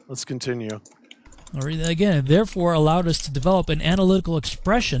break. Let's continue. I'll read that again. Therefore allowed us to develop an analytical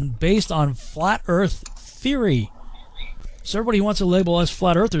expression based on flat Earth theory. So everybody who wants to label us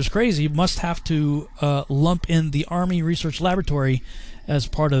flat earthers crazy must have to lump in the Army Research Laboratory as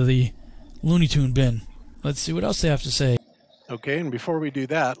part of the Looney Tune bin. Let's see what else they have to say. Okay, and before we do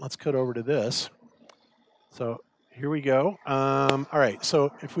that, let's cut over to this. So here we go. All right,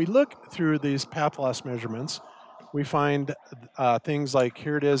 so if we look through these path loss measurements, we find things like,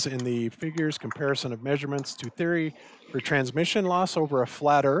 here it is in the figures, comparison of measurements to theory for transmission loss over a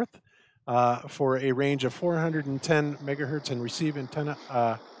flat Earth for a range of 410 megahertz and receive antenna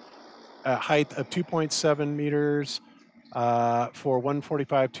height of 2.7 meters for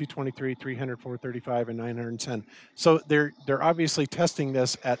 145, 223, 300, 435, and 910. So they're obviously testing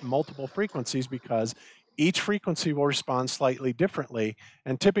this at multiple frequencies because each frequency will respond slightly differently,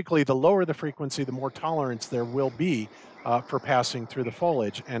 and typically the lower the frequency, the more tolerance there will be for passing through the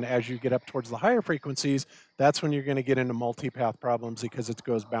foliage. And as you get up towards the higher frequencies, that's when you're going to get into multipath problems because it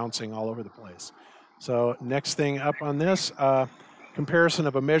goes bouncing all over the place. So next thing up on this, comparison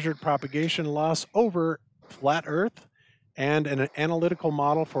of a measured propagation loss over flat Earth and an analytical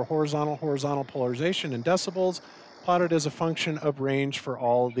model for horizontal polarization in decibels, plotted as a function of range for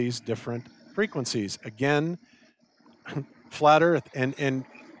all of these different frequencies. Again, flat Earth. And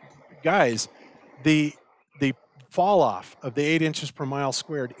guys, the fall off of the 8 inches per mile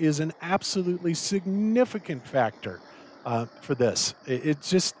squared is an absolutely significant factor for this. It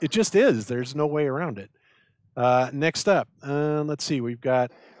just is. There's no way around it. Next up, let's see. We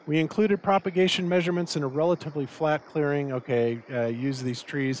included propagation measurements in a relatively flat clearing. Okay, use these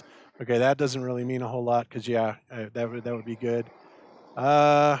trees Okay, that doesn't really mean a whole lot because, yeah, that would be good.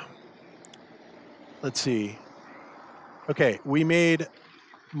 Let's see. Okay, we made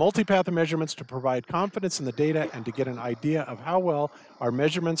multipath measurements to provide confidence in the data and to get an idea of how well our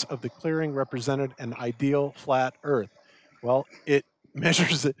measurements of the clearing represented an ideal flat Earth. Well, it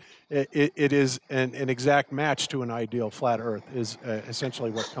measures it. It is an exact match to an ideal flat Earth is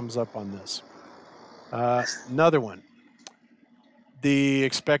essentially what comes up on this. Another one. The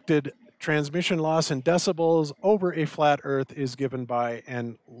expected transmission loss in decibels over a flat Earth is given by,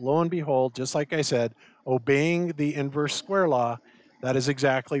 and lo and behold, just like I said, obeying the inverse square law, that is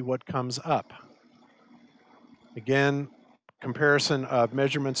exactly what comes up. Again, comparison of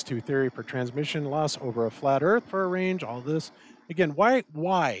measurements to theory for transmission loss over a flat Earth for a range, all this. Again, why,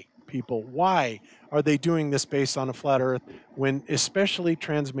 people, why are they doing this based on a flat Earth when, especially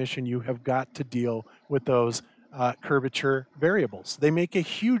transmission, you have got to deal with those curvature variables? They make a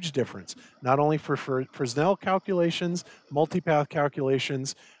huge difference, not only for Fresnel calculations, multipath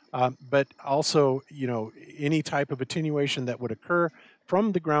calculations, but also, you know, any type of attenuation that would occur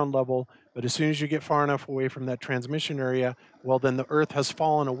from the ground level. But as soon as you get far enough away from that transmission area, well, then the Earth has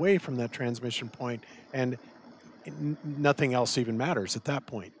fallen away from that transmission point, and nothing else even matters at that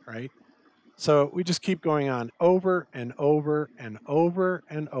point, right? So we just keep going on over and over and over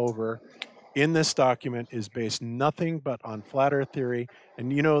and over. In this document is based nothing but on flat Earth theory.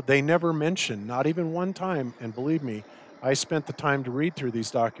 And, you know, they never mention, not even one time, and believe me, I spent the time to read through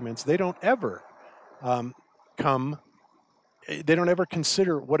these documents. They don't ever they don't ever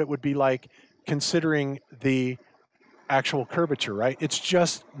consider what it would be like considering the actual curvature, right? It's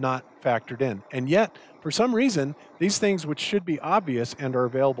just not factored in. And yet, for some reason, these things which should be obvious and are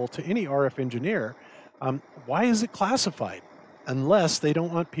available to any RF engineer, why is it classified? Unless they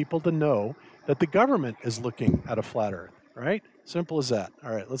don't want people to know that the government is looking at a flat Earth, right? Simple as that.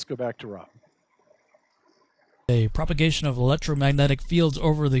 All right, let's go back to Rob. A propagation of electromagnetic fields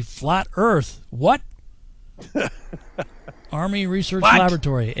over the flat Earth. What? Army Research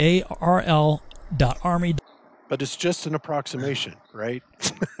Laboratory, ARL.Army. But it's just an approximation, right?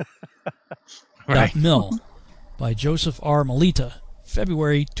 Right. Mill by Joseph R. Melita,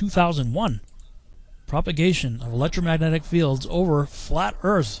 February 2001. Propagation of electromagnetic fields over flat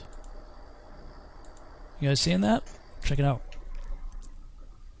Earth. You guys seeing that? Check it out.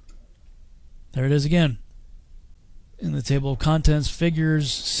 There it is again. In the table of contents,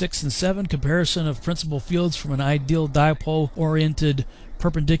 figures 6 and 7, comparison of principal fields from an ideal dipole-oriented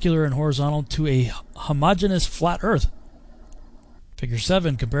perpendicular and horizontal to a homogeneous flat Earth. Figure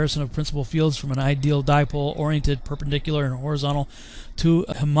 7, comparison of principal fields from an ideal dipole-oriented perpendicular and horizontal to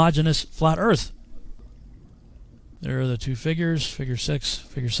a homogeneous flat Earth. There are the two figures, figure 6,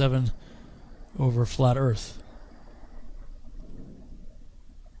 figure 7, over flat Earth.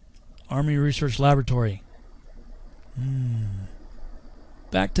 Army Research Laboratory.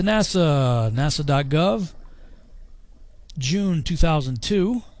 Back to NASA, nasa.gov, June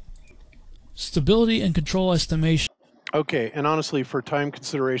 2002. Stability and control estimation. Okay, and honestly, for time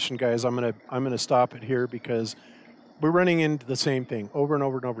consideration, guys, I'm gonna stop it here because we're running into the same thing over and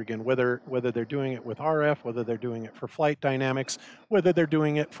over and over again. Whether they're doing it with RF, whether they're doing it for flight dynamics, whether they're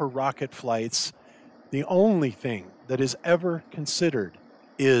doing it for rocket flights, the only thing that is ever considered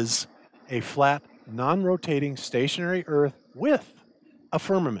is a flat, non-rotating, stationary Earth with a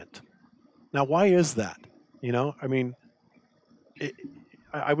firmament. Now, why is that? You know, I mean,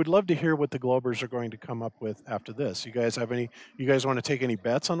 I would love to hear what the Globers are going to come up with after this. You guys have any? You guys want to take any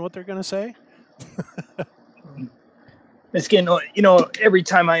bets on what they're going to say? Again, you know, every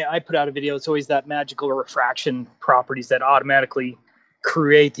time I put out a video, it's always that magical refraction properties that automatically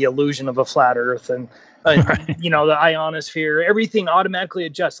create the illusion of a flat Earth, and right. You know, the ionosphere, everything automatically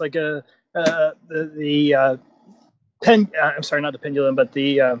adjusts, like I'm sorry, not the pendulum, but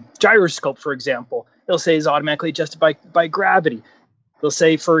the gyroscope, for example. They'll say is automatically adjusted by gravity. They'll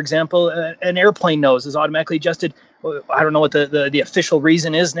say, for example, an airplane nose is automatically adjusted. I don't know what the official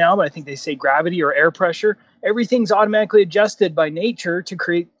reason is now, but I think they say gravity or air pressure. Everything's automatically adjusted by nature to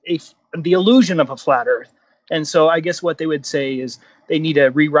create the illusion of a flat Earth. And so I guess what they would say is they need to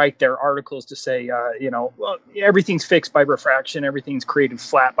rewrite their articles to say, you know, well, everything's fixed by refraction, everything's created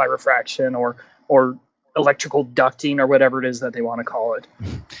flat by refraction, or electrical ducting, or whatever it is that they want to call it.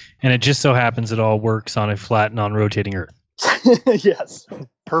 And it just so happens it all works on a flat, non-rotating Earth. Yes.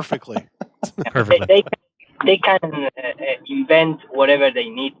 Perfectly. Perfectly. They can invent whatever they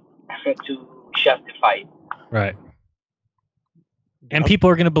need to justify it. Right. And people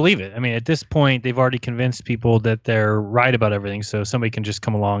are going to believe it. I mean, at this point, they've already convinced people that they're right about everything. So somebody can just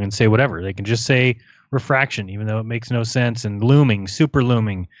come along and say whatever. They can just say refraction, even though it makes no sense, and looming, super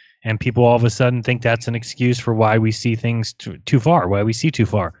looming, and people all of a sudden think that's an excuse for why we see things too far, why we see too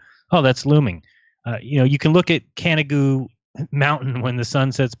far. Oh, that's looming. You can look at Canigou Mountain when the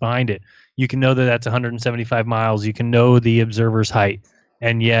sun sets behind it. You can know that that's 175 miles. You can know the observer's height,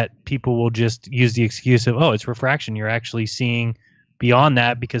 and yet people will just use the excuse of, oh, it's refraction. You're actually seeing beyond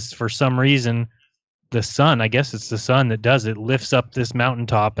that because for some reason the sun, I guess it's the sun that does it, lifts up this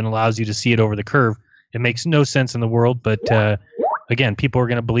mountaintop and allows you to see it over the curve. It makes no sense in the world, but again, people are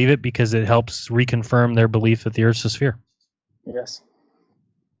going to believe it because it helps reconfirm their belief that the Earth's a sphere. Yes.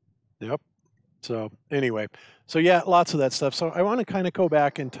 Yep. So anyway, so yeah, lots of that stuff. So I want to kind of go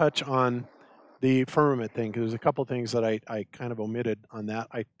back and touch on the firmament thing, because there's a couple things that I kind of omitted on that.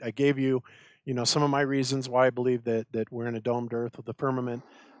 I gave you, some of my reasons why I believe that we're in a domed Earth with the firmament.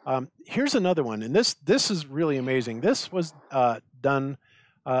 Here's another one, and this is really amazing. This was done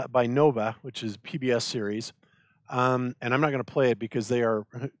by NOVA, which is a PBS series, and I'm not going to play it because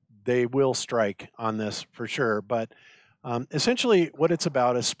they will strike on this for sure. But essentially, what it's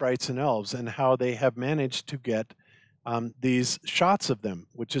about is sprites and elves and how they have managed to get these shots of them,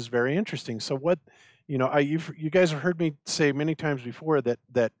 which is very interesting. So what you guys have heard me say many times before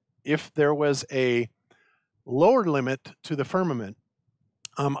that if there was a lower limit to the firmament,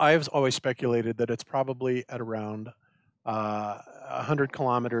 I've always speculated that it's probably at around 100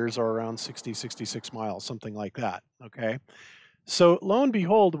 kilometers or around 66 miles, something like that. Okay. So lo and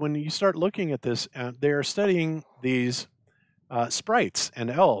behold, when you start looking at this, they're studying these sprites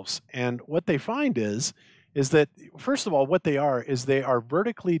and elves. And what they find is that, first of all, what they are is they are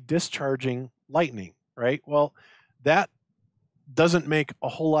vertically discharging lightning, right? Well, that doesn't make a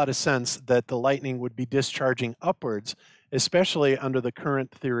whole lot of sense that the lightning would be discharging upwards, especially under the current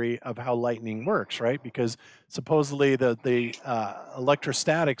theory of how lightning works, right? Because supposedly the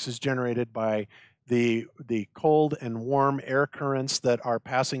electrostatics is generated by the cold and warm air currents that are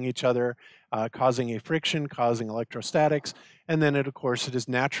passing each other, causing a friction, causing electrostatics, and then of course it is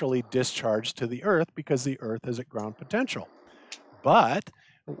naturally discharged to the Earth because the Earth is at ground potential. But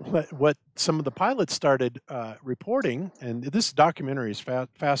what some of the pilots started reporting, and this documentary is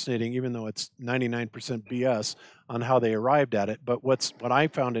fascinating, even though it's 99% BS on how they arrived at it. But what I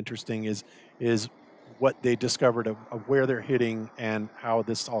found interesting is what they discovered of where they're hitting and how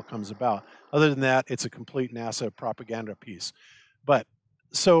this all comes about. Other than that, it's a complete NASA propaganda piece. But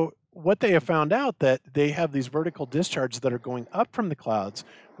so what they have found out that they have these vertical discharges that are going up from the clouds,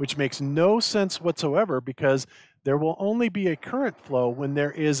 which makes no sense whatsoever, because there will only be a current flow when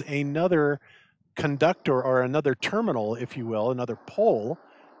there is another conductor or another terminal, if you will, another pole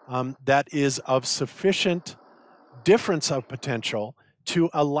that is of sufficient difference of potential to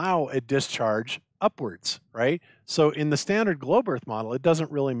allow a discharge upwards, right? So in the standard globe Earth model, it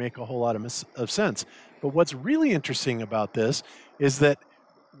doesn't really make a whole lot of sense. But what's really interesting about this is that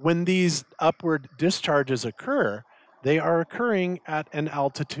when these upward discharges occur, they are occurring at an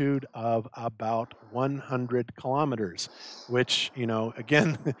altitude of about 100 kilometers, which,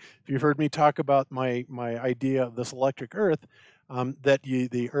 again, if you've heard me talk about my idea of this electric Earth,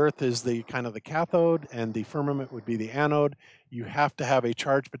 the Earth is the kind of the cathode and the firmament would be the anode. You have to have a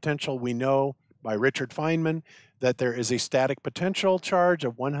charge potential. We know by Richard Feynman that there is a static potential charge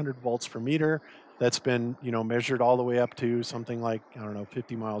of 100 volts per meter that's been, measured all the way up to something like,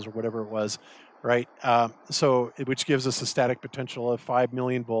 50 miles or whatever it was, right? Which gives us a static potential of 5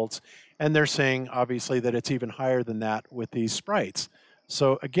 million volts. And they're saying, obviously, that it's even higher than that with these sprites.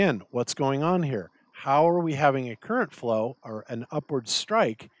 So again, what's going on here? How are we having a current flow or an upward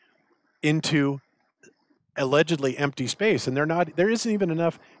strike into allegedly empty space? And there isn't even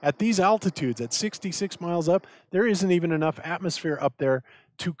enough at these altitudes, at 66 miles up, there isn't even enough atmosphere up there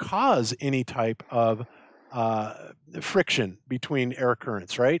to cause any type of friction between air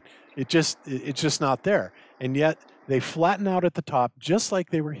currents, right? It's just not there. And yet they flatten out at the top just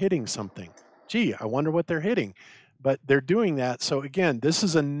like they were hitting something. Gee, I wonder what they're hitting. But they're doing that. So again, this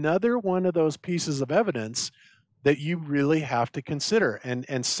is another one of those pieces of evidence that you really have to consider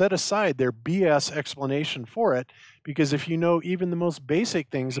and set aside their BS explanation for it, because if you know even the most basic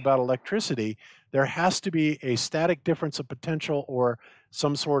things about electricity, there has to be a static difference of potential or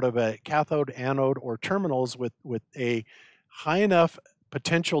some sort of a cathode, anode, or terminals with a high enough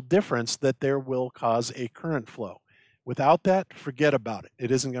potential difference that there will cause a current flow. Without that, forget about it. It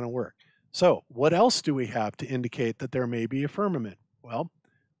isn't going to work. So what else do we have to indicate that there may be a firmament? Well,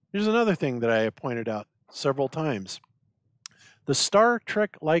 here's another thing that I have pointed out several times. The Star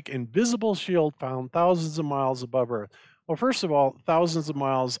Trek-like invisible shield found thousands of miles above Earth. Well, first of all, thousands of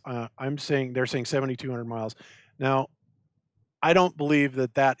miles, they're saying 7,200 miles. Now, I don't believe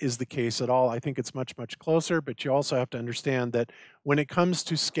that that is the case at all. I think it's much, much closer, but you also have to understand that when it comes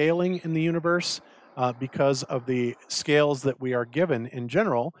to scaling in the universe, because of the scales that we are given in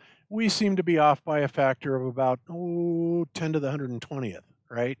general, we seem to be off by a factor of about 10 to the 120th,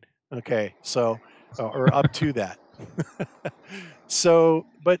 right? Okay, so, or up to that. So,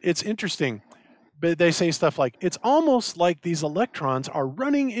 but it's interesting. But they say stuff like, it's almost like these electrons are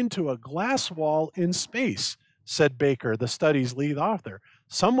running into a glass wall in space, said Baker, the study's lead author,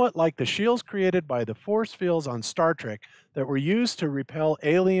 somewhat like the shields created by the force fields on Star Trek that were used to repel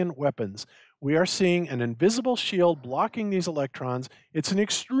alien weapons. We are seeing an invisible shield blocking these electrons. It's an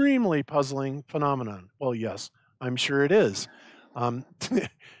extremely puzzling phenomenon. Well, yes, I'm sure it is.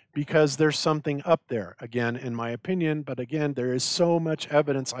 Because there's something up there, again, in my opinion. But again, there is so much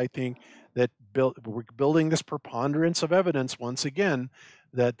evidence, I think, that we're building this preponderance of evidence once again,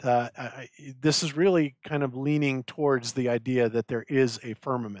 that this is really kind of leaning towards the idea that there is a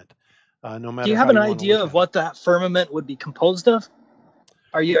firmament. No matter. Do you have an idea of what that firmament would be composed of?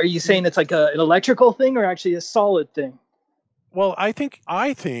 Are you saying it's like an electrical thing or actually a solid thing? Well, I think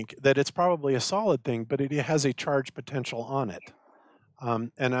that it's probably a solid thing, but it has a charge potential on it.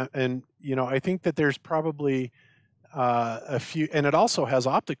 And you know, I think that there's probably a few, and it also has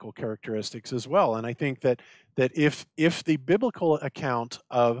optical characteristics as well. And I think that if the biblical account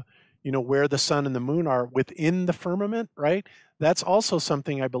of, you know, where the sun and the moon are within the firmament, right, that's also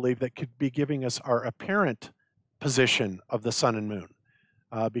something I believe that could be giving us our apparent position of the sun and moon.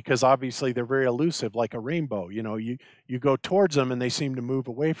 Because obviously they're very elusive, like a rainbow. You know, you go towards them and they seem to move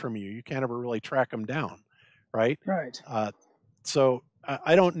away from you. You can't ever really track them down, right? Right. So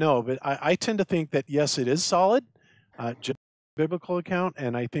I don't know, but I tend to think that yes, it is solid, just biblical account,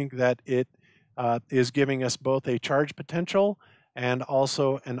 and I think that it is giving us both a charge potential and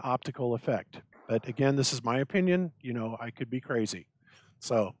also an optical effect. But again, this is my opinion. You know, I could be crazy.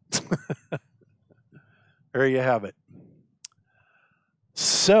 So there you have it.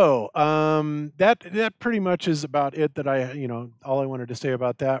 So that pretty much is about it. That all I wanted to say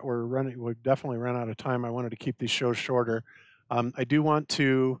about that. We've definitely run out of time. I wanted to keep these shows shorter. I do want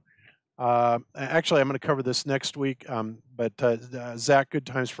to. Actually, I'm going to cover this next week. But Zach Good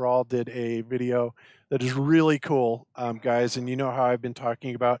Times for All did a video that is really cool, guys. And you know how I've been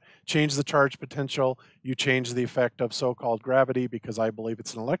talking about change the charge potential. You change the effect of so-called gravity, because I believe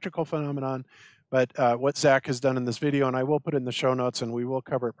it's an electrical phenomenon. But what Zach has done in this video, and I will put it in the show notes, and we will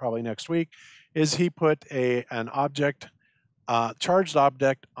cover it probably next week, is he put an object, charged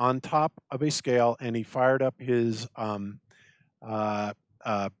object, on top of a scale, and he fired up his Van de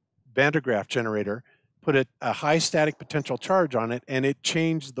Graaff generator, put a high static potential charge on it, and it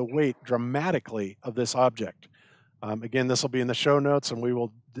changed the weight dramatically of this object. Again, this will be in the show notes, and we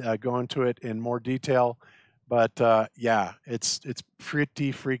will go into it in more detail. But yeah, it's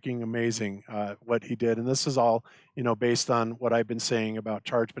pretty freaking amazing what he did, and this is all, you know, based on what I've been saying about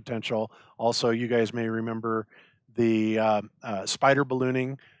charge potential. Also, you guys may remember the spider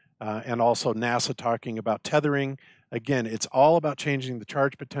ballooning, and also NASA talking about tethering. Again, it's all about changing the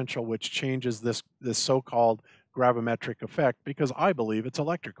charge potential, which changes this so-called gravimetric effect, because I believe it's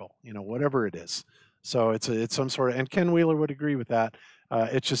electrical, you know, whatever it is. So it's some sort of, and Ken Wheeler would agree with that.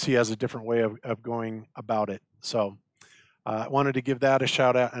 It's just he has a different way of going about it. So I wanted to give that a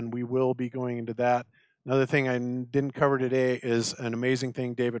shout out, and we will be going into that. Another thing I didn't cover today is an amazing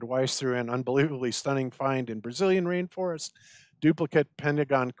thing David Weiss threw in, unbelievably stunning find in Brazilian rainforest, duplicate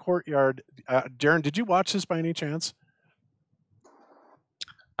Pentagon courtyard. Darren, did you watch this by any chance?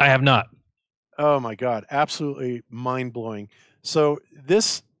 I have not. Oh my God, absolutely mind-blowing. So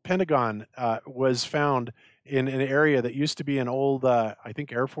this Pentagon was found in an area that used to be an old, I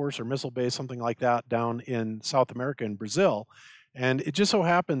think, Air Force or missile base, something like that, down in South America, in Brazil. And it just so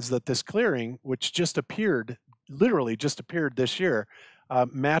happens that this clearing, which just appeared, literally just appeared this year,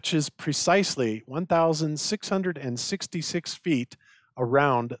 matches precisely 1,666 feet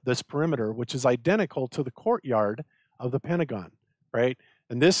around this perimeter, which is identical to the courtyard of the Pentagon, right?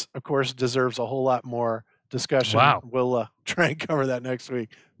 And this, of course, deserves a whole lot more discussion. Wow. We'll try and cover that next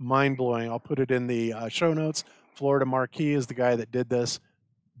week. Mind-blowing. I'll put it in the show notes. Florida Marquis is the guy that did this.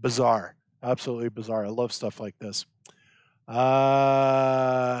 Bizarre. Absolutely bizarre. I love stuff like this.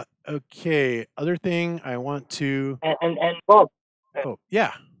 Okay. Other thing I want to... And Bob. Oh,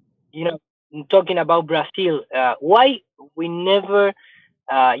 yeah. You know, talking about Brazil, why we never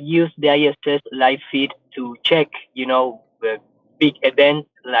use the ISS live feed to check, you know, big events,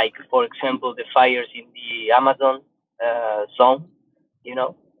 like, for example, the fires in the Amazon zone, you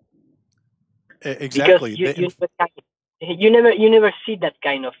know? Exactly. Because you never see that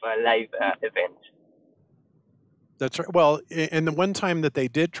kind of live event. That's right. Well, and the one time that they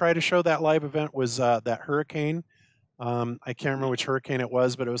did try to show that live event was that hurricane. I can't remember which hurricane it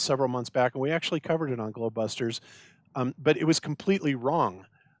was, but it was several months back, and we actually covered it on Globebusters. But it was completely wrong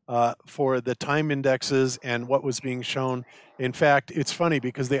for the time indexes and what was being shown. In fact, it's funny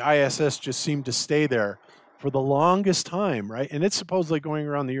because the ISS just seemed to stay there for the longest time, right? And it's supposedly going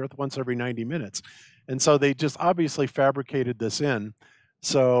around the Earth once every 90 minutes. And so they just obviously fabricated this in.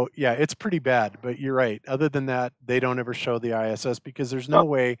 So, yeah, it's pretty bad, but you're right. Other than that, they don't ever show the ISS because there's no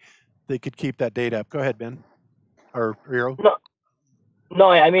way they could keep that data up. Go ahead, Ben. Or Hero. No,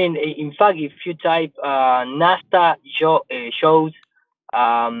 I mean, in fact, if you type NASA shows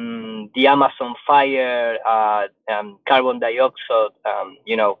the Amazon fire, carbon dioxide,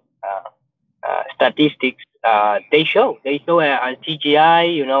 statistics, they show a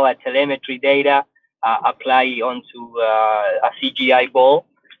CGI, a telemetry data apply onto a CGI ball,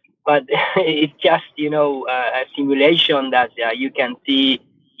 but it's just a simulation that you can see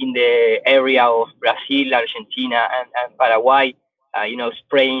in the area of Brazil, Argentina, and Paraguay,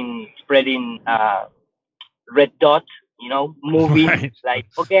 spreading red dots, moving right. Like,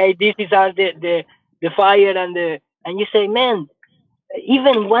 okay, this is the fire and you say, man,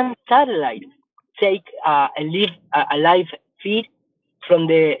 even one satellite take a live feed from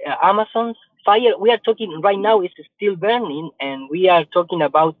the Amazon fire. We are talking right now, it's still burning, and we are talking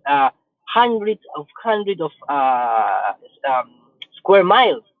about hundreds of square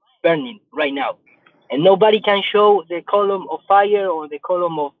miles burning right now, and nobody can show the column of fire or the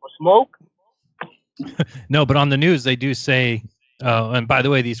column of smoke. No, but on the news they do say, and by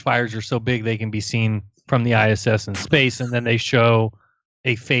the way, these fires are so big they can be seen from the ISS in space, and then they show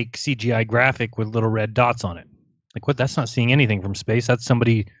a fake CGI graphic with little red dots on it. Like, what? That's not seeing anything from space. That's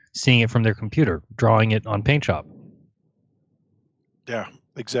somebody seeing it from their computer, drawing it on PaintShop. Yeah,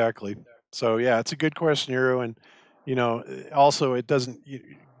 exactly. So, yeah, it's a good question, Hero. And, also it doesn't...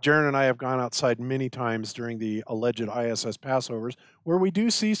 Jaron and I have gone outside many times during the alleged ISS passovers where we do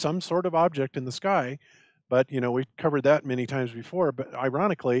see some sort of object in the sky. But, we've covered that many times before. But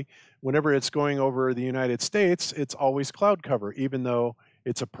ironically, whenever it's going over the United States, it's always cloud cover, even though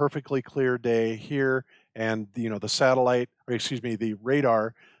it's a perfectly clear day here. And, the satellite, or excuse me, the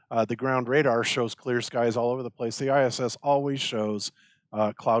radar, the ground radar shows clear skies all over the place. The ISS always shows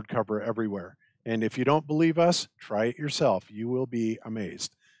cloud cover everywhere. And if you don't believe us, try it yourself. You will be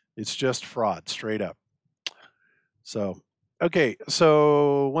amazed. It's just fraud, straight up. So, okay,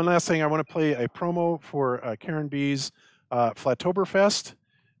 so one last thing. I want to play a promo for Karen B's Flattoberfest,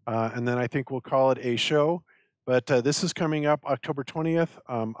 and then I think we'll call it a show. But this is coming up October 20th.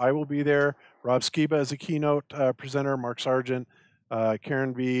 I will be there. Rob Skiba is a keynote presenter, Mark Sargent,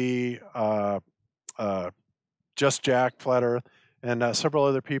 Karen B, Just Jack, Flat Earth, and several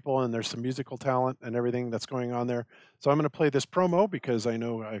other people, and there's some musical talent and everything that's going on there. So I'm going to play this promo because I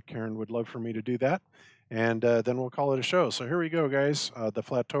know Karen would love for me to do that, and then we'll call it a show. So here we go, guys, the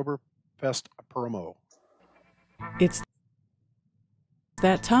Flattoberfest promo. It's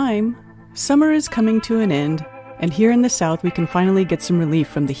that time. Summer is coming to an end, and here in the South we can finally get some relief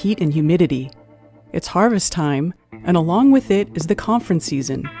from the heat and humidity. It's harvest time, and along with it is the conference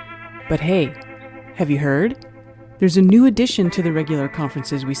season. But hey, have you heard? There's a new addition to the regular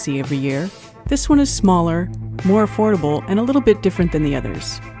conferences we see every year. This one is smaller, more affordable, and a little bit different than the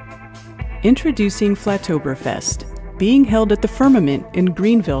others. Introducing Flattoberfest, being held at the Firmament in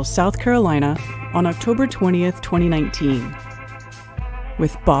Greenville, South Carolina on October 20th, 2019.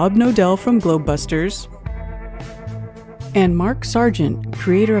 With Bob Nodell from Globebusters and Mark Sargent,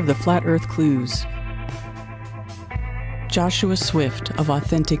 creator of the Flat Earth Clues, Joshua Swift of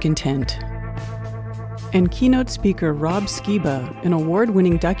Authentic Intent, and keynote speaker Rob Skiba, an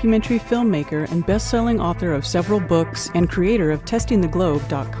award-winning documentary filmmaker and best-selling author of several books and creator of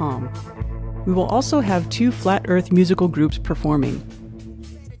TestingTheGlobe.com. We will also have 2 Flat Earth musical groups performing.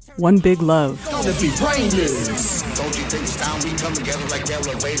 One Big Love. Gonna be brainless. Don't you take time, we come together like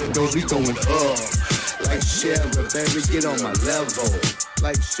elevator doors, we going up. Like Shara Berry, get on my level.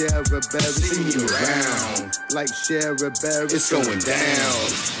 Like Shara Berry, see me around. Like Shara Berry, it's going down.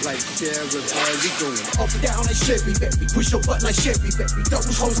 Like Shara Berry, going up and down like Chevy Berry. Push your butt like Chevy Berry.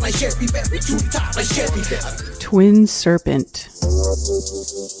 Double hoes like Chevy Berry. To the top like Chevy Berry. Twin Serpent.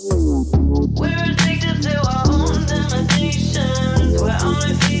 We're addicted to our own limitations. We're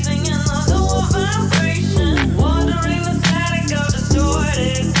only feeding in the lower vibration. Watering the static of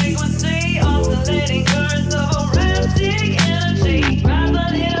distorted frequency. Oscillating currents of erratic energy. Rise a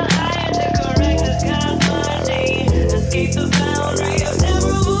little higher to correct this continuity. Escape the boundary of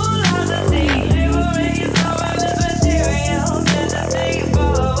temporal velocity. Liberate yourself from this material. Meditate,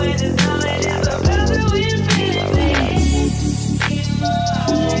 follow away this knowledge is the path to infinity.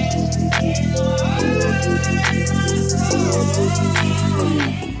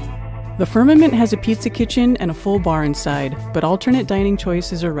 The Firmament has a pizza kitchen and a full bar inside, but alternate dining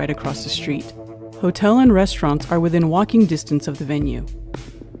choices are right across the street. Hotel and restaurants are within walking distance of the venue.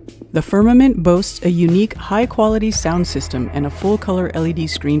 The Firmament boasts a unique, high-quality sound system and a full-color LED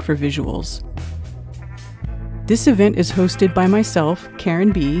screen for visuals. This event is hosted by myself,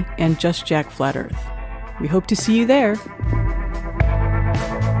 Karen B., and Just Jack Flat Earth. We hope to see you there.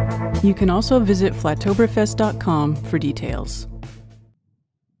 You can also visit flattoberfest.com for details.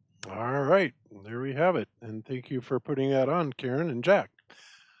 All right, there we have it. And thank you for putting that on, Karen and Jack.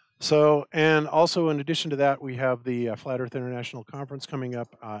 So, and also in addition to that, we have the Flat Earth International Conference coming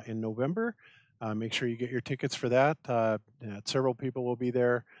up in November. Make sure you get your tickets for that. Several people will be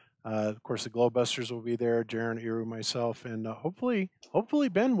there. Of course, the Globebusters will be there, Jaron, Iru, myself, and hopefully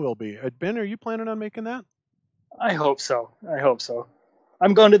Ben will be. Ben, are you planning on making that? I hope so.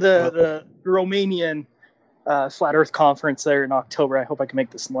 I'm going to the Romanian Flat Earth Conference there in October. I hope I can make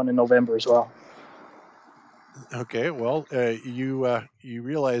this one in November as well. Okay, well, you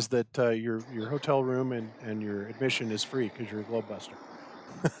realize that your hotel room and your admission is free because you're a Globebuster.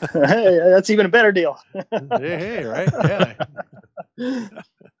 Hey, that's even a better deal. hey, right? Yeah.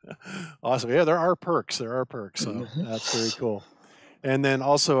 Awesome. Yeah, there are perks. So that's very cool. And then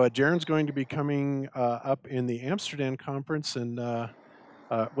also, Jaron's going to be coming up in the Amsterdam conference, and I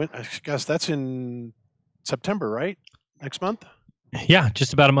guess that's in September, right? Next month. Yeah,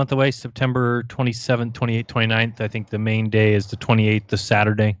 just about a month away, September 27th, 28th, 29th. I think the main day is the 28th, the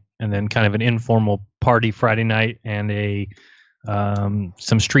Saturday, and then kind of an informal party Friday night, and a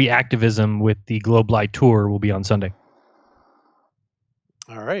some street activism with the Globe Light Tour will be on Sunday.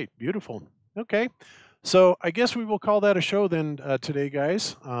 All right, beautiful. Okay, so I guess we will call that a show then today,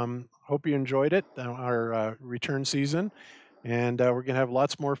 guys. Hope you enjoyed it, our return season. And we're going to have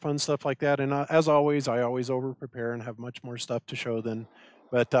lots more fun stuff like that. And as always, I always over-prepare and have much more stuff to show then.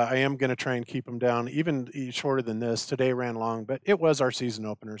 But I am going to try and keep them down, even shorter than this. Today ran long, but it was our season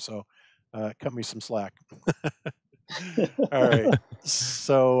opener, so cut me some slack. All right.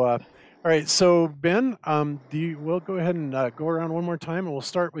 So, Ben, we'll go ahead and go around one more time, and we'll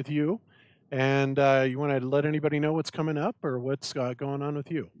start with you. And you want to let anybody know what's coming up or what's going on with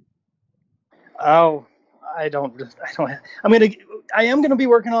you? Oh. I am gonna be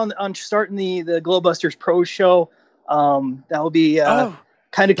working on starting the Globebusters Pro show. That will be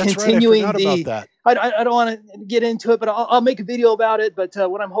kind of continuing I don't want to get into it, but I'll make a video about it. But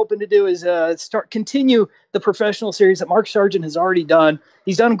what I'm hoping to do is continue the professional series that Mark Sargent has already done.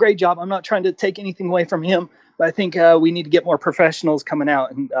 He's done a great job. I'm not trying to take anything away from him, but I think we need to get more professionals coming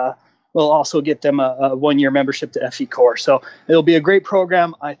out, and we'll also get them a 1-year membership to FE Core. So it'll be a great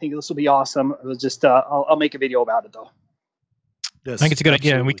program. I think this will be awesome. It was just I'll make a video about it though. Yes, I think it's a good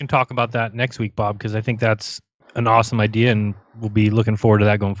idea, and we can talk about that next week, Bob, because I think that's an awesome idea, and we'll be looking forward to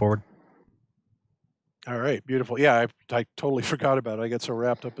that going forward. All right, beautiful. Yeah, I totally forgot about it. I get so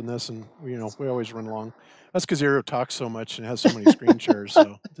wrapped up in this, and we always run long. That's because Eero talks so much and has so many screen shares.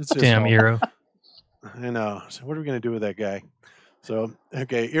 So it's just damn Eero. I know. So what are we going to do with that guy? So,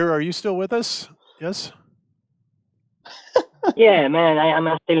 okay, Eero, are you still with us? Yes? Yeah, man,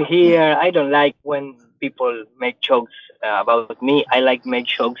 I'm still here. I don't like when people make jokes about me. I like make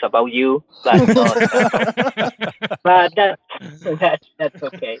jokes about you, but but that's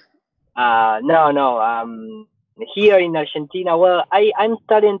okay. No. Here in Argentina, well, I'm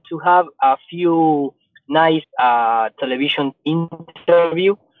starting to have a few nice television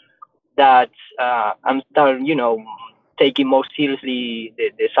interview that I'm starting, taking more seriously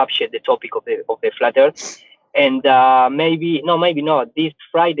the subject, the topic of the flat Earth, and maybe not. This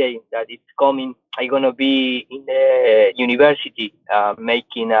Friday that it's coming, I'm gonna be in the university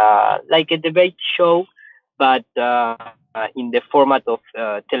making like a debate show, but in the format of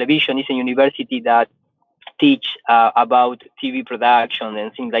television. It's a university that teach about TV production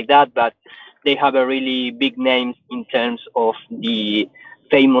and things like that, but they have a really big names in terms of the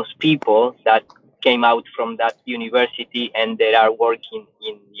famous people that came out from that university and they are working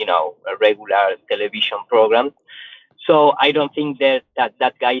in, a regular television program. So I don't think that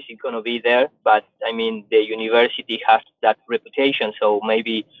guy is going to be there, but I mean, the university has that reputation. So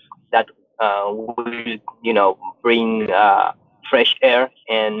maybe that will, bring fresh air,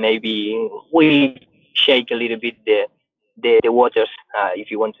 and maybe we shake a little bit the waters, if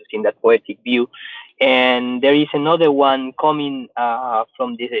you want to see in that poetic view. And there is another one coming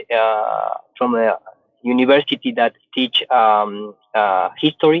from a university that teach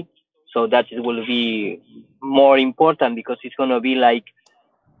history. So that will be more important because it's going to be like,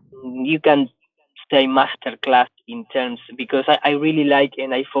 you can say master class in terms, because I really like,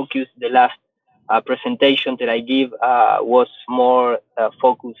 and I focused the last presentation that I give was more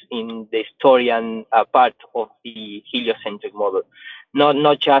focused in the historian part of the heliocentric model,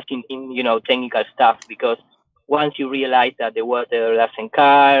 not just in technical stuff, because once you realize that the water doesn't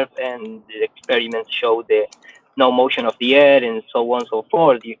curve and the experiments show the no motion of the air and so on and so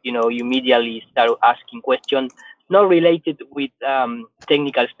forth, you immediately start asking questions not related with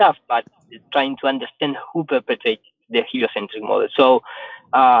technical stuff, but trying to understand who perpetrates the heliocentric model. So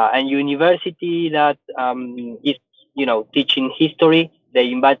a university that is teaching history,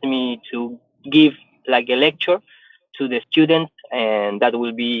 they invited me to give like a lecture to the students, and that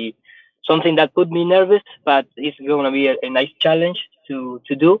will be something that put me nervous, but it's going to be a nice challenge to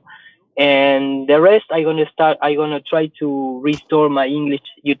do. And the rest, I'm gonna try to restore my English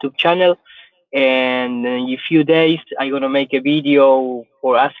YouTube channel, and in a few days I'm gonna make a video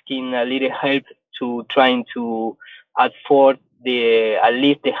for asking a little help to trying to afford at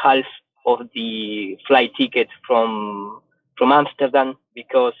least the half of the flight ticket from Amsterdam,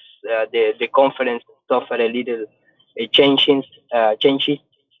 because the conference suffered a little changes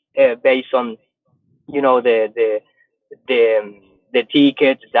based on the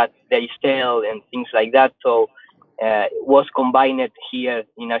tickets that they sell and things like that. So it was combined here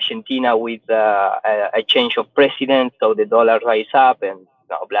in Argentina with a change of president, so the dollar rise up and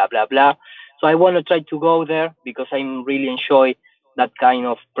blah blah blah. So I want to try to go there because I really enjoy that kind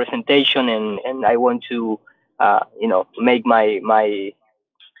of presentation, and I want to make my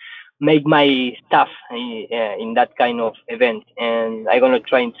stuff in that kind of event, and I'm gonna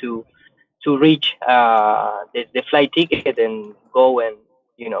try to reach the flight ticket and go and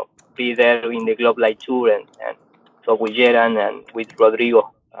be there in the Globe Light Tour and talk with Geran and with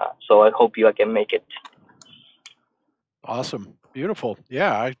Rodrigo. So I hope I can make it. Awesome, beautiful.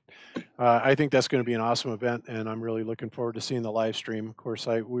 Yeah, I think that's going to be an awesome event, and I'm really looking forward to seeing the live stream. Of course,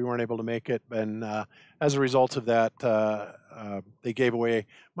 we weren't able to make it, and as a result of that, they gave away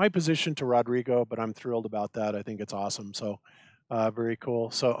my position to Rodrigo, but I'm thrilled about that. I think it's awesome. So very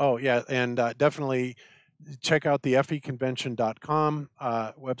cool. So, and definitely check out the feconvention.com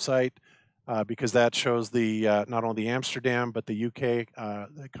website, because that shows the not only the Amsterdam but the UK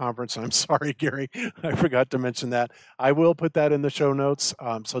conference. I'm sorry, Gary, I forgot to mention that. I will put that in the show notes.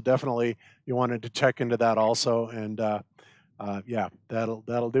 So definitely you wanted to check into that also, and yeah,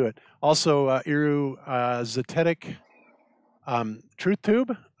 that'll do it. Also, Iru Zetetic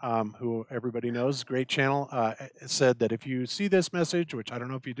TruthTube, who everybody knows, great channel, said that if you see this message, which I don't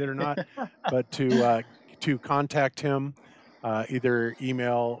know if you did or not, but to contact him, either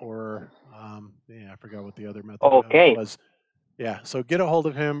email or I forgot what the other method was. Yeah, so get a hold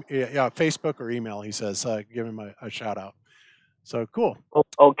of him. Yeah, Facebook or email. He says, give him a shout out. So cool.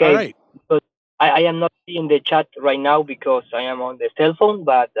 Okay. All right. But I am not in the chat right now because I am on the cell phone.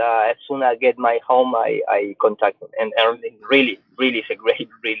 But as soon as I get my home, I contact him. And really, it's a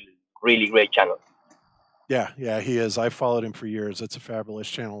really great channel. Yeah, he is. I followed him for years. It's a fabulous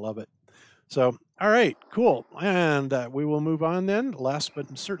channel. Love it. So, all right, cool. And we will move on then, last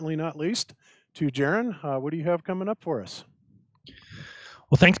but certainly not least, to Geran. What do you have coming up for us?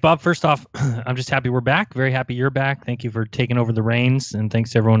 Well, thanks, Bob. First off, I'm just happy we're back. Very happy you're back. Thank you for taking over the reins. And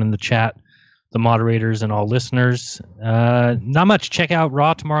thanks to everyone in the chat, the moderators, and all listeners. Not much. Check out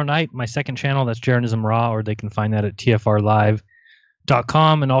Raw tomorrow night, my second channel. That's Jeranism Raw, or they can find that at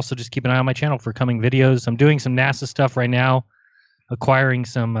tfrlive.com. And also just keep an eye on my channel for coming videos. I'm doing some NASA stuff right now, acquiring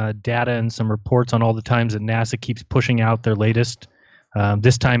some data and some reports on all the times that NASA keeps pushing out their latest.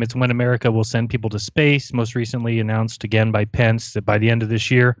 This time it's when America will send people to space, most recently announced again by Pence that by the end of this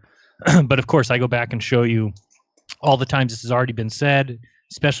year. But of course, I go back and show you all the times this has already been said,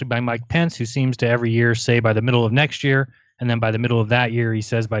 especially by Mike Pence, who seems to every year say by the middle of next year, and then by the middle of that year, he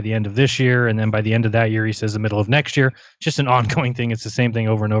says by the end of this year, and then by the end of that year, he says the middle of next year. Just an ongoing thing. It's the same thing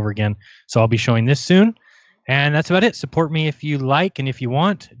over and over again. So I'll be showing this soon. And that's about it. Support me if you like and if you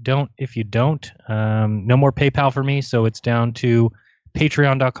want. Don't if you don't. No more PayPal for me, so it's down to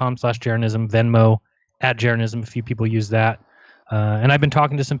patreon.com/Jeranism, Venmo @Jeranism. A few people use that. And I've been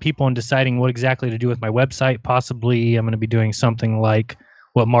talking to some people and deciding what exactly to do with my website. Possibly I'm going to be doing something like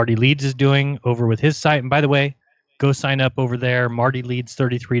what Marty Leeds is doing over with his site. And by the way, go sign up over there,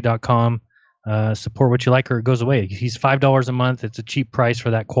 martyleeds33.com. Support what you like or it goes away. He's $5 a month. It's a cheap price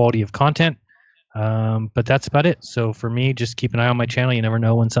for that quality of content. But that's about it. So for me, just keep an eye on my channel. You never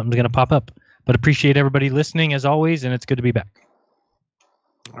know when something's going to pop up. But appreciate everybody listening as always, and it's good to be back.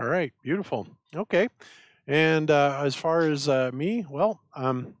 All right, beautiful. Okay. And as far as me, well,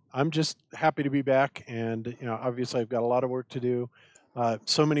 I'm just happy to be back. And, obviously I've got a lot of work to do,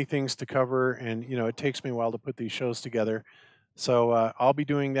 so many things to cover. And, it takes me a while to put these shows together. So I'll be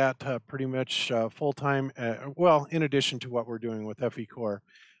doing that pretty much full time. Well, in addition to what we're doing with FE Core,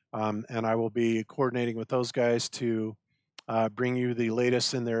 and I will be coordinating with those guys to bring you the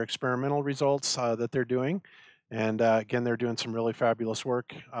latest in their experimental results that they're doing. And again, they're doing some really fabulous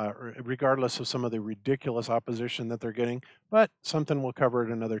work, regardless of some of the ridiculous opposition that they're getting. But something we'll cover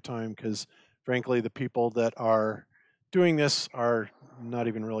at another time, because frankly, the people that are doing this are not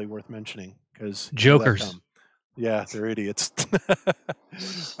even really worth mentioning, because jokers. Yeah, they're idiots.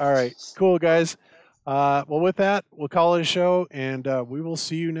 All right, cool guys. Well, with that, we'll call it a show, and we will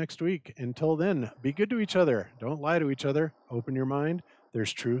see you next week. Until then, be good to each other. Don't lie to each other. Open your mind.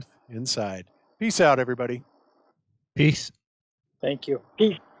 There's truth inside. Peace out, everybody. Peace. Thank you.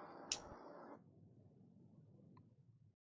 Peace.